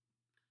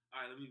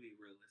 All right, let me be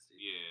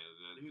realistic. Yeah,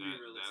 let me be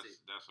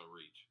realistic. That's a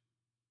reach.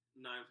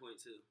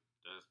 9.2.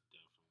 That's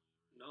definitely.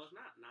 No, it's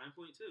not.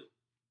 9.2.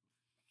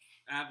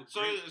 I have a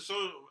so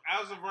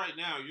as of right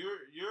now,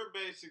 you're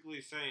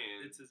basically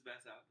saying it's his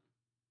best album.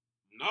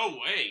 No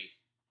way.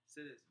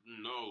 Say this.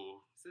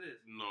 No. Say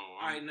this. No.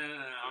 All right, no.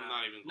 I'm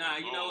not even.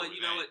 Nah, you know what?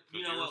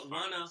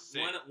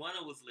 Wanna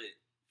was lit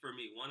for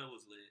me. Wanna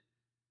was lit.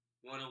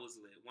 Wanna was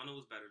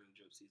better than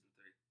Drip Season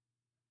 3.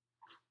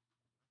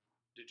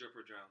 The Drip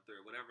or Drown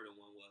 3, whatever the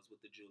one was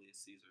with the Julius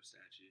Caesar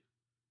statue.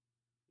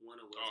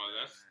 Wanna was. Oh,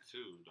 that's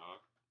 2,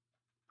 dog.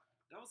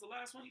 That was the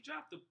last one he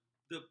dropped. The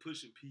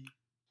Pushin' P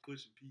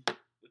with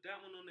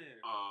that one on there.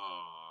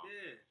 Oh.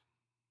 Yeah.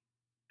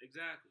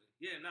 Exactly.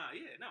 Yeah.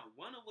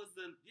 Wanna was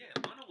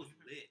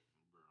lit.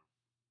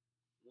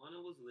 Wanna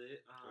was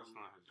lit. That's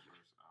not his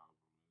first album,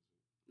 is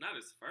it? Not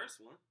his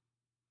first one.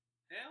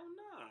 Hell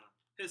nah.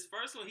 His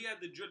first one, he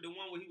had the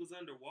one where he was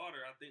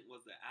underwater. I think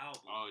was the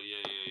album. Oh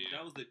yeah.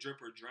 That was the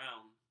Drip or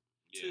Drown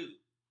 2.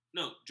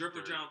 No, Drip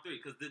or Drown 3.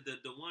 Because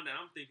the one that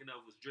I'm thinking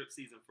of was Drip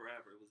Season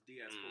Forever. It was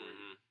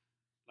DS40,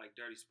 like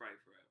Dirty Sprite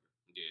Forever.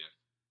 Yeah,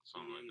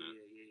 something like that.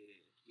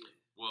 Yeah.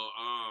 Well,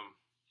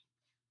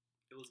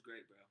 it was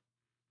great, bro.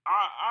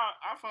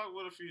 I fuck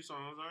with a few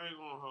songs. I ain't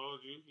gonna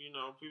hold you. You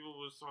know, people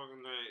was talking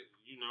that,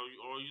 you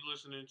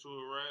listening to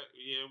a rap.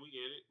 Yeah, we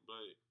get it,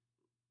 but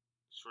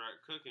it's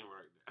rap cooking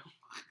right now.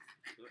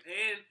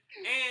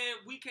 and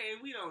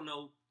we don't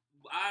know.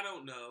 I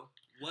don't know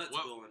what's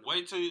going on.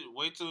 Wait till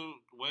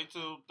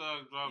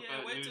Thug drop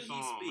that new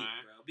song,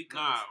 man. Bro,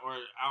 because or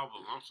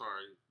album. I'm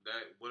sorry,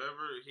 that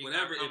whatever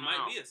it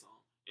might be a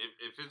song.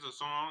 If it's a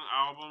song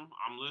album,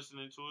 I'm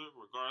listening to it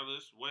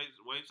regardless. Wait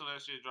till that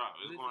shit drop.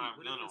 It's gonna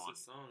have Gunna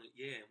on it.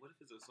 Yeah, what if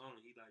it's a song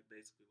and he like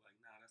basically like,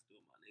 nah, that's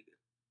still my nigga.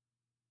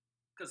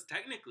 Because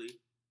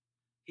technically,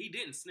 he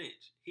didn't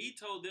snitch. He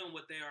told them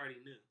what they already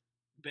knew.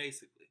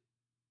 Basically.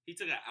 He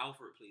took an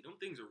Alfred plea.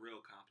 Them things are real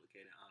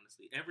complicated,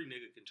 honestly. Every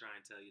nigga can try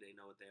and tell you they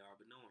know what they are,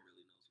 but no one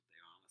really knows what they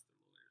are unless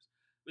they're lawyers.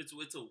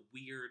 It's a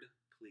weird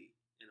plea,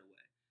 in a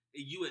way.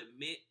 You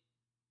admit,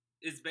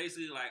 it's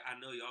basically like, I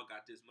know y'all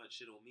got this much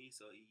shit on me,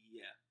 so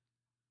yeah.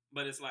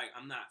 But it's like,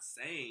 I'm not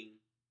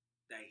saying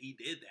that he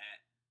did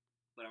that,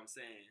 but I'm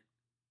saying,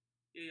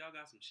 yeah, y'all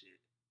got some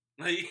shit.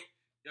 Like,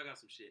 y'all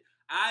got some shit.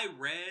 I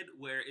read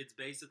where it's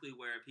basically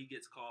where if he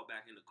gets called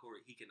back into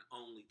court, he can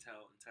only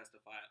tell and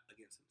testify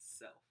against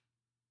himself.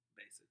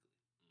 Basically.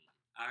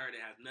 I heard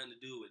it has nothing to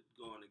do with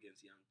going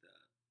against Young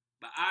Thug.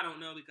 But I don't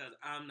know because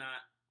I'm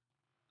not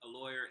a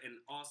lawyer.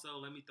 And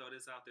also, let me throw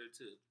this out there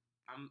too.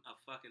 I'm a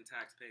fucking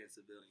tax-paying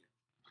civilian.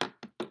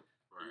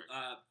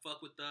 Right.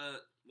 Fuck with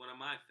one of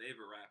my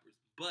favorite rappers.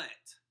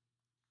 But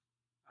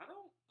I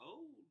don't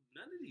owe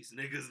none of these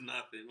niggas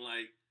nothing.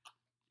 Like,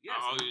 yeah,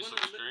 I owe you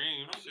some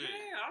stream shit.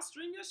 Yeah, I'll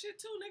stream your shit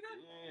too, nigga.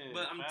 Yeah,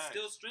 but I'm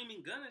still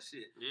streaming Gunna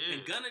shit. Yeah.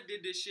 And Gunna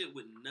did this shit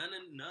with none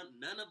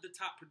of the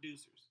top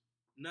producers.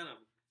 None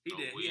of them. He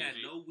did. Weezy. He had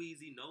no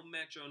Weezy, no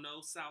Metro, no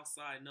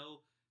Southside,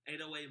 no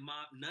 808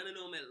 Mob. None of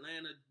them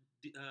Atlanta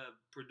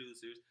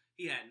producers.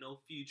 He had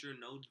no Future,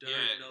 no Dirt,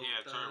 no he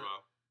had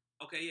Turbo.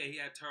 Okay, yeah, he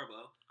had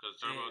Turbo. Because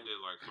Turbo did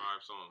like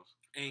 5 songs.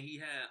 And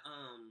he had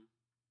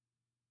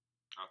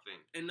I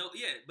think. And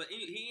but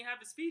he didn't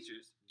have his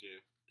features. Yeah.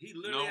 He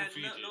literally had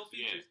no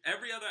features. Yeah.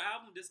 Every other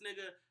album, this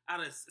nigga out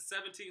of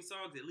 17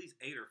 songs, at least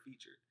 8 are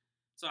featured.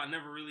 So I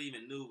never really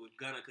even knew if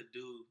Gunna could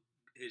do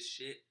his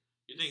shit.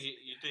 You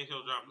think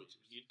he'll drop?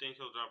 You think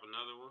he'll drop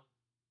another one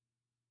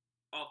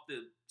off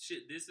the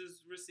shit this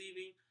is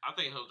receiving? I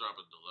think he'll drop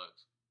a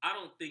deluxe. I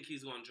don't think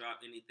he's gonna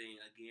drop anything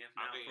again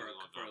now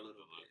for a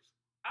little bit.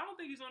 I don't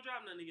think he's gonna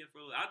drop nothing again for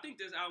a little. I think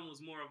this album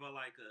was more of a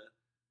like a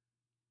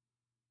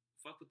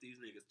fuck what these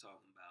niggas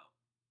talking about,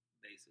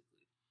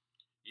 basically.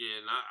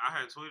 Yeah, and I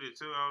had tweeted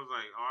too. I was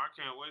like, oh, I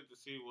can't wait to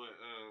see what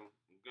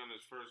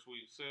Gunna's first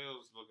week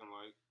sales looking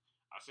like.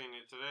 I seen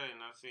it today and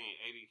I seen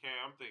 80K.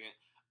 I'm thinking.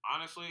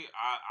 Honestly,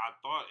 I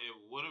thought it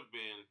would have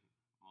been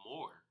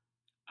more.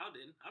 I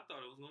didn't. I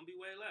thought it was going to be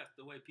way less.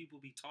 The way people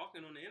be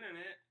talking on the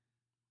internet,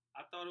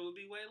 I thought it would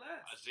be way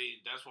less. I see.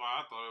 That's why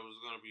I thought it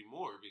was going to be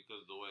more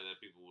because the way that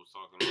people was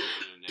talking on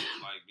the internet.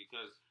 Like,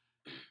 because,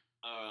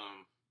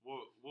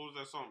 what was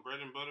that song?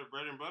 Bread and Butter?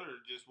 Bread and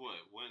Butter just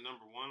went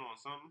number 1 on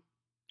something?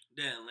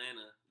 The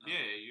Atlanta.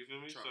 Yeah, you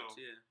feel me? Charts,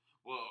 yeah.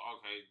 Well,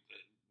 okay.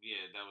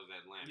 Yeah, that was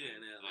Atlanta. Yeah,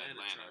 the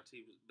Atlanta charts.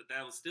 But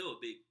that was still a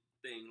big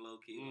thing, low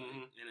key.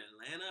 Mm-hmm. Like in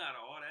Atlanta, out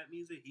of all that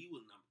music, he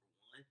was number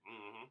 1.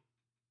 Mm-hmm.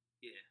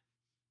 Yeah.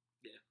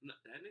 No,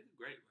 that nigga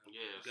great, bro.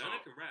 Yeah,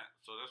 Gunna can rap.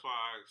 So that's why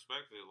I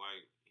expected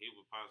like he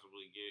would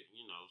possibly get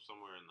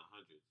somewhere in the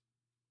hundreds.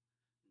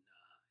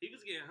 Nah, he was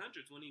getting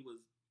hundreds when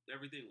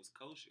everything was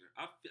kosher.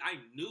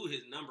 I knew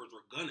his numbers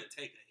were gonna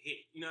take a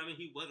hit. You know what I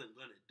mean? He wasn't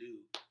gonna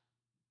do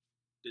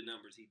the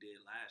numbers he did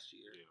last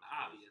year,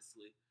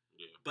 obviously.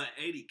 Yeah. But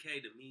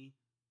 80K to me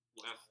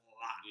was a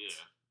lot. Yeah.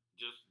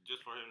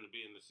 Just for him to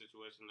be in the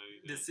situation that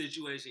he's in. The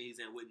situation he's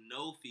in with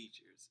no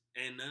features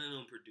and none of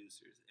them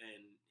producers,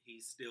 and he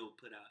still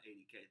put out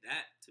 80K.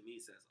 That to me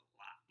says a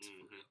lot.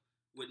 Mm-hmm.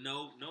 With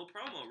no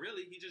promo,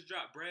 really. He just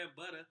dropped Bread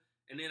Butter,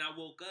 and then I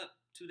woke up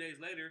 2 days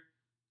later,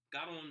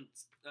 got on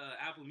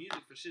Apple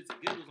Music for shits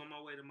and giggles on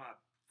my way to my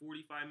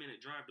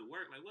 45-minute drive to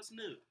work. Like, what's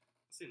new?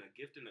 I seen a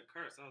gift and a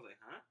curse. I was like,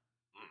 huh?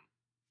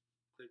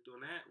 Clicked on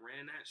that,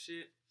 ran that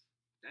shit.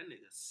 That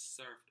nigga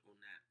surfed on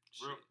that.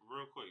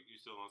 Real quick, you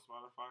still on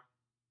Spotify?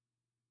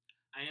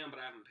 I am,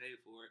 but I haven't paid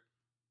for it.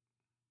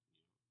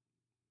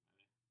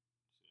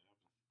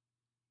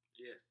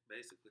 Yeah,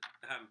 basically.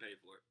 I haven't paid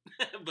for it.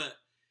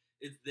 But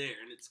it's there,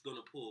 and it's going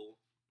to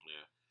pull.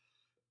 Yeah.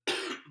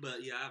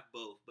 But yeah, I have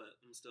both, but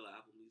I'm still an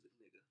Apple Music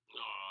nigga.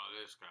 Oh,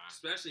 this guy.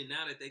 Especially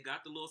now that they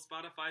got the little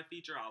Spotify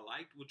feature I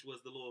liked, which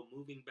was the little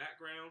moving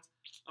backgrounds.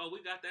 Oh,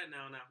 we got that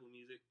now on Apple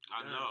Music.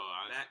 I know.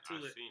 I've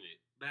seen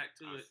it. Back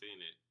to it. I've seen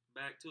it.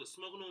 Back to it.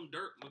 Smoking on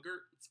dirt,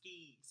 McGirt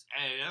skis.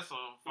 Hey, that's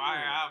on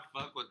fire. I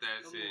fuck with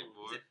that shit,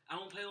 boy. I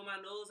don't play with my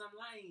nose, I'm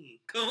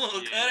lying. Come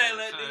on,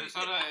 Kodak.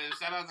 Shout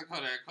out to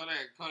Kodak.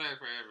 Kodak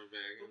forever,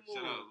 man.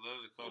 Shout out,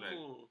 love to Kodak.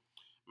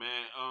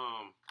 Man,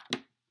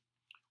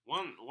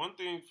 one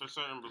thing for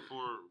certain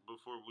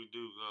before we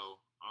do go,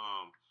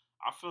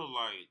 I feel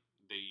like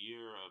the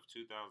year of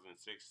 2016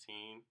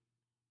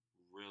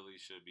 really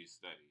should be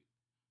studied.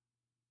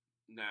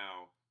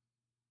 Now,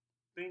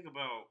 think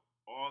about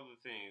all the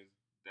things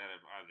that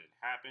have either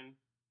happened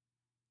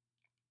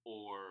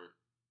or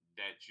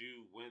that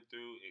you went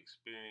through,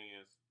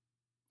 experienced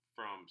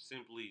from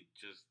simply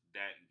just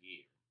that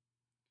year.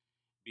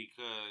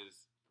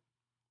 because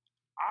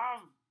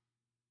I've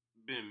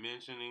been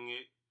mentioning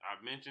it.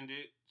 I've mentioned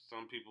it.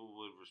 Some people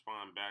would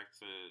respond back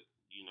to,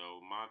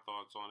 my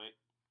thoughts on it.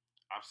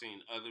 I've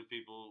seen other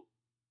people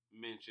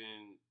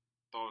mention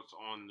thoughts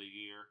on the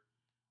year.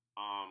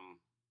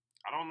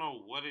 I don't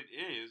know what it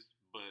is,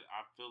 but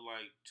I feel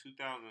like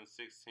 2016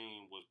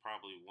 was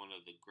probably one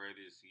of the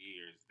greatest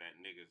years that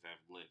niggas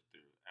have lived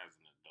through as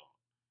an adult.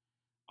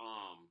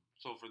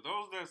 So for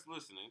those that's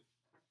listening,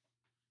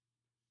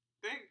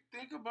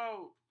 think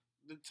about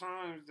the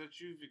times that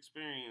you've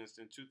experienced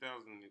in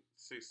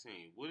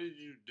 2016. What did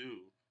you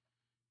do?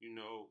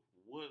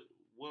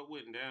 What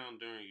went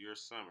down during your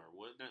summer?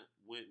 What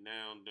went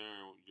down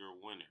during your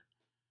winter?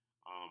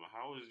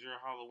 How was your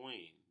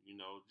Halloween?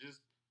 Just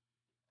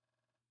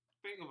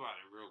think about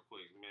it real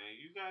quick, man.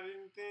 You got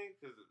anything?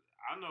 Because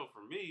I know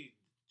for me,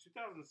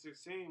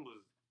 2016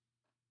 was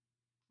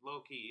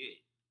low key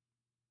it.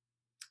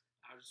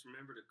 I just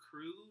remember the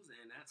cruise,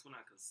 and that's when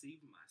I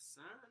conceived my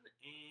son.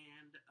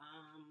 And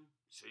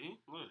see,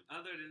 look.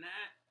 Other than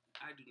that,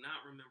 I do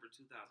not remember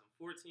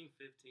 2014,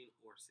 15,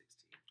 or 16.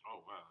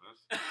 Oh wow,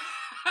 that's.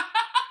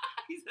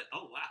 He said,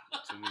 "Oh wow,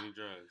 too many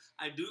drugs."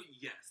 I do.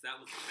 Yes, that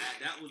was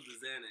the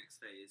Xanax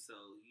phase.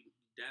 So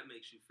that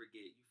makes you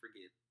forget. You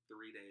forget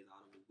 3 days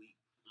out of a week.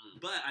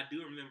 But I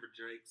do remember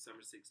Drake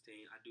Summer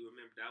 16. I do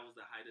remember that was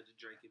the height of the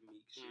Drake and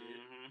Meek shit.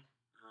 Mm-hmm.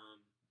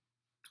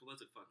 It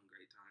was a fucking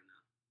great time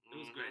though. It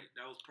was great.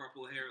 That was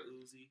Purple Hair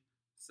Uzi,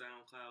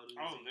 SoundCloud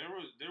Uzi. Oh, there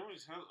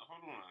was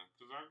hold on,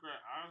 because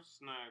I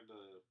snagged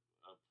a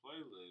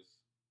playlist,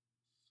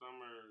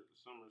 summer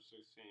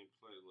 16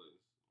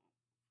 playlist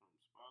from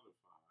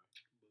Spotify.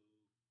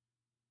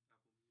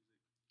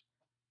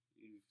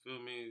 You feel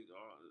me?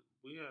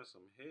 We had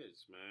some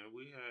hits, man.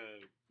 We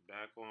had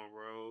Back on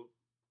Road,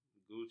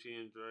 Gucci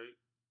and Drake,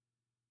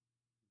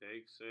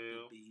 Bake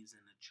Sale, The Bees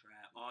in the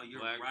Trap. Oh, you're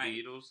Black right.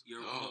 Beatles.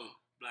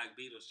 Black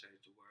Beatles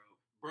changed the world,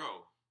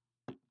 bro.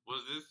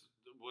 Was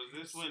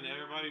this when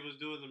everybody was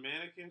doing the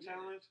mannequin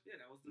challenge?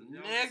 Yeah, that was the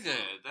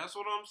nigga. That's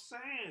what I'm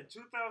saying.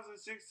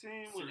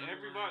 2016 when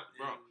everybody,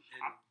 bro,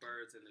 and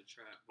Birds in the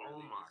Trap. Oh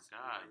my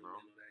god, bro.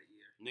 That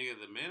year. Nigga,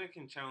 the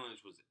mannequin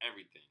challenge was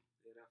everything.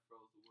 Yeah, that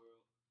froze the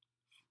world.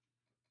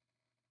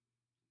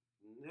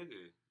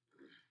 Nigga,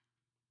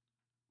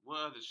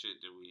 what other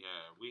shit did we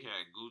have? We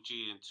had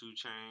Gucci and 2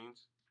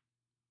 Chainz.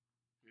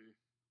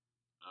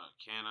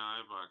 Can I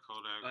by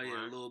Kodak Black.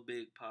 Yeah, Lil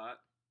Big Pot.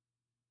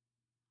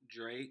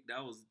 Drake,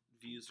 that was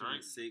views from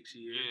the 6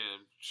 year. Yeah.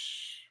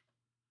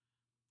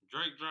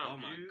 Drake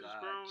dropped views, bro.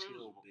 Oh my god,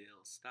 Chill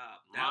Bill,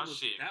 stop. That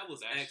was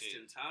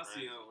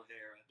XXXTentacion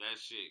era. That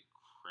shit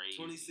crazy.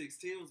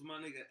 2016 was my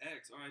nigga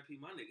X.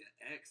 R.I.P. my nigga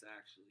X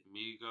actually.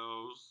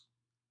 Migos.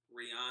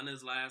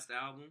 Rihanna's last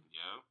album.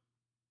 Yep.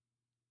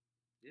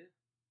 Yeah.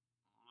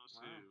 Let's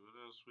see what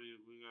else we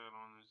got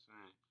on this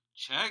thing.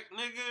 Check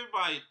Nigga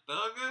by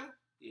Thugger.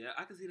 Yeah,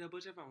 I can see that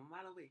butcher from a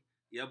mile away.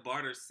 Yeah,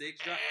 Barter 6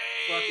 drop.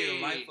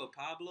 Fucking Life of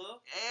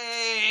Pablo.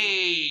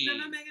 Hey.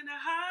 Then I'm making a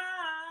high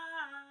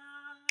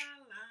line.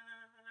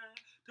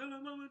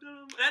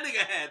 That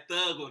nigga had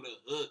Thug on the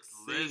hook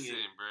singing.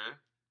 Listen, bruh.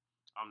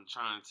 I'm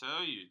trying to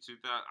tell you,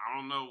 I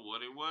don't know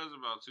what it was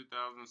about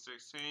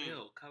 2016.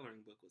 Yo,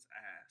 Coloring Book was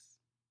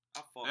ass.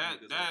 I fought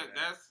niggas over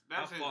that.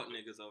 I fought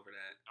niggas over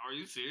that. Are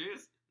you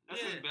serious? That's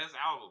his best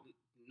album.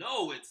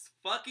 No, it's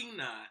fucking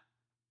not.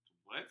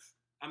 What?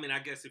 I mean,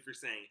 I guess if you're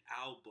saying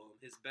album,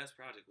 his best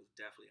project was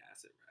definitely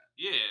Acid Rap.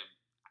 Yeah,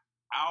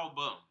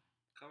 album.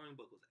 Coloring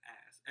Book was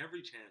ass. Every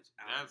Chance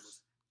album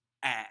was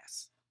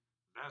ass.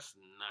 That's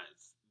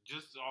nuts.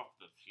 Just off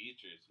the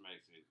features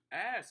makes it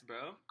ass,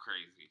 bro.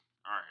 Crazy.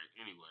 All right.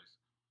 Anyways,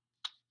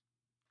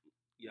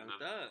 Young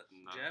Thug,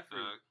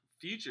 Jeffrey,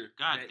 Future.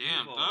 God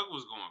damn, Thug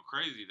was going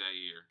crazy that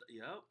year.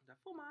 Yup.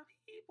 That for my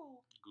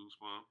people.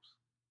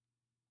 Goosebumps.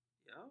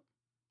 Yup.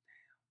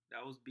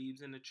 That was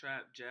Biebs in the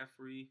Trap,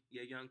 Jeffrey.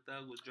 Yeah, Young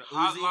Thug was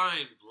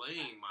Hotline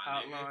Bling,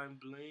 my nigga. Hotline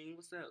Bling.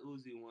 What's that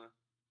Uzi one?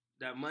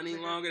 That Money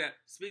Longer. That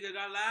speaker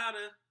got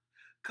louder.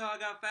 Car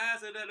got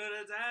faster. Hey,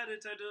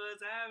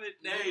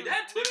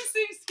 that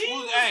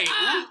 2016. Hey,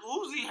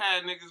 Uzi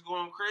had niggas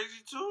going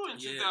crazy too in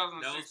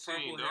 2016. That was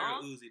Purple Hair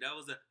Uzi. That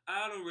was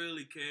I don't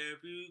really care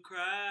if you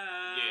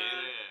cry.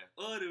 Yeah.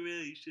 Or the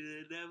really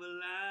should never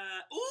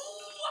lie.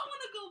 Ooh, I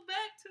want to go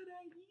back to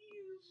that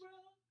year, bro.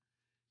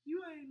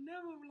 You ain't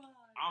never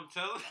lied. I'm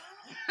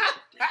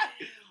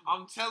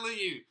telling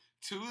you,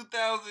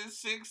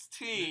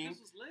 2016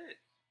 was lit.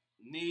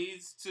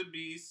 Needs to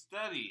be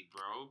studied,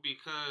 bro,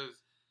 because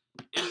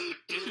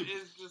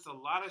it's just a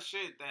lot of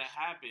shit that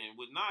happened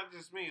with not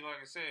just me,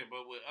 like I said,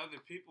 but with other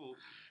people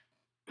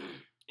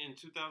in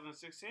 2016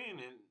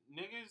 and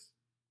niggas.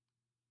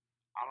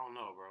 I don't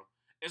know, bro.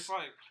 It's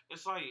like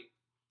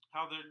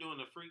how they're doing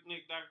the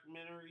Freaknik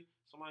documentary.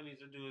 Somebody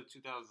needs to do a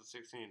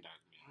 2016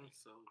 documentary.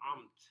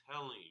 I'm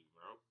telling you,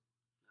 bro.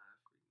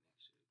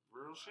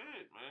 Real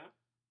shit, man.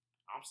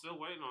 I'm still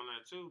waiting on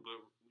that too, but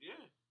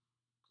yeah,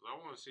 cause I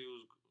want to see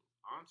who's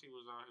Auntie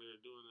was out here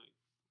doing it.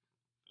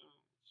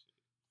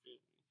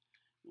 Shit.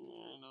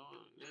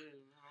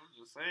 I'm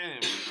just saying.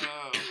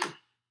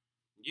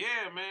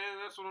 Yeah,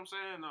 man, that's what I'm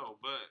saying though.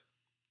 But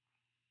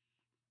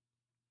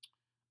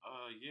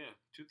yeah,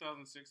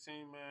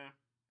 2016, man.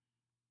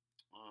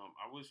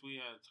 I wish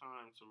we had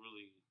time to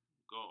really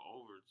go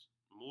over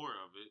more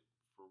of it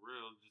for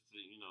real, just to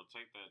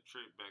take that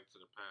trip back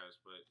to the past.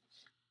 But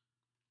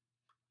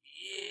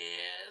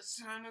yeah, it's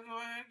time to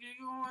go ahead and get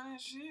going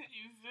and shit.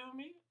 You feel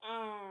me?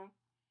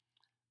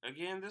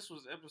 Again, this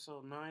was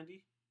episode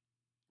 90.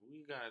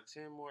 We got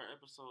 10 more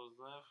episodes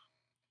left.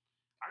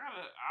 I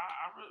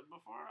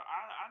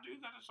do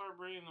gotta start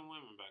bringing the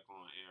women back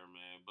on air,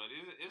 man. But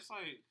it's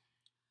like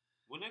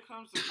when it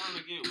comes to trying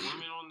to get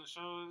women on the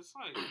show, it's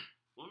like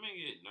women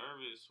get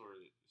nervous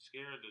or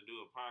scared to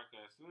do a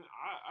podcast. And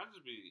I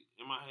just be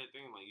in my head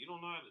thinking like, you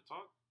don't know how to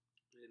talk.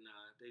 Yeah,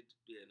 they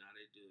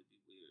do. It'd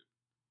be weird.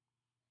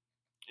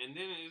 And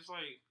then it's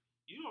like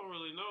you don't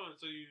really know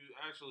until you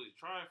actually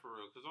try for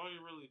real, because all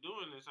you're really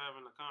doing is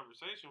having a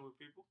conversation with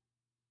people.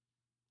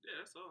 Yeah,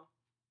 that's all.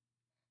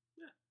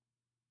 Yeah.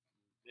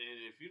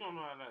 And if you don't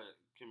know how to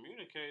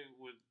communicate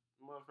with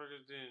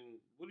motherfuckers,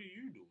 then what are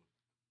you doing?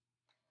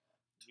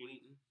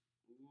 Tweeting.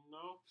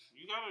 No,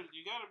 you gotta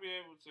be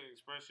able to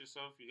express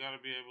yourself. You gotta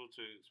be able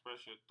to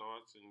express your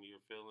thoughts and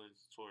your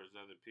feelings towards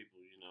other people.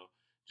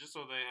 Just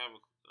so they have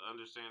an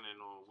understanding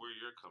on where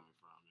you're coming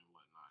from and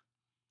whatnot.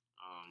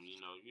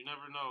 You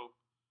never know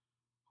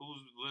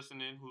who's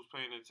listening, who's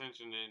paying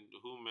attention, and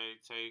who may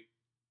take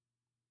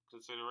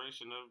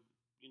consideration of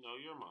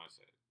your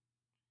mindset.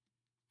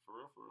 For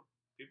real.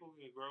 People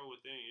can grow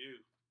within you.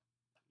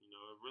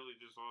 It really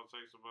just all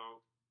takes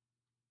about,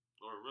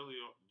 or it really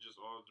just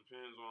all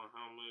depends on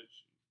how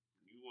much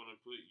you want to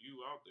put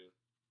you out there.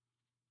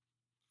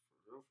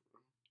 For real.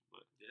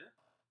 But yeah,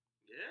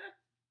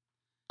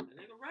 that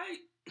nigga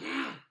right.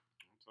 I'm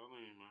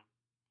telling you, man.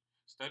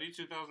 Study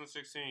 2016,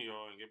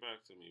 y'all, and get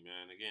back to me,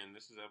 man. Again,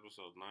 this is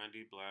episode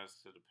 90,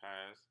 Blast to the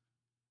Past.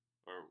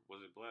 Or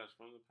was it Blast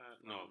from the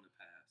Past? No. From the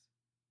Past.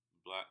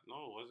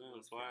 No, it wasn't. It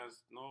was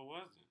Blast. No, it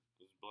wasn't.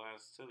 It was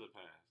Blast to the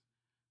Past.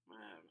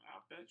 Man, I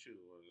bet you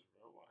it was,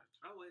 bro. Watch.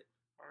 I'll wait.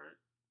 Alright.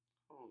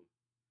 Hold on.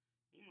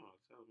 You know,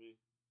 tell me.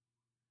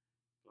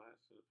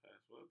 Blast to the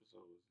Past. What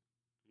episode was it?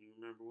 You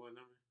remember what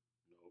number?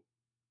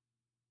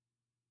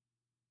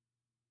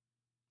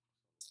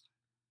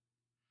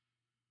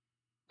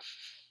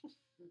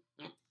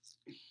 No.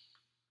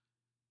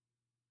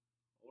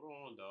 Hold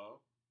on,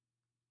 dog.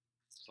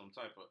 Some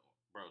type of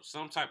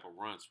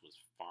Runts was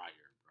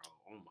fire, bro.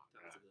 Oh my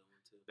god. That was a good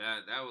one too.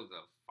 That was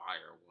a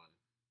fire one.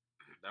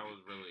 That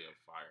was really a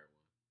fire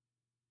one.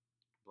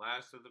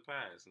 Blast to the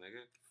Past,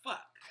 nigga.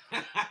 Fuck.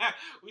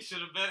 We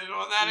should have betted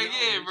on that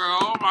again, bro.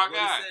 Oh my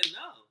god. Said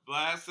no.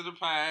 Blast to the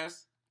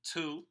Past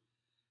 2.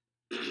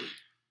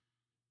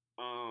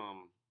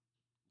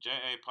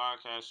 JA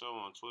Podcast Show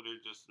on Twitter.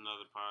 Just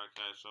another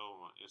podcast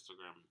show on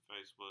Instagram and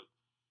Facebook.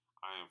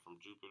 I am from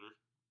Jupiter.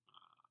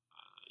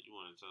 You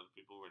want to tell the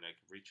people where they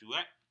can reach you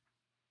at?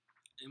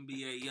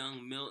 NBA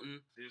Young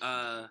Milton.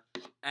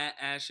 At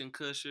Ashton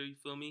Kutcher, you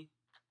feel me?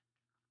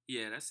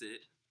 Yeah, that's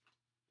it.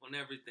 On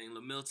everything.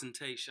 LaMilton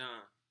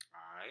Tayshawn.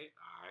 Alright.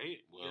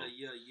 Well,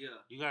 yeah.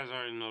 You guys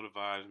already know the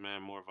vibes,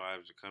 man. More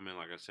vibes are coming.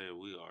 Like I said,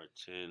 we are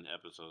 10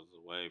 episodes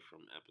away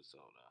from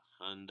episode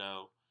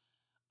 100.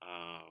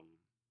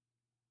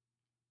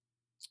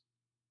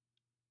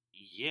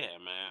 Yeah,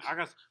 man. I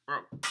got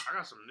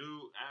some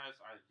new ass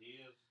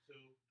ideas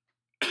too.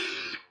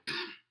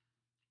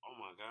 Oh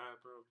my god,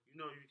 bro.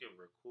 You can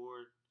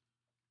record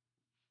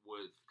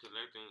with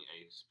connecting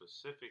a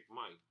specific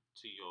mic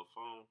to your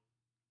phone.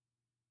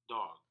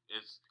 Dog,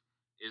 it's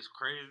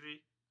crazy.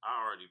 I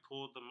already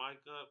pulled the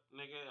mic up,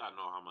 nigga. I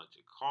know how much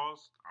it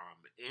costs. I'm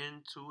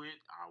into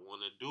it. I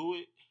want to do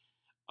it.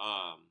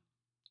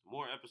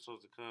 More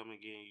episodes to come.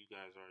 Again, you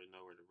guys already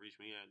know where to reach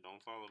me at.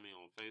 Don't follow me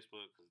on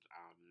Facebook because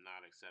I'm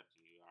not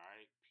accepting you,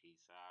 alright?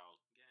 Peace out.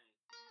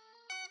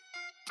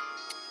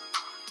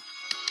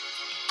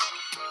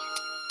 Gang.